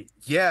UK.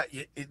 Yeah,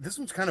 this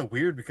one's kind of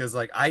weird because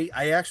like I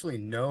actually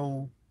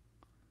know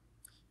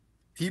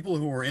people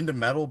who are into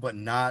metal, but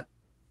not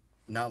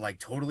like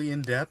totally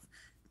in depth.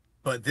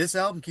 But this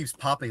album keeps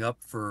popping up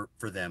for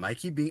them. I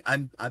keep being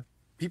I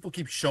people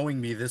keep showing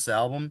me this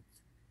album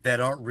that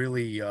aren't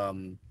really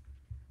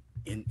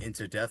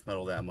into death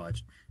metal that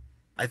much.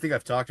 I think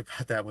I've talked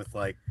about that with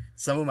like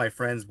some of my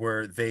friends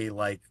where they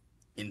like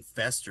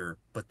infester,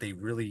 but they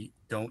really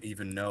don't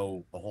even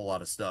know a whole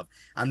lot of stuff.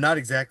 I'm not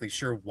exactly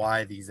sure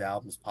why these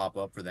albums pop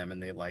up for them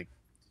and they like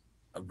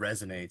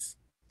resonates,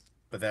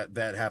 but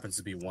that happens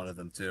to be one of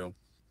them too.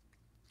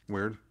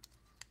 Weird.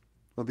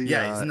 Well,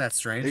 Yeah, isn't that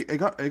strange? it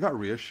got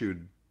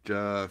reissued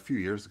a few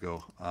years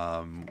ago,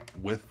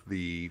 with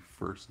the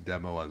first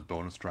demo as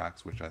bonus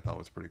tracks, which I thought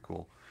was pretty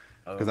cool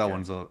because that Okay.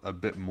 one's a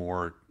bit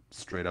more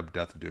straight up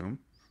Death Doom.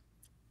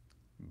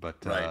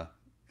 But Right.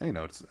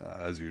 it's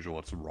as usual,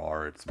 it's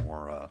raw, it's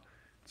more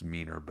it's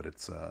meaner, but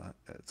it's a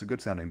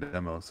good sounding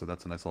demo. So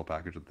that's a nice little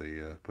package that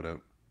they put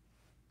out.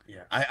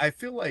 Yeah. I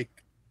feel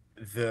like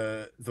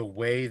the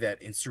way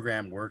that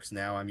Instagram works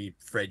now, I mean,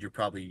 Fred, you're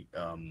probably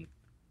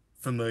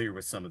familiar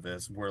with some of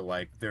this, where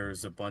like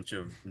there's a bunch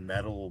of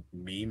metal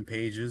meme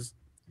pages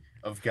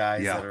of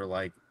guys Yeah. that are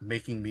like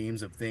making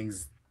memes of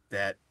things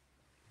that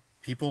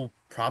people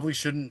probably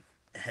shouldn't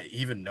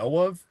even know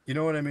of. You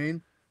know what I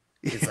mean?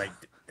 It's Yeah. like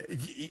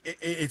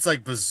it's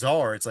like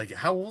bizarre. It's like,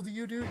 how old are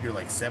you, dude? You're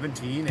like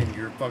 17 and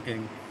you're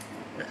fucking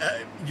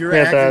you're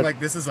Yeah, acting that like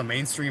this is a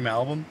mainstream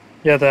album.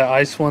 yeah that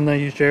ice one that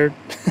you shared.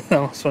 That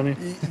was funny.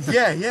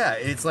 Yeah, yeah.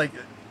 It's like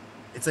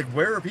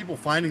where are people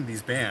finding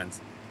these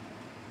bands?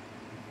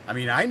 I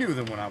mean, I knew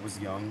them when I was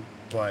young,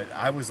 but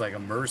I was like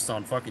immersed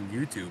on fucking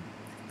YouTube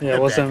Yeah,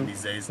 it back in wasn't.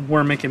 these days.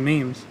 We're making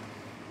memes.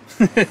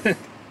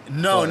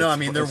 No, Well, no, I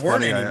mean it's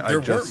funny. I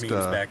there weren't just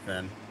memes back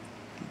then.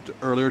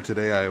 earlier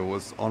today I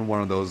was on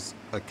one of those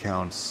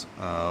accounts.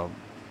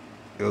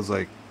 It was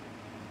like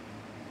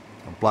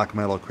a black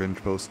metal cringe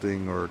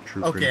posting or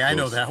true Okay, cringe I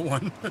know post, that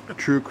one.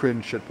 true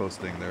cringe shit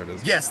posting. There it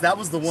is. Yes, that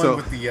was the one So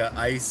with the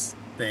ice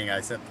thing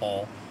I sent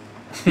Paul.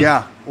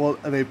 yeah, well,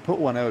 they put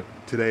one out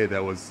today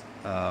that was,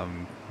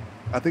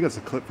 I think it's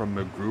a clip from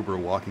MacGruber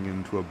walking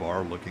into a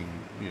bar looking,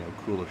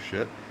 cool as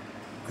shit.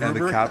 And the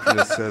Gruber? caption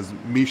just says,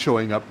 me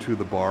showing up to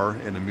the bar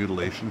in a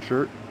mutilation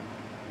shirt.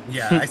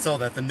 Yeah, I saw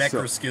that. The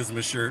So,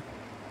 Necroschisma shirt.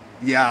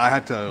 yeah, I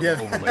had to Yeah,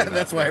 overlay that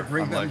that's why I there.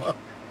 bring I'm them like, up.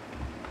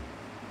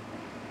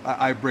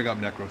 I bring up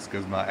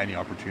Necroschisma any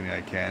opportunity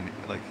I can.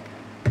 Like,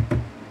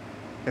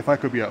 if I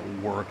could be at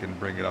work and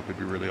bring it up, it'd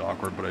be really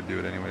awkward, but I do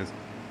it anyways.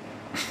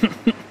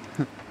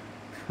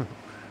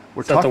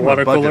 We're Is that the talking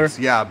about water cooler? budgets,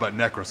 yeah, but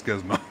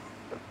Necroschisma.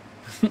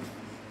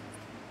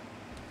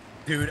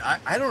 Dude,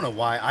 I don't know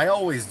why. I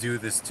always do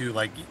this too.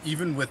 Like,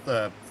 even with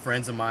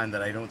friends of mine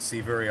that I don't see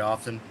very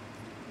often.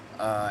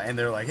 And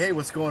they're like, "Hey,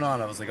 what's going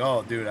on?" I was like,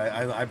 "Oh, dude,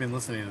 I've been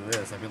listening to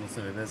this. I've been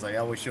listening to this." I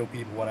always show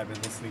people what I've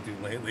been listening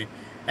to lately,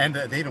 and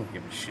they don't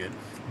give a shit.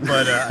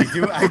 But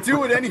I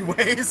do it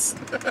anyways.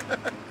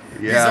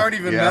 These Yeah, aren't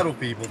even yeah. metal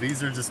people.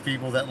 These are just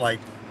people that like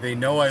they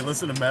know I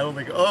listen to metal.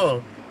 They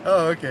go,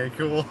 "Oh, okay,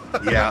 cool."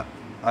 Yeah,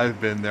 I've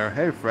been there.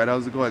 Hey, Fred,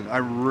 how's it going?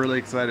 I'm really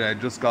excited. I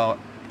just got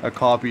a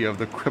copy of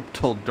the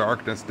Cryptal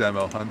Darkness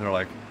demo, and they're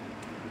like,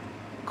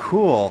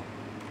 cool.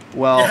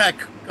 Well, Yeah.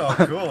 Oh,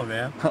 cool,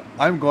 man.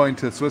 I'm going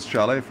to Swiss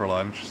Chalet for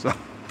lunch, so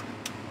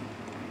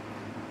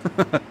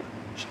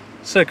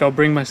Sick. I'll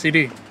bring my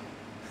CD.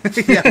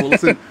 yeah,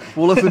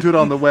 We'll listen to it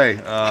on the way.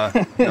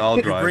 I'll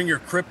You drive. bring your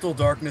Cryptal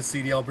Darkness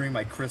CD. I'll bring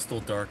my Crystal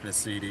Darkness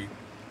CD.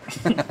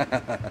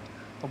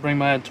 I'll bring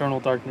my Eternal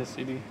Darkness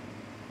CD.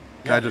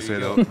 Can I Yeah, just there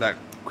say you though, go. that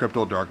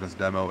Cryptal Darkness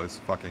demo is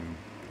fucking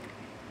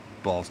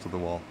balls to the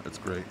wall. It's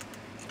great.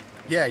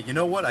 Yeah, you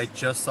know what I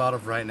just thought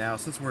of right now,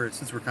 since we're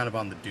kind of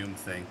on the Doom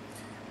thing.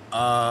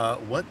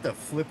 What the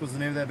flip was the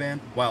name of that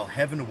band? While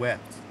Heaven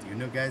Wept. Do you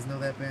know guys know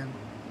that band?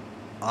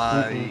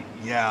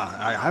 Yeah,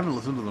 I haven't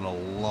listened to them in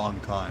a long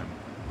time.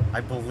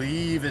 I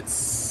believe it's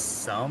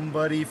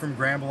somebody from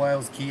Gramble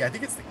Isles Key. I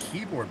think it's the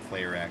keyboard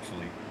player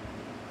actually,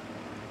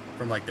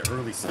 from like the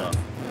early stuff.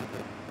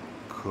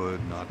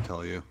 Could not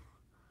tell you.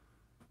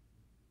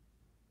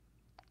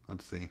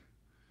 Let's see.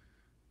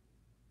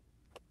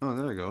 Oh,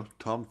 there you go.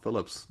 Tom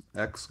Phillips,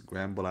 ex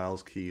Gramble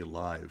Isles Key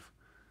live.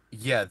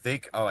 Yeah,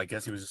 they. Oh, I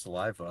guess he was just a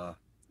live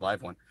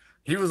one.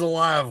 He was a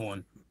live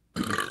one.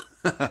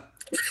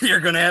 You're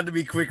gonna have to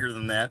be quicker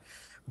than that.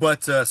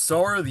 But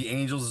Sorrow of the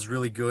Angels is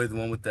really good. The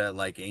one with that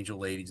like angel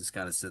lady just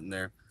kind of sitting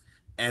there.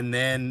 And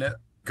then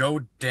go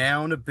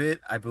down a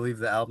bit. I believe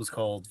the album's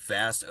called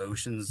Vast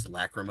Oceans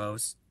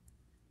Lacrimose.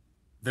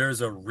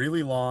 There's a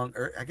really long,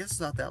 or I guess it's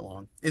not that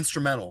long,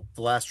 instrumental,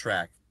 the last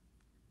track.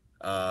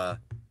 Uh,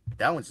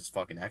 that one's just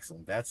fucking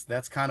excellent.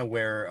 That's kind of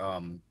where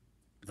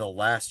the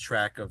last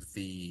track of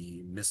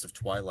the Mist of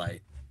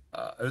Twilight,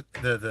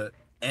 the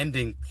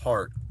ending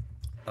part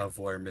of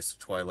where Mist of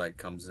Twilight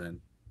comes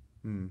in.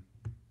 Hmm.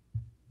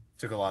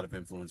 Took a lot of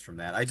influence from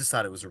that. I just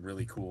thought it was a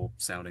really cool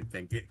sounding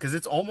thing because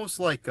it's almost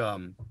like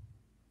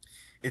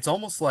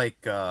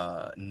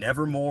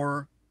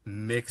Nevermore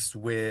mixed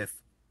with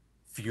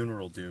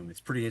Funeral Doom.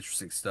 It's pretty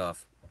interesting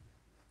stuff.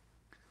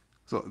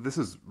 So this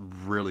is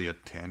really a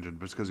tangent,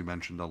 just because you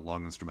mentioned a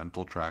long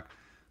instrumental track.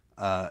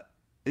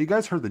 You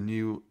guys heard the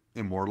new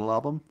Immortal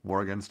album,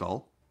 War Against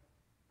All?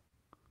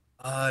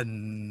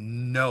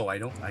 No, I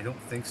don't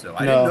think so.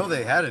 I didn't No. know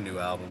they had a new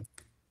album.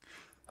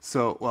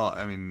 So, well,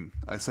 I mean,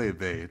 I say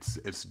they.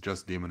 It's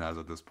just Demonaz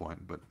at this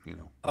point, but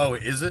Oh,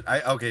 whatever. is it?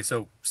 Okay,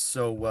 so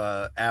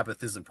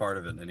Abbott isn't part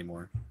of it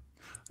anymore.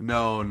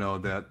 No, no,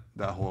 that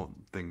whole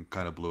thing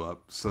kind of blew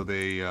up. So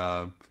they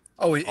Oh,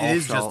 it all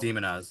is just shall,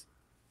 Demonized.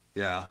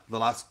 yeah, the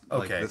last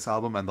like Okay. this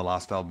album and the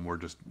last album were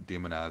just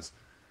Demonaz.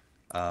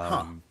 Huh.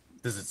 Um,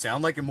 Does it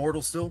sound like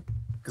Immortal still?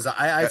 Because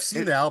I've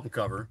seen it the album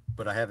cover,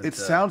 but I it haven't.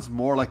 sounds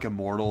more like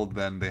Immortal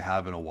than they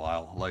have in a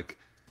while. Like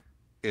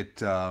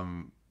it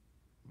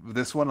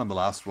this one and the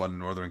last one,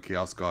 Northern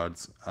Chaos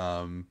Gods,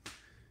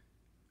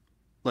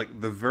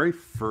 like the very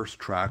first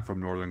track from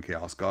Northern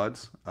Chaos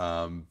Gods,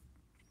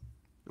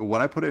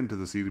 when I put it into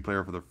the CD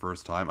player for the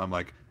first time, I'm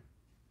like,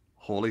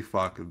 holy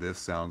fuck, this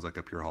sounds like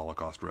a pure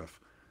Holocaust riff.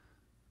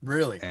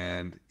 Really?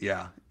 And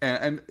yeah,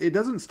 and it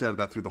doesn't stay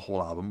that through the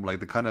whole album. Like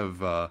the kind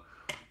of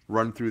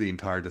run through the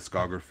entire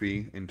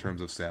discography in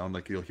terms of sound.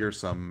 Like you'll hear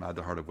some At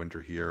the Heart of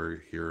Winter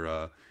here,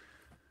 hear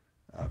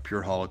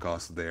Pure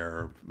Holocaust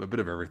there, a bit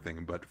of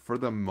everything. But for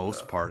the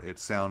most part, it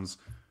sounds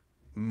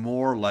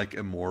more like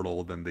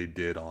Immortal than they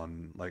did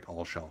on like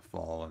All Shall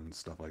Fall and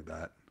stuff like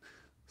that.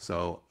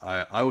 So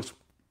I was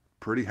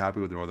pretty happy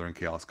with Northern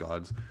Chaos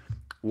Gods.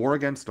 War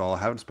Against All, I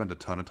haven't spent a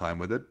ton of time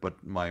with it,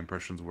 but my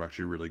impressions were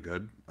actually really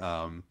good.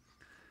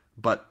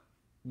 But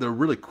the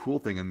really cool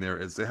thing in there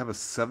is they have a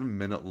 7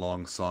 minute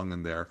long song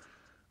in there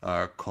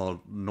called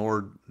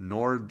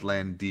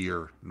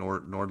Nordlandier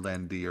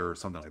or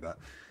something like that.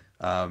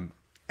 And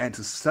it's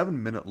a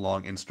 7 minute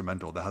long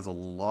instrumental that has a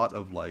lot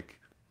of like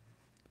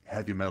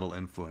heavy metal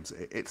influence.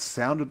 It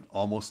sounded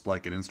almost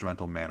like an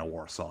instrumental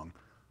Man-O-War song.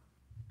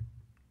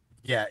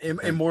 Yeah, And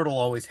Immortal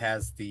always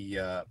has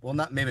the well,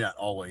 not maybe not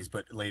always,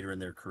 but later in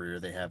their career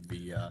they have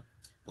the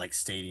like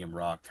stadium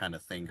rock kind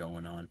of thing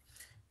going on.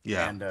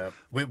 yeah, And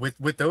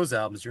with those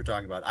albums you're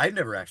talking about, I've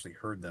never actually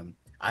heard them.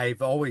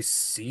 I've always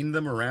seen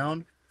them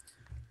around,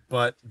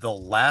 but the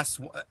last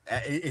one,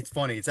 it's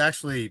funny. It's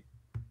actually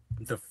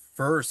the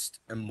first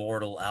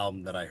Immortal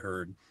album that I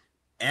heard,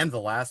 and the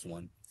last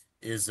one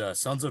is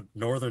Sons of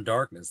Northern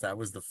Darkness. That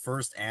was the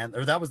first and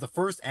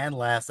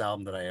last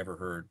album that I ever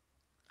heard.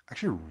 I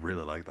actually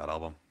really like that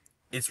album.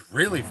 It's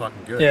really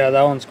fucking good. Yeah,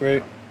 that one's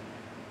great.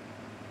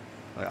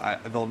 Yeah.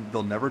 Like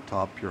they'll never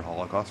top Pure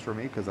Holocaust for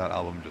me because that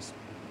album just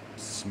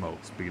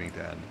smokes beginning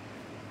to end.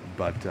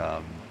 But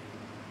I'm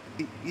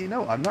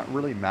not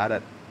really mad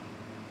at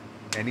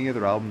any of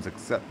their albums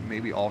except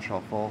maybe All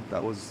Shall Fall.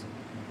 That was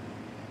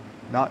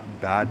not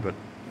bad, but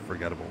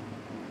forgettable.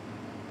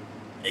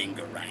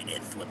 Anger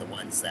rideth with the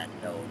ones that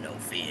know no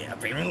fear.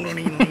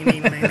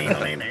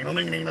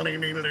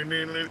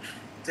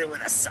 To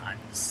the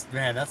sons.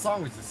 Man, that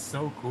song was just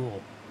so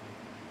cool.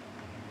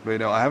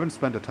 But I haven't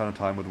spent a ton of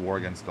time with War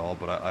Against All,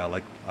 but I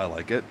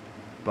like it.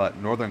 But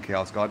Northern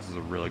Chaos Gods is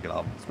a really good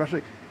album,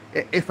 especially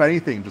if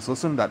anything, just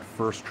listen to that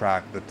first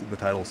track, the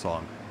title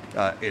song.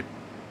 It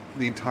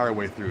the entire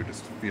way through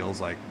just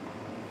feels like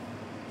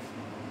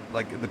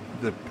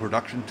the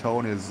production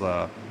tone is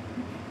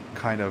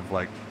kind of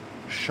like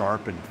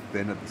sharp and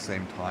thin at the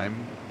same time,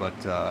 but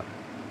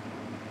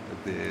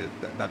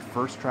that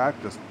first track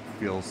just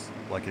feels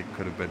like it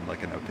could have been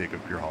like an outtake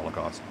of Pure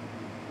Holocaust.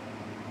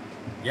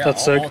 Yeah,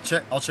 That's I'll sick.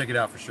 check. I'll check it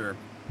out for sure.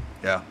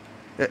 Yeah,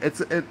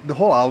 the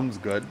whole album's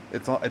good.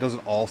 It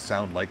doesn't all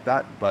sound like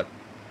that, but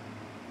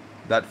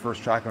that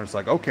first track, I'm just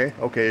like, okay,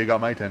 you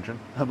got my attention.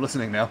 I'm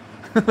listening now.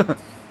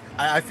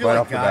 I feel Right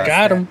like off the bat. guys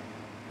Got that him.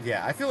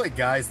 yeah, I feel like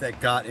guys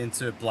that got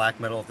into black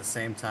metal at the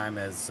same time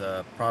as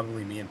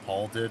probably me and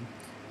Paul did,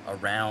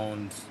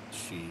 around,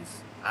 jeez,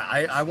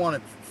 I want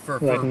it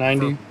Like for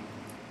 90.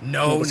 No,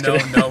 no just no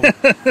kidding. no.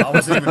 I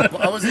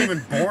wasn't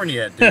even born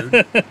yet,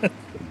 dude.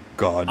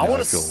 God, I now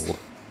want I to. feel old.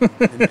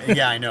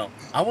 Yeah, I know.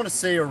 I want to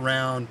say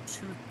around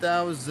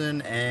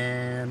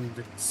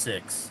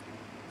 2006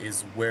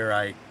 is where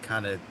I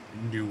kind of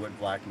knew what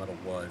black metal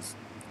was,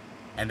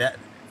 and that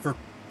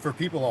for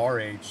people our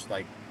age,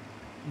 like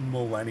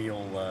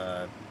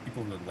millennial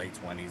people in the late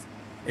 20s,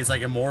 it's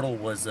like Immortal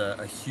was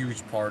a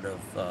huge part of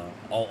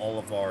all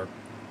of our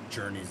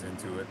journeys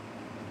into it.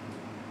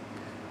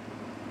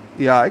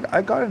 Yeah,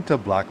 I got into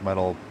black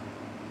metal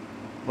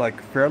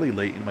like fairly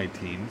late in my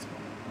teens,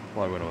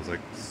 probably when I was like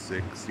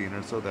 16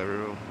 or so. That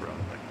were around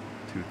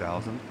like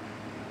 2000.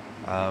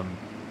 Um,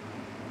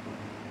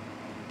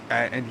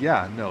 and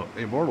yeah, no,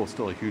 Immortal's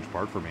still a huge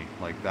part for me.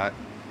 Like that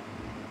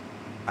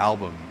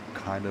album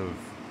kind of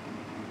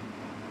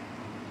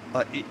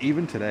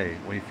even today,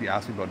 when if you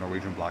ask me about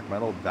Norwegian black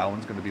metal, that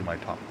one's going to be my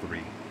top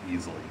three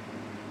easily.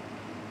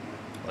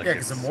 Like Yeah,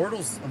 because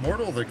it's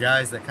Immortal, the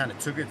guys that kind of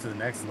took it to the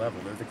next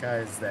level. They're the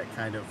guys that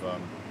kind of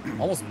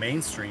almost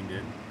mainstreamed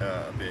it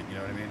a bit. You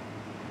know what I mean?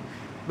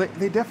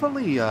 they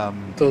definitely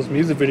Those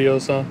music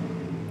videos, huh?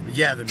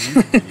 Yeah, the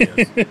music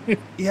videos.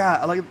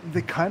 yeah, like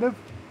they kind of,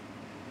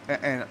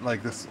 and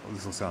like this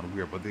will sound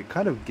weird, but they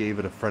kind of gave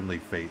it a friendly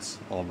face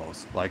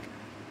almost. Like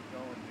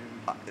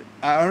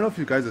I don't know if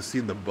you guys have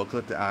seen the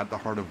booklet to At the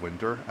Heart of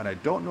Winter, and I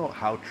don't know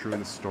how true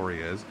this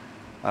story is,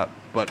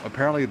 but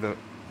apparently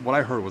what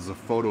I heard was the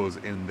photos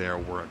in there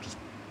were just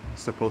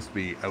supposed to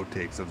be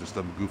outtakes of just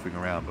them goofing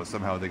around, but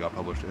somehow they got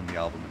published in the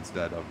album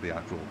instead of the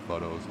actual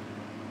photos,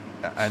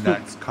 and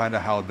that's kind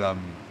of how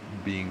them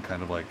being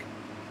kind of like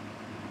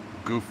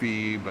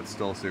goofy but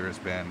still a serious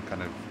band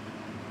kind of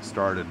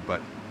started.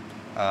 But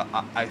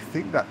I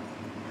think that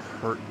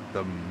hurt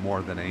them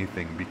more than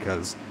anything,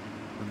 because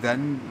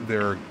then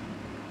their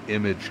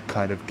image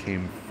kind of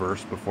came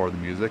first before the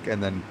music,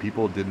 and then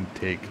people didn't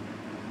take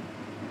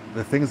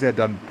the things they had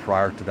done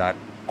prior to that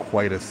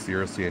quite as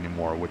seriously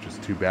anymore, which is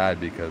too bad,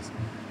 because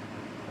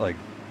like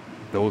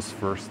those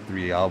first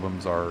 3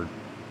 albums are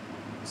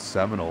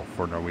seminal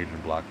for Norwegian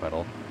black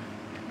metal.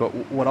 But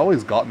what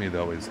always got me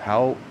though is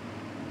how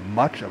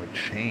much of a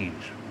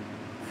change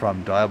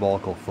from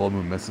Diabolical Full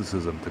Moon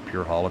Mysticism to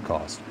Pure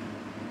Holocaust.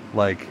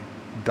 Like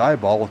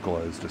Diabolical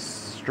is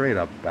just straight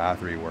up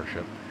Bathory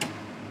worship,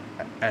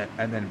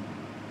 and then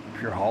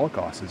Pure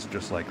Holocaust is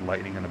just like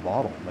lightning in a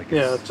bottle. Like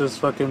it's just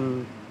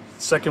fucking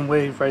second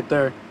wave right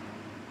there.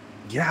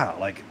 Yeah,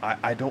 like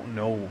I don't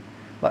know.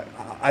 Like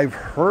I've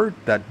heard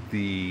that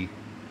the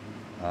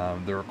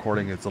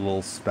recording is a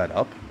little sped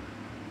up,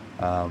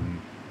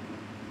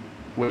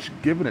 which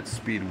given its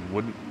speed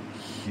wouldn't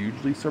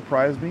hugely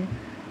surprise me,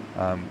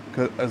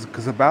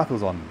 because Abath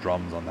was on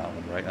drums on that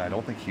one, right? And I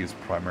don't think he was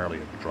primarily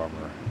a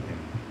drummer.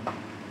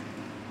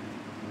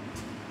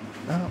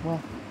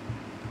 Well,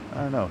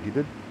 I don't know. He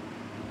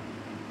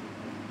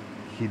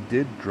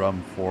did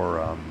drum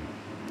for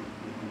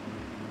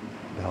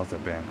the hell's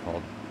that band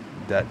called?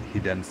 Det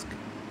Hidensk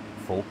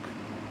Folk.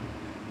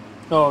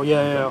 Oh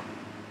yeah.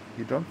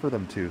 He drummed for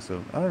them too,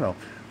 so I don't know.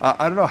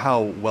 I don't know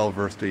how well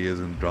versed he is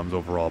in drums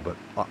overall, but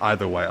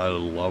either way, I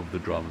love the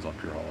drums on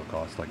Pure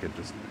Holocaust. Like it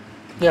just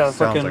sounds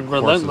fucking like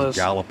relentless horses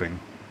galloping.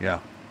 Yeah.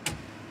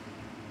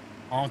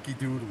 Honky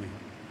doodly.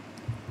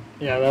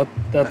 Yeah,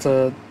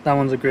 that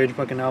one's a great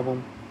fucking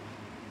album.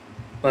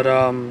 But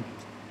I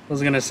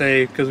was gonna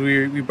say, because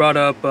we brought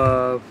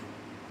up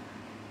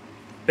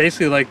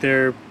basically like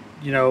they're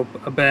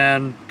a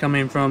band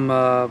coming from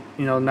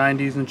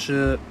 90s and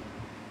shit,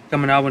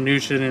 coming out with new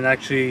shit and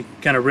actually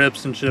kind of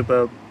rips and shit.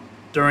 But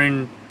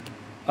during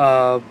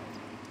us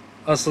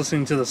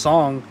listening to the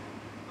song,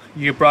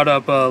 you brought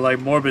up like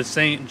Morbid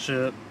Saint and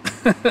shit.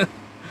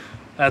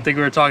 I think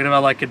we were talking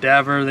about like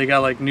Cadaver. They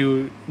got like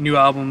new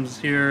albums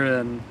here,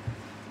 and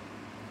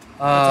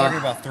we're talking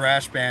about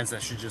thrash bands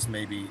that should just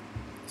maybe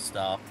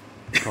stop.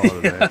 Call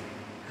it a day.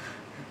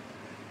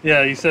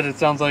 Yeah, you said it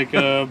sounds like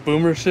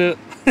boomer shit.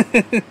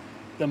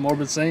 The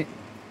Morbid Saint.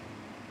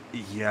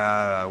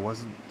 Yeah, I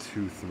wasn't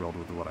too thrilled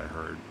with what I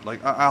heard.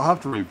 Like, I'll have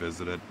to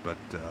revisit it, but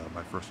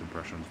my first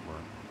impressions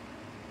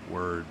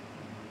were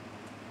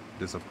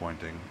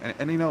disappointing.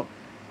 And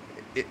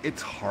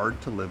it's hard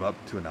to live up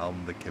to an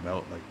album that came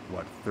out, like,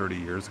 what, 30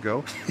 years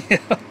ago? Yeah.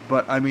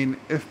 But, I mean,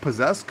 if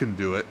Possessed can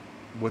do it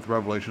with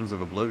Revelations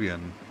of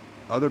Oblivion,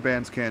 other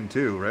bands can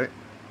too, right?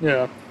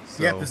 Yeah.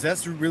 So. Yeah,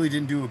 Possessed really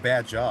didn't do a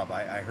bad job.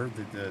 I heard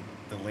that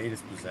the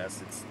latest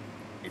Possessed,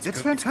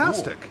 it's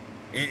fantastic.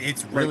 It's cool.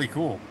 It's really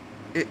cool.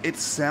 It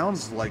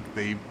sounds like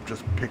they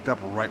just picked up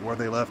right where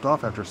they left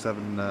off after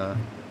seven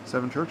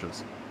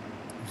churches.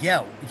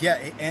 Yeah,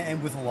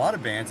 and with a lot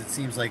of bands, it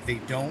seems like they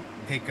don't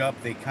pick up.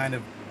 They kind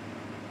of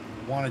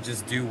want to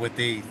just do what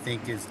they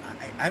think is.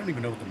 I don't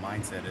even know what the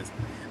mindset is,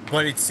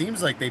 but it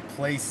seems like they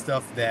play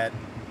stuff that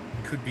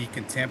could be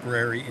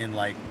contemporary in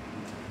like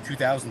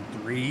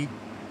 2003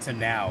 to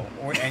now,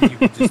 and you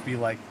could just be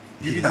like,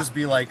 they're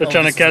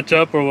trying to catch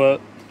up or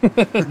what?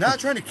 They're not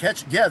trying to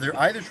catch. Yeah, they're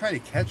either trying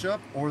to catch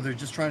up or they're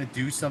just trying to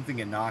do something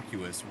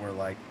innocuous. Where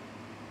like,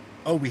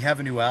 oh, we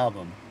have a new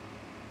album,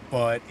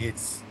 but it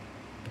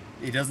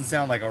doesn't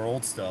sound like our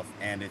old stuff,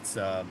 and it's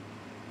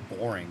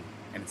boring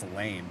and it's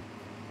lame.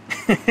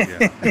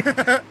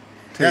 Yeah.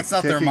 That's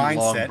not their mindset.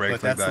 Long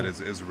breaks but like that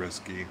is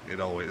risky.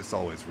 It's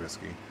always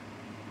risky.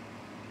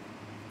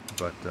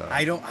 But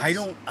I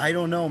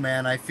don't know,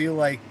 man. I feel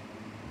like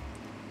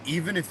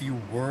even if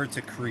you were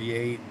to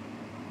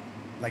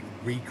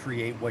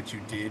recreate what you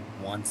did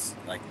once,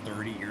 like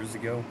 30 years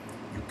ago,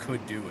 you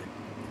could do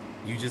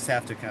it. You just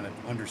have to kind of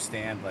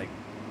understand, like,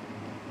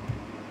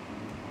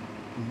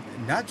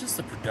 not just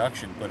the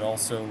production, but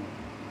also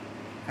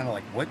kind of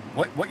like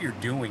what you're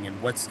doing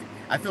and what's.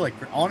 I feel like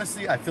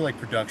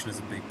production is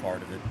a big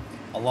part of it.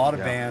 A lot of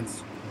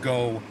bands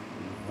go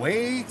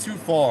way too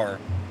far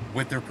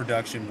with their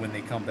production when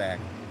they come back,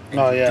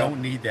 and you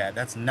don't need that.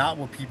 That's not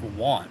what people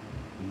want.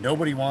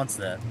 Nobody wants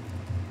that.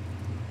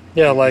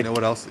 Yeah, like, you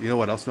know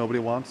what else nobody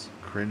wants?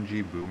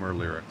 Cringy boomer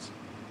lyrics.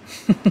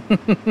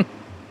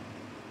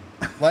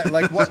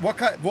 like what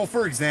kind? Well,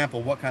 for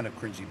example, what kind of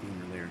cringy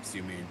boomer lyrics do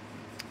you mean?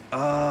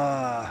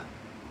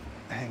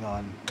 Hang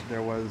on.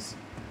 There was,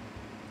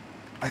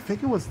 I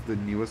think it was the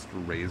newest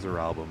Razor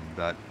album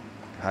that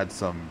had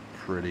some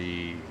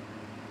pretty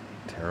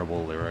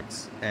terrible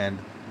lyrics, and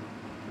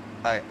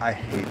I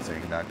hate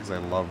saying that because I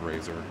love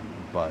Razor,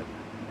 but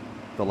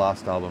the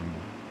last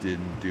album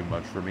didn't do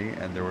much for me,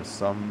 and there was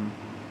some.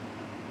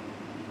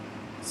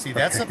 See,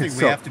 that's Okay, something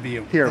we so have to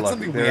be. here, That's look,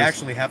 something we there's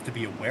actually have to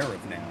be aware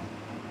of now.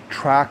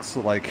 tracks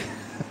like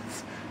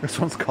this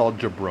one's called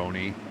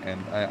Jabroni,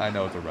 and I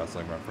know it's a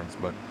wrestling reference,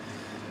 but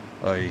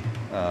I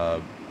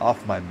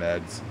off my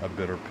meds, a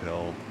bitter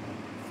pill,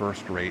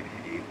 first rate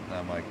hate, and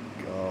I'm like,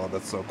 oh,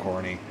 that's so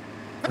corny.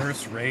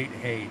 First rate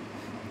hate.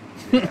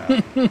 Yeah.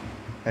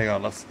 Hang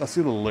on, let's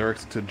see the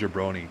lyrics to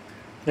Jabroni.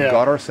 We Yeah.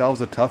 got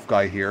ourselves a tough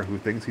guy here who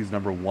thinks he's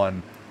number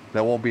one.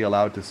 That won't be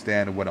allowed to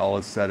stand when all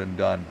is said and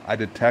done. I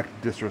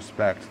detect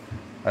disrespect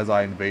as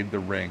I invade the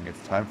ring.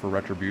 It's time for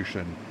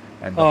retribution,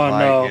 and the Oh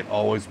high no, it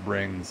always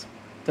brings.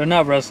 they're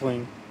not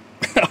wrestling,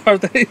 are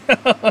they?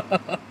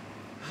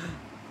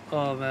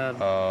 Oh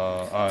man.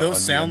 Those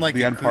On the sound like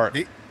the it end could. part,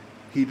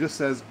 he just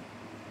says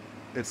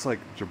it's like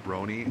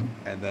jabroni,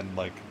 and then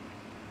like,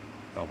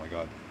 oh my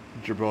god,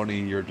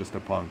 jabroni, you're just a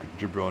punk.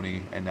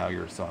 Jabroni, and now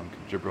you're sunk.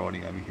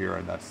 Jabroni, I'm here,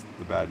 and that's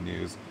the bad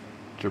news.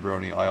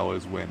 Jabroni, I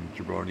always win.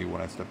 Jabroni,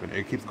 when I step in,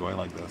 it keeps going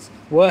like this.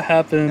 What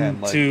And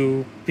happened like,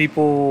 to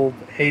people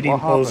hating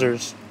what happened?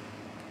 posers?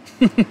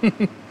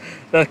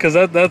 Because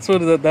that's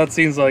what that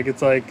seems like.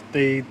 It's like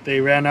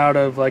they ran out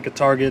of like a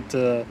target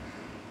to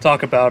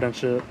talk about and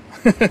shit.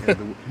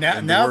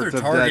 In the Now their words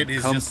of target dead,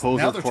 is come just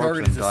pose now a their corpse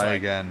target and is just die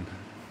like again.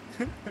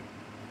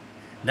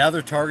 now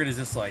their target is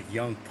just like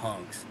young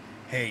punks.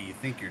 Hey, you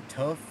think you're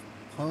tough,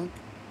 punk?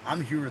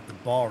 I'm here at the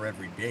bar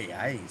every day.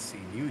 I ain't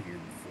seen you here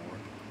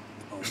before.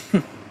 Punk.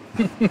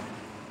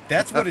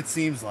 That's what it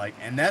seems like,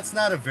 and that's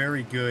not a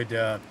very good.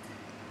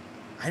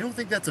 I don't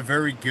think that's a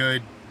very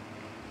good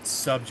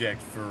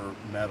subject for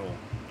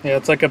metal. Yeah,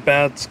 it's like a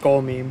bad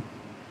skull meme.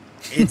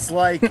 It's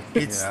like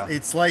it's Yeah.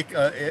 it's like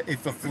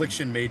if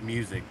Affliction made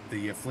music,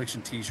 the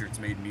Affliction T-shirts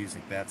made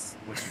music. That's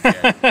what you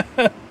get.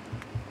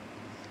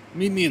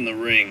 Meet me in the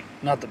ring,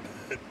 not the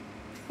bed.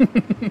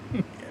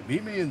 Yeah,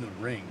 meet me in the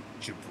ring,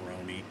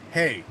 jabroni.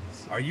 Hey,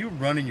 are you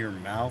running your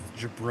mouth,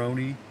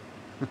 jabroni?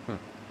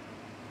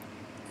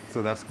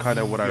 So that's kind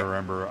of what I Yeah.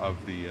 remember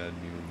of the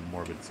new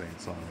Morbid Saint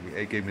song.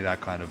 It gave me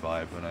that kind of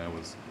vibe, and I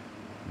was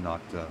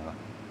not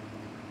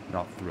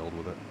not thrilled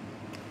with it.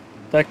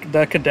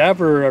 That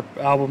Cadaver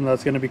album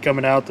that's going to be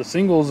coming out, the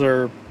singles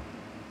are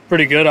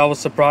pretty good. I was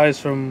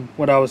surprised from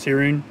what I was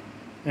hearing,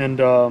 and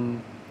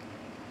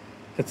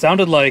it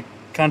sounded like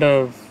kind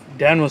of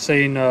Dan was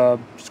saying,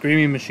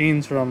 Screaming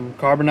Machines from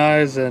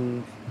Carbonize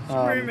and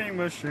Screaming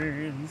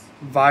machines.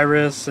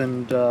 Virus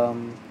and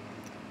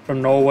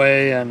from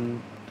Norway,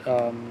 and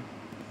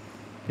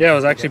yeah, it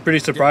was actually pretty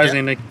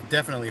surprising.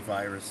 Definitely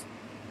virus.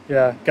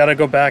 Yeah, got to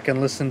go back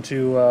and listen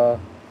to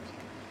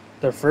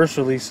their first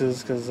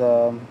releases because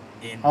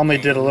In only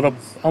did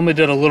pains.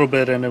 a little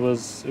bit, and it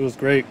was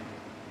great.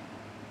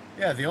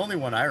 Yeah, the only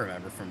one I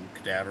remember from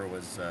Cadaver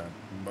was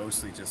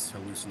mostly just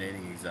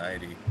hallucinating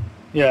anxiety.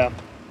 Yeah,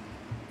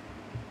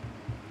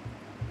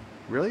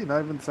 Really?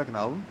 Not even the second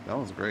album? That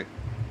was great.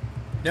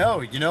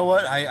 No, you know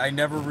what? I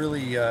never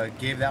really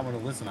gave that one a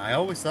listen. I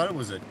always thought it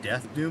was a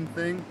Death Doom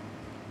thing,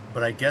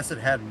 but I guess it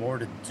had more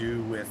to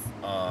do with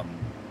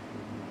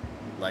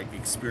like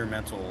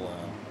experimental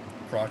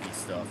proggy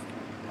stuff.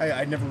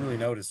 I never really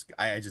noticed.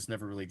 I just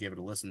never really gave it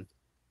a listen.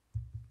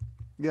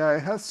 Yeah,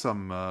 it has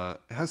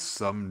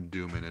some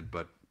doom in it,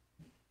 but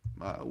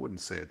I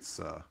wouldn't say it's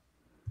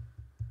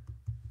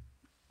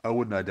I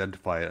wouldn't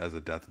identify it as a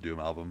Death Doom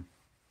album.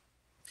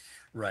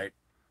 Right.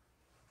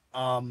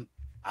 Um,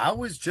 I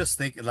was just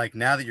thinking, like,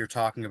 now that you're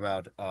talking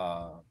about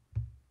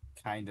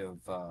kind of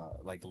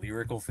like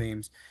lyrical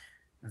themes,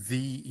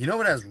 you know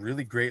what has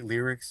really great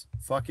lyrics?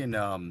 Fucking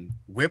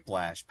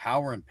Whiplash,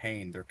 Power and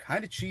Pain. They're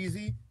kind of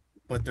cheesy,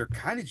 but they're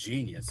kind of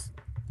genius.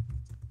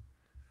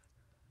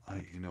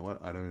 You know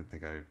what? I don't even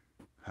think I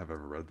have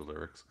ever read the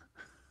lyrics.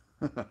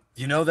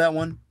 You know that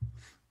one?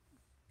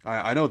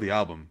 I know the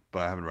album,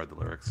 but I haven't read the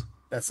lyrics.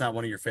 That's not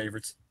one of your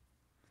favorites.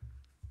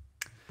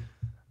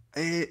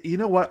 You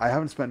know what? I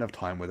haven't spent enough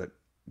time with it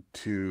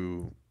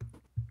to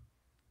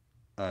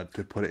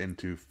put it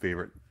into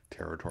favorite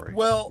territory.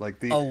 Well,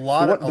 Like a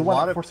lot of the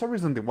one for some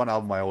reason the one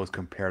album I always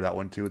compare that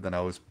one to, then I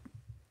always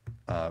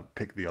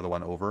pick the other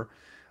one over,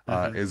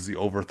 is the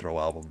Overthrow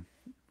album,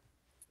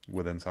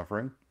 Within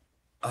Suffering.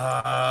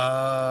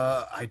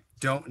 I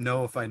don't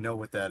know if I know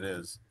what that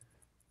is.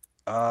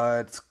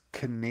 It's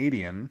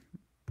Canadian,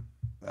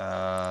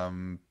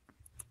 um,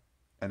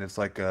 and it's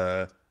like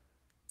a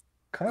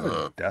kind of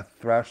a death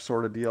thrash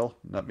sort of deal.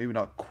 Maybe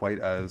not quite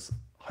as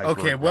hyper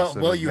Okay,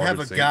 aggressive well, as you have Morbid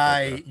a Saint,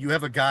 guy, you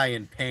have a guy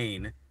in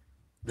pain.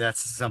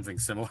 That's something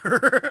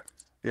similar.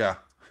 yeah,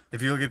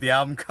 If you look at the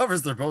album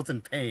covers, they're both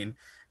in pain.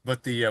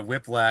 But the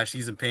Whiplash,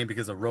 he's in pain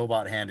because a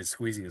robot hand is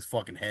squeezing his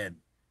fucking head.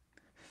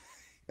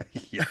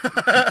 yeah.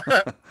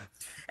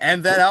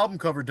 And that album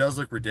cover does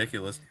look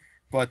ridiculous.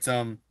 But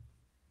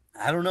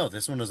I don't know.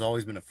 This one has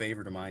always been a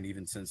favorite of mine,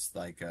 even since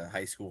like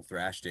high school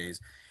thrash days.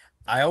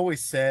 I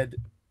always said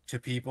to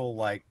people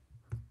like,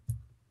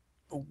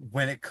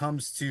 when it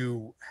comes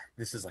to,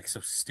 this is like so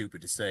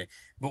stupid to say,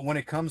 but when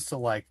it comes to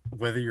like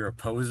whether you're a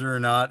poser or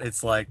not,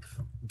 it's like,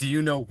 do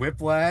you know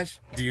Whiplash?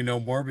 Do you know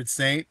Morbid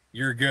Saint?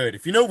 You're good.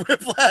 If you know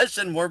Whiplash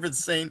and Morbid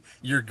Saint,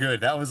 you're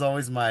good. That was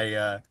always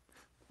my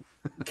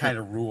kind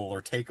of rule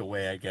or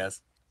takeaway, I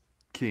guess.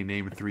 Can you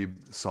name 3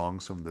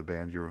 songs from the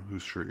band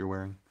whose shirt you're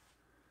wearing?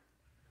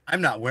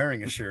 I'm not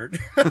wearing a shirt.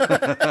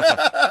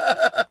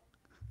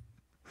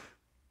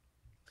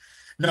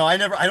 No, I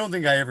don't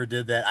think I ever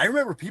did that. I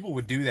remember people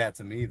would do that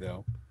to me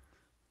though.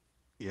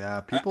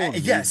 Yeah,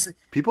 Yes.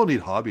 people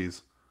need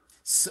hobbies.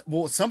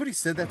 Well, somebody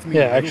said that to me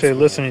Yeah, in middle actually school,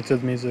 listening to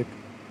the music.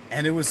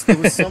 and it was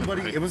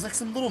somebody. It was like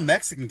some little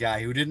Mexican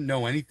guy who didn't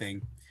know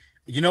anything.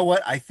 You know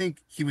what? I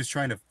think he was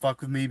trying to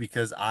fuck with me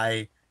because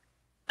I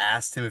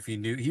asked him if he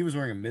knew. He was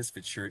wearing a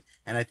Misfits shirt,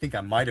 and I think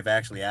I might have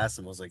actually asked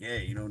him. I was like,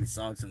 "Hey, you know any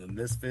songs from the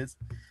Misfits?"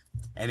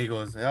 And he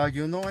goes, "Oh,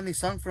 you know any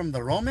song from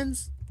the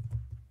Romans?"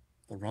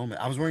 The Roman.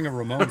 I was wearing a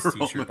Ramones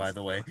t-shirt, by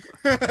the way.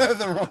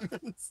 The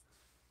Romans.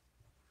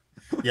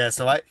 Yeah,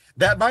 so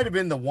that might have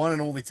been the one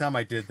and only time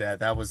I did that.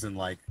 That was in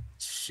like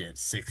shit,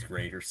 6th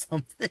grade or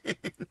something.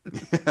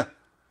 Yeah.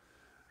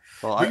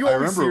 Well, But you I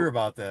always remember hear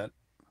about that.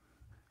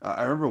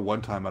 I remember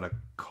one time at a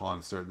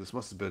concert. This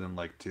must have been in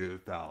like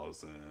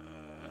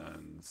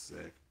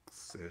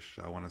 2006-ish,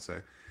 I want to say.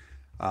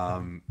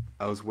 I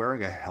was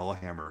wearing a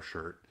Hellhammer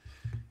shirt,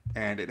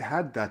 and it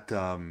had that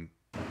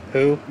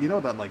Who? you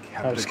know that like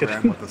I was heptagram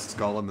kidding. with the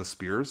skull and the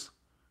spears.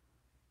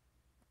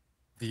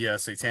 The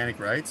Satanic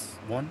Rites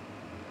one.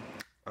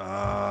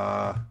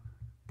 I'm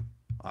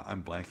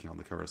blanking on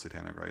the cover of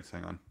Satanic Rites.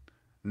 Hang on.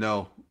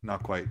 No,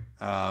 not quite.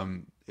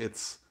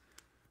 It's.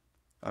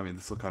 I mean,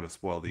 this will kind of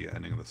spoil the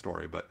ending of the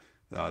story, but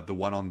the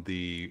one on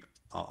the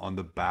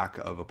back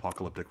of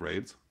Apocalyptic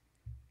Raids.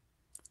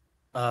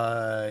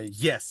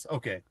 Yes.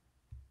 Okay.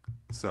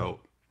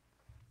 So,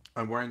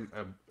 I'm wearing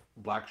a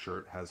black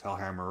shirt, has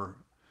Hellhammer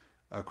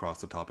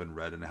across the top in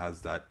red, and it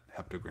has that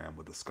heptagram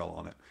with the skull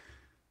on it.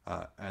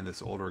 And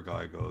this older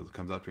guy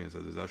comes up to me and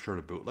says, "Is that shirt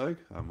a bootleg?"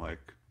 I'm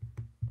like,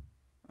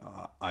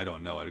 "I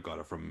don't know. I got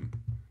it from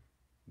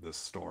this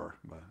store,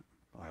 but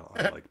I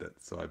liked it,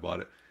 so I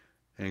bought it."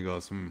 And he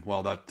goes,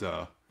 "Well, that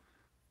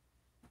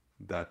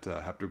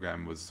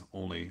heptagram was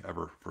only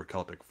ever for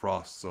Celtic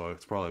Frost, so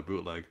it's probably a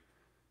bootleg."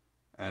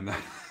 And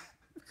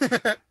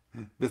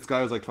this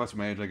guy was like twice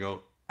my age. I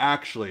go,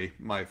 "Actually,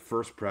 my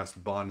first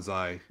pressed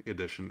bonsai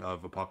edition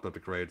of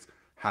Apocalyptic Raids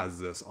has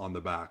this on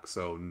the back,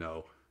 so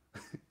no,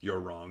 you're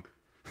wrong."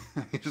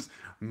 He just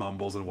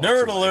mumbles and walks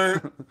Nerd away.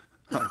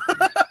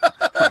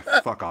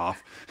 alert! Fuck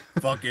off.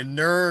 Fucking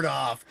nerd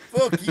off!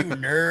 Fuck you,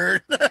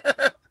 nerd!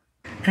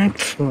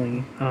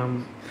 Actually,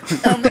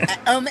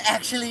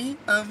 Actually,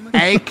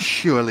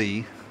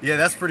 Actually. Yeah,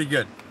 that's pretty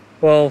good.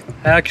 well,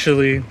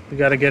 actually, we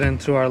got to get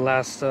into our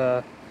last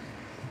thoughts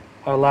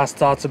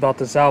about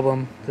this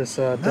album, this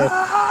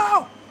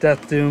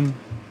Death Doom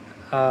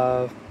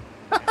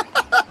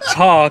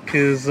talk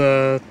is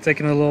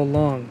taking a little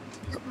long.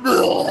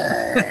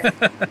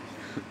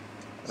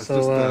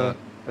 So,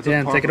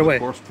 Dan, take it away.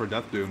 Course for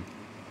Death Doom.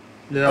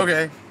 Yeah.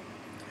 Okay.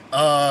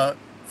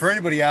 For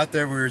anybody out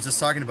there, we were just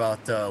talking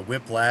about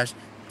Whiplash.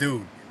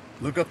 Dude,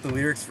 look up the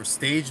lyrics for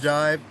Stage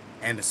Dive,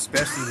 and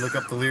especially look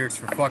up the lyrics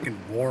for fucking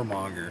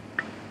Warmonger.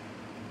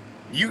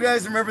 You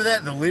guys remember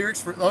that? The lyrics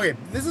for... Okay,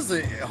 this is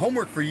a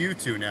homework for you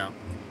two now.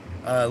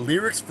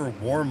 Lyrics for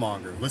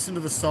Warmonger. Listen to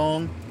the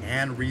song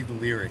and read the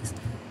lyrics.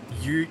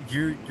 You're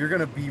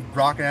gonna be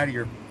rocking out of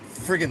your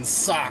friggin'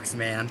 socks,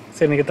 man. It's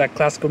gonna get that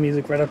classical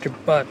music right out your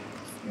butt.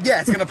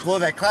 Yeah, it's gonna blow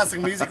that classic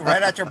music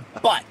right out your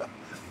butt.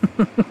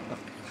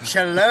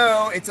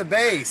 Cello, it's a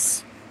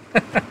bass.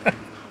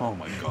 Oh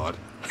my god.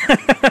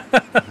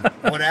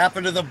 What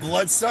happened to the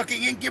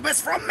blood-sucking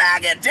incubus from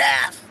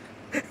Magadeath?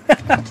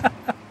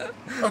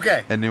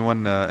 Okay.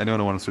 Anyone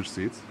want to switch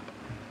seats?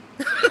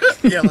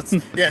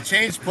 Yeah,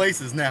 change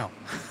places now.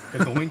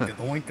 Ka-doink,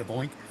 ka-doink,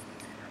 ka-doink.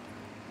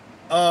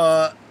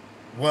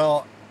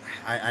 Well,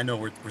 I know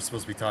we're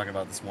supposed to be talking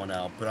about this one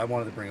album, but I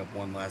wanted to bring up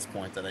one last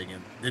point that I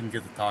didn't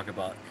get to talk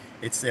about.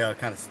 It's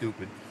kind of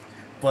stupid,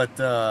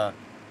 but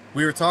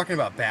we were talking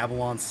about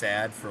Babylon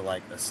Sad for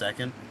like a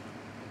second,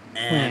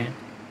 and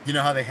you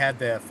know how they had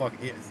that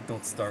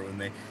don't start with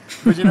me,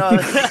 but you know,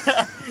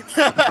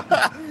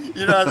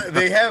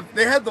 they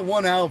had the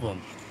one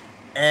album,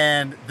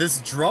 and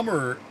this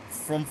drummer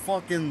from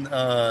fucking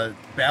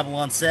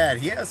Babylon Sad,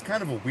 he has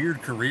kind of a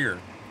weird career.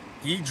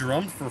 He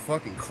drummed for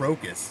fucking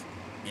Crocus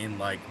in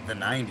like the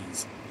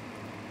 90s,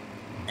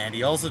 and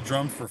he also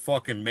drummed for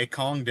fucking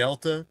Mekong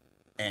Delta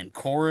and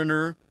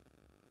Coroner.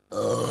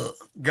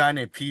 Guy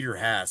named Peter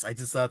Haas. I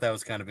just thought that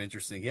was kind of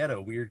interesting. He had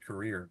a weird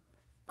career.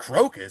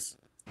 Crocus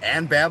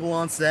and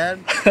Babylon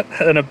Sad.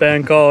 And a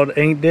band called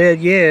Ain't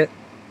Dead Yet.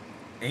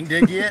 Ain't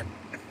dead yet.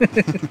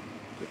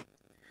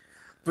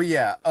 But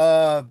yeah,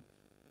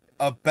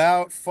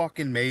 about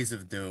fucking Maze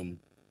of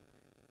Doom.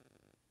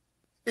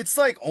 It's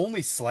like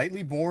only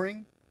slightly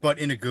boring, but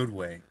in a good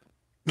way.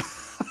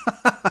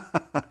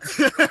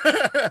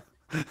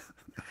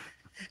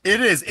 It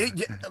is.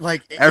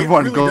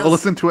 Everyone, it really go does.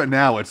 listen to it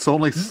now. It's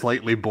only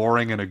slightly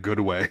boring in a good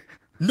way.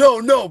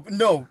 No.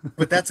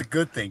 But that's a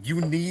good thing.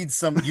 You need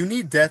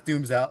Death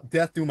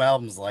Doom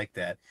albums like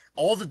that.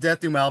 All the Death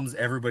Doom albums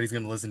everybody's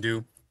gonna listen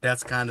to.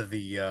 That's kind of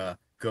the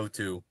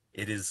go-to.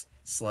 It is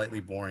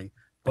slightly boring,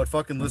 but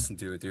fucking listen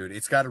to it, dude.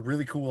 It's got a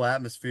really cool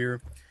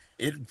atmosphere.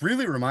 It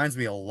really reminds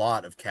me a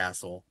lot of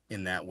Castle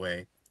in that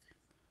way,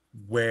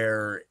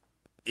 where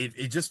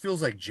it just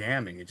feels like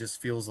jamming. It just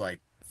feels like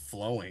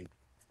flowing.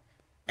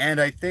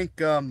 And I think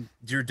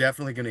you're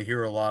definitely going to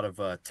hear a lot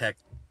of tech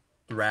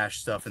thrash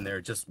stuff in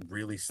there, just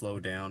really slow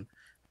down,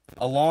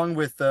 along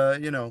with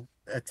a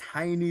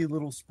tiny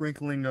little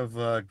sprinkling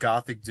of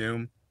gothic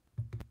doom.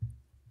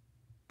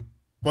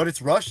 But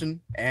it's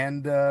Russian,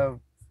 and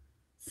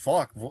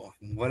fuck,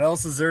 what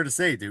else is there to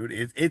say,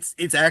 dude?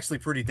 It's actually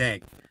pretty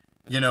dank.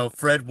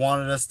 Fred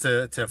wanted us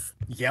to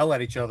yell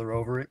at each other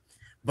over it,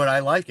 but I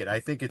like it. I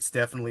think it's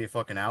definitely a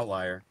fucking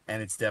outlier,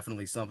 and it's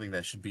definitely something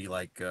that should be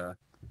like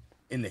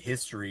in the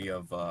history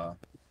of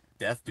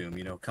Death Doom,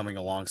 coming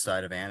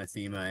alongside of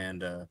Anathema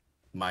and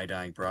My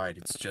Dying Bride.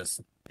 It's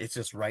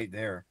just right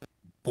there,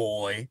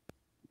 boy.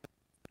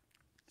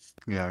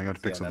 Yeah, we got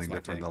to pick something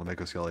different that'll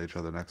make us yell at each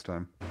other next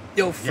time.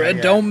 Yo,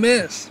 Fred, don't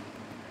miss.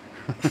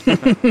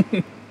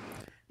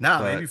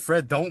 Maybe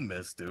Fred don't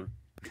miss, dude.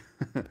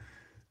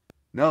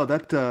 No,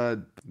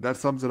 that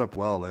sums it up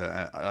well.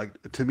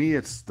 To me,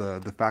 it's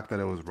the fact that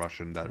it was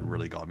Russian that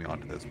really got me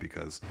onto this,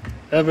 because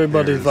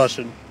everybody's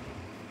Russian.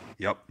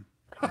 Yep.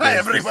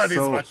 Everybody's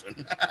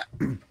Russian.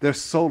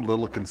 There's so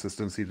little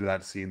consistency to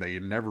that scene that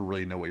you never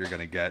really know what you're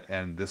gonna get,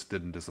 and this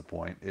didn't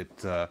disappoint.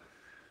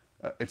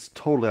 It's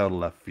totally out of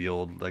left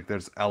field. Like,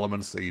 there's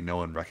elements that you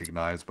know and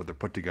recognize, but they're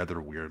put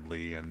together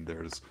weirdly, and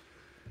there's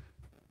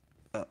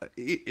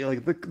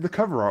like the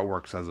cover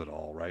artwork says it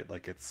all, right?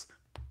 Like, it's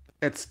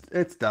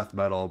death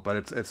metal,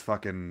 but it's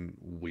fucking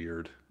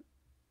weird.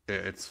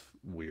 It's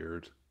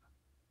weird.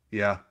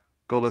 Yeah,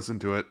 go listen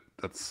to it.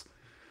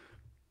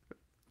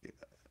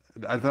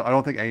 I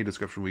don't think any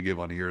description we give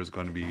on here is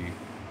going to be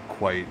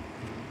quite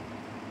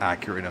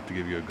accurate enough to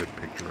give you a good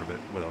picture of it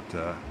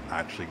without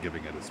actually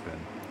giving it a spin.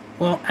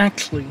 Well,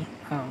 actually.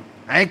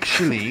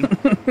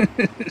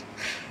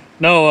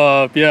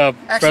 No, yeah,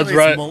 actually, Fred's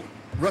right.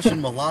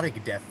 Russian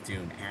melodic death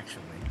doom,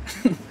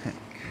 actually.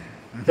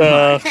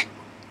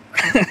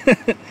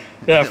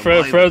 Yeah,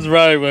 Fred's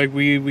right. Like,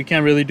 we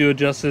can't really do it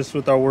justice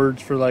with our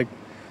words for like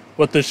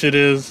what this shit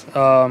is.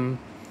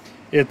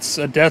 It's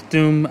a Death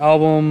Doom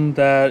album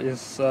that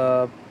is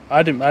I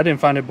didn't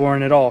find it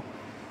boring at all.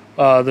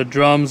 The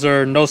drums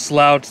are no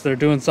slouch. They're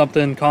doing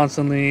something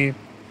constantly.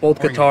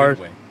 Both guitars.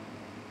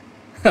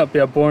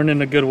 Yeah, born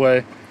in a good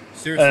way.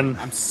 Seriously, And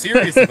I'm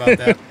serious about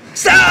that.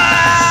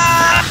 Stop!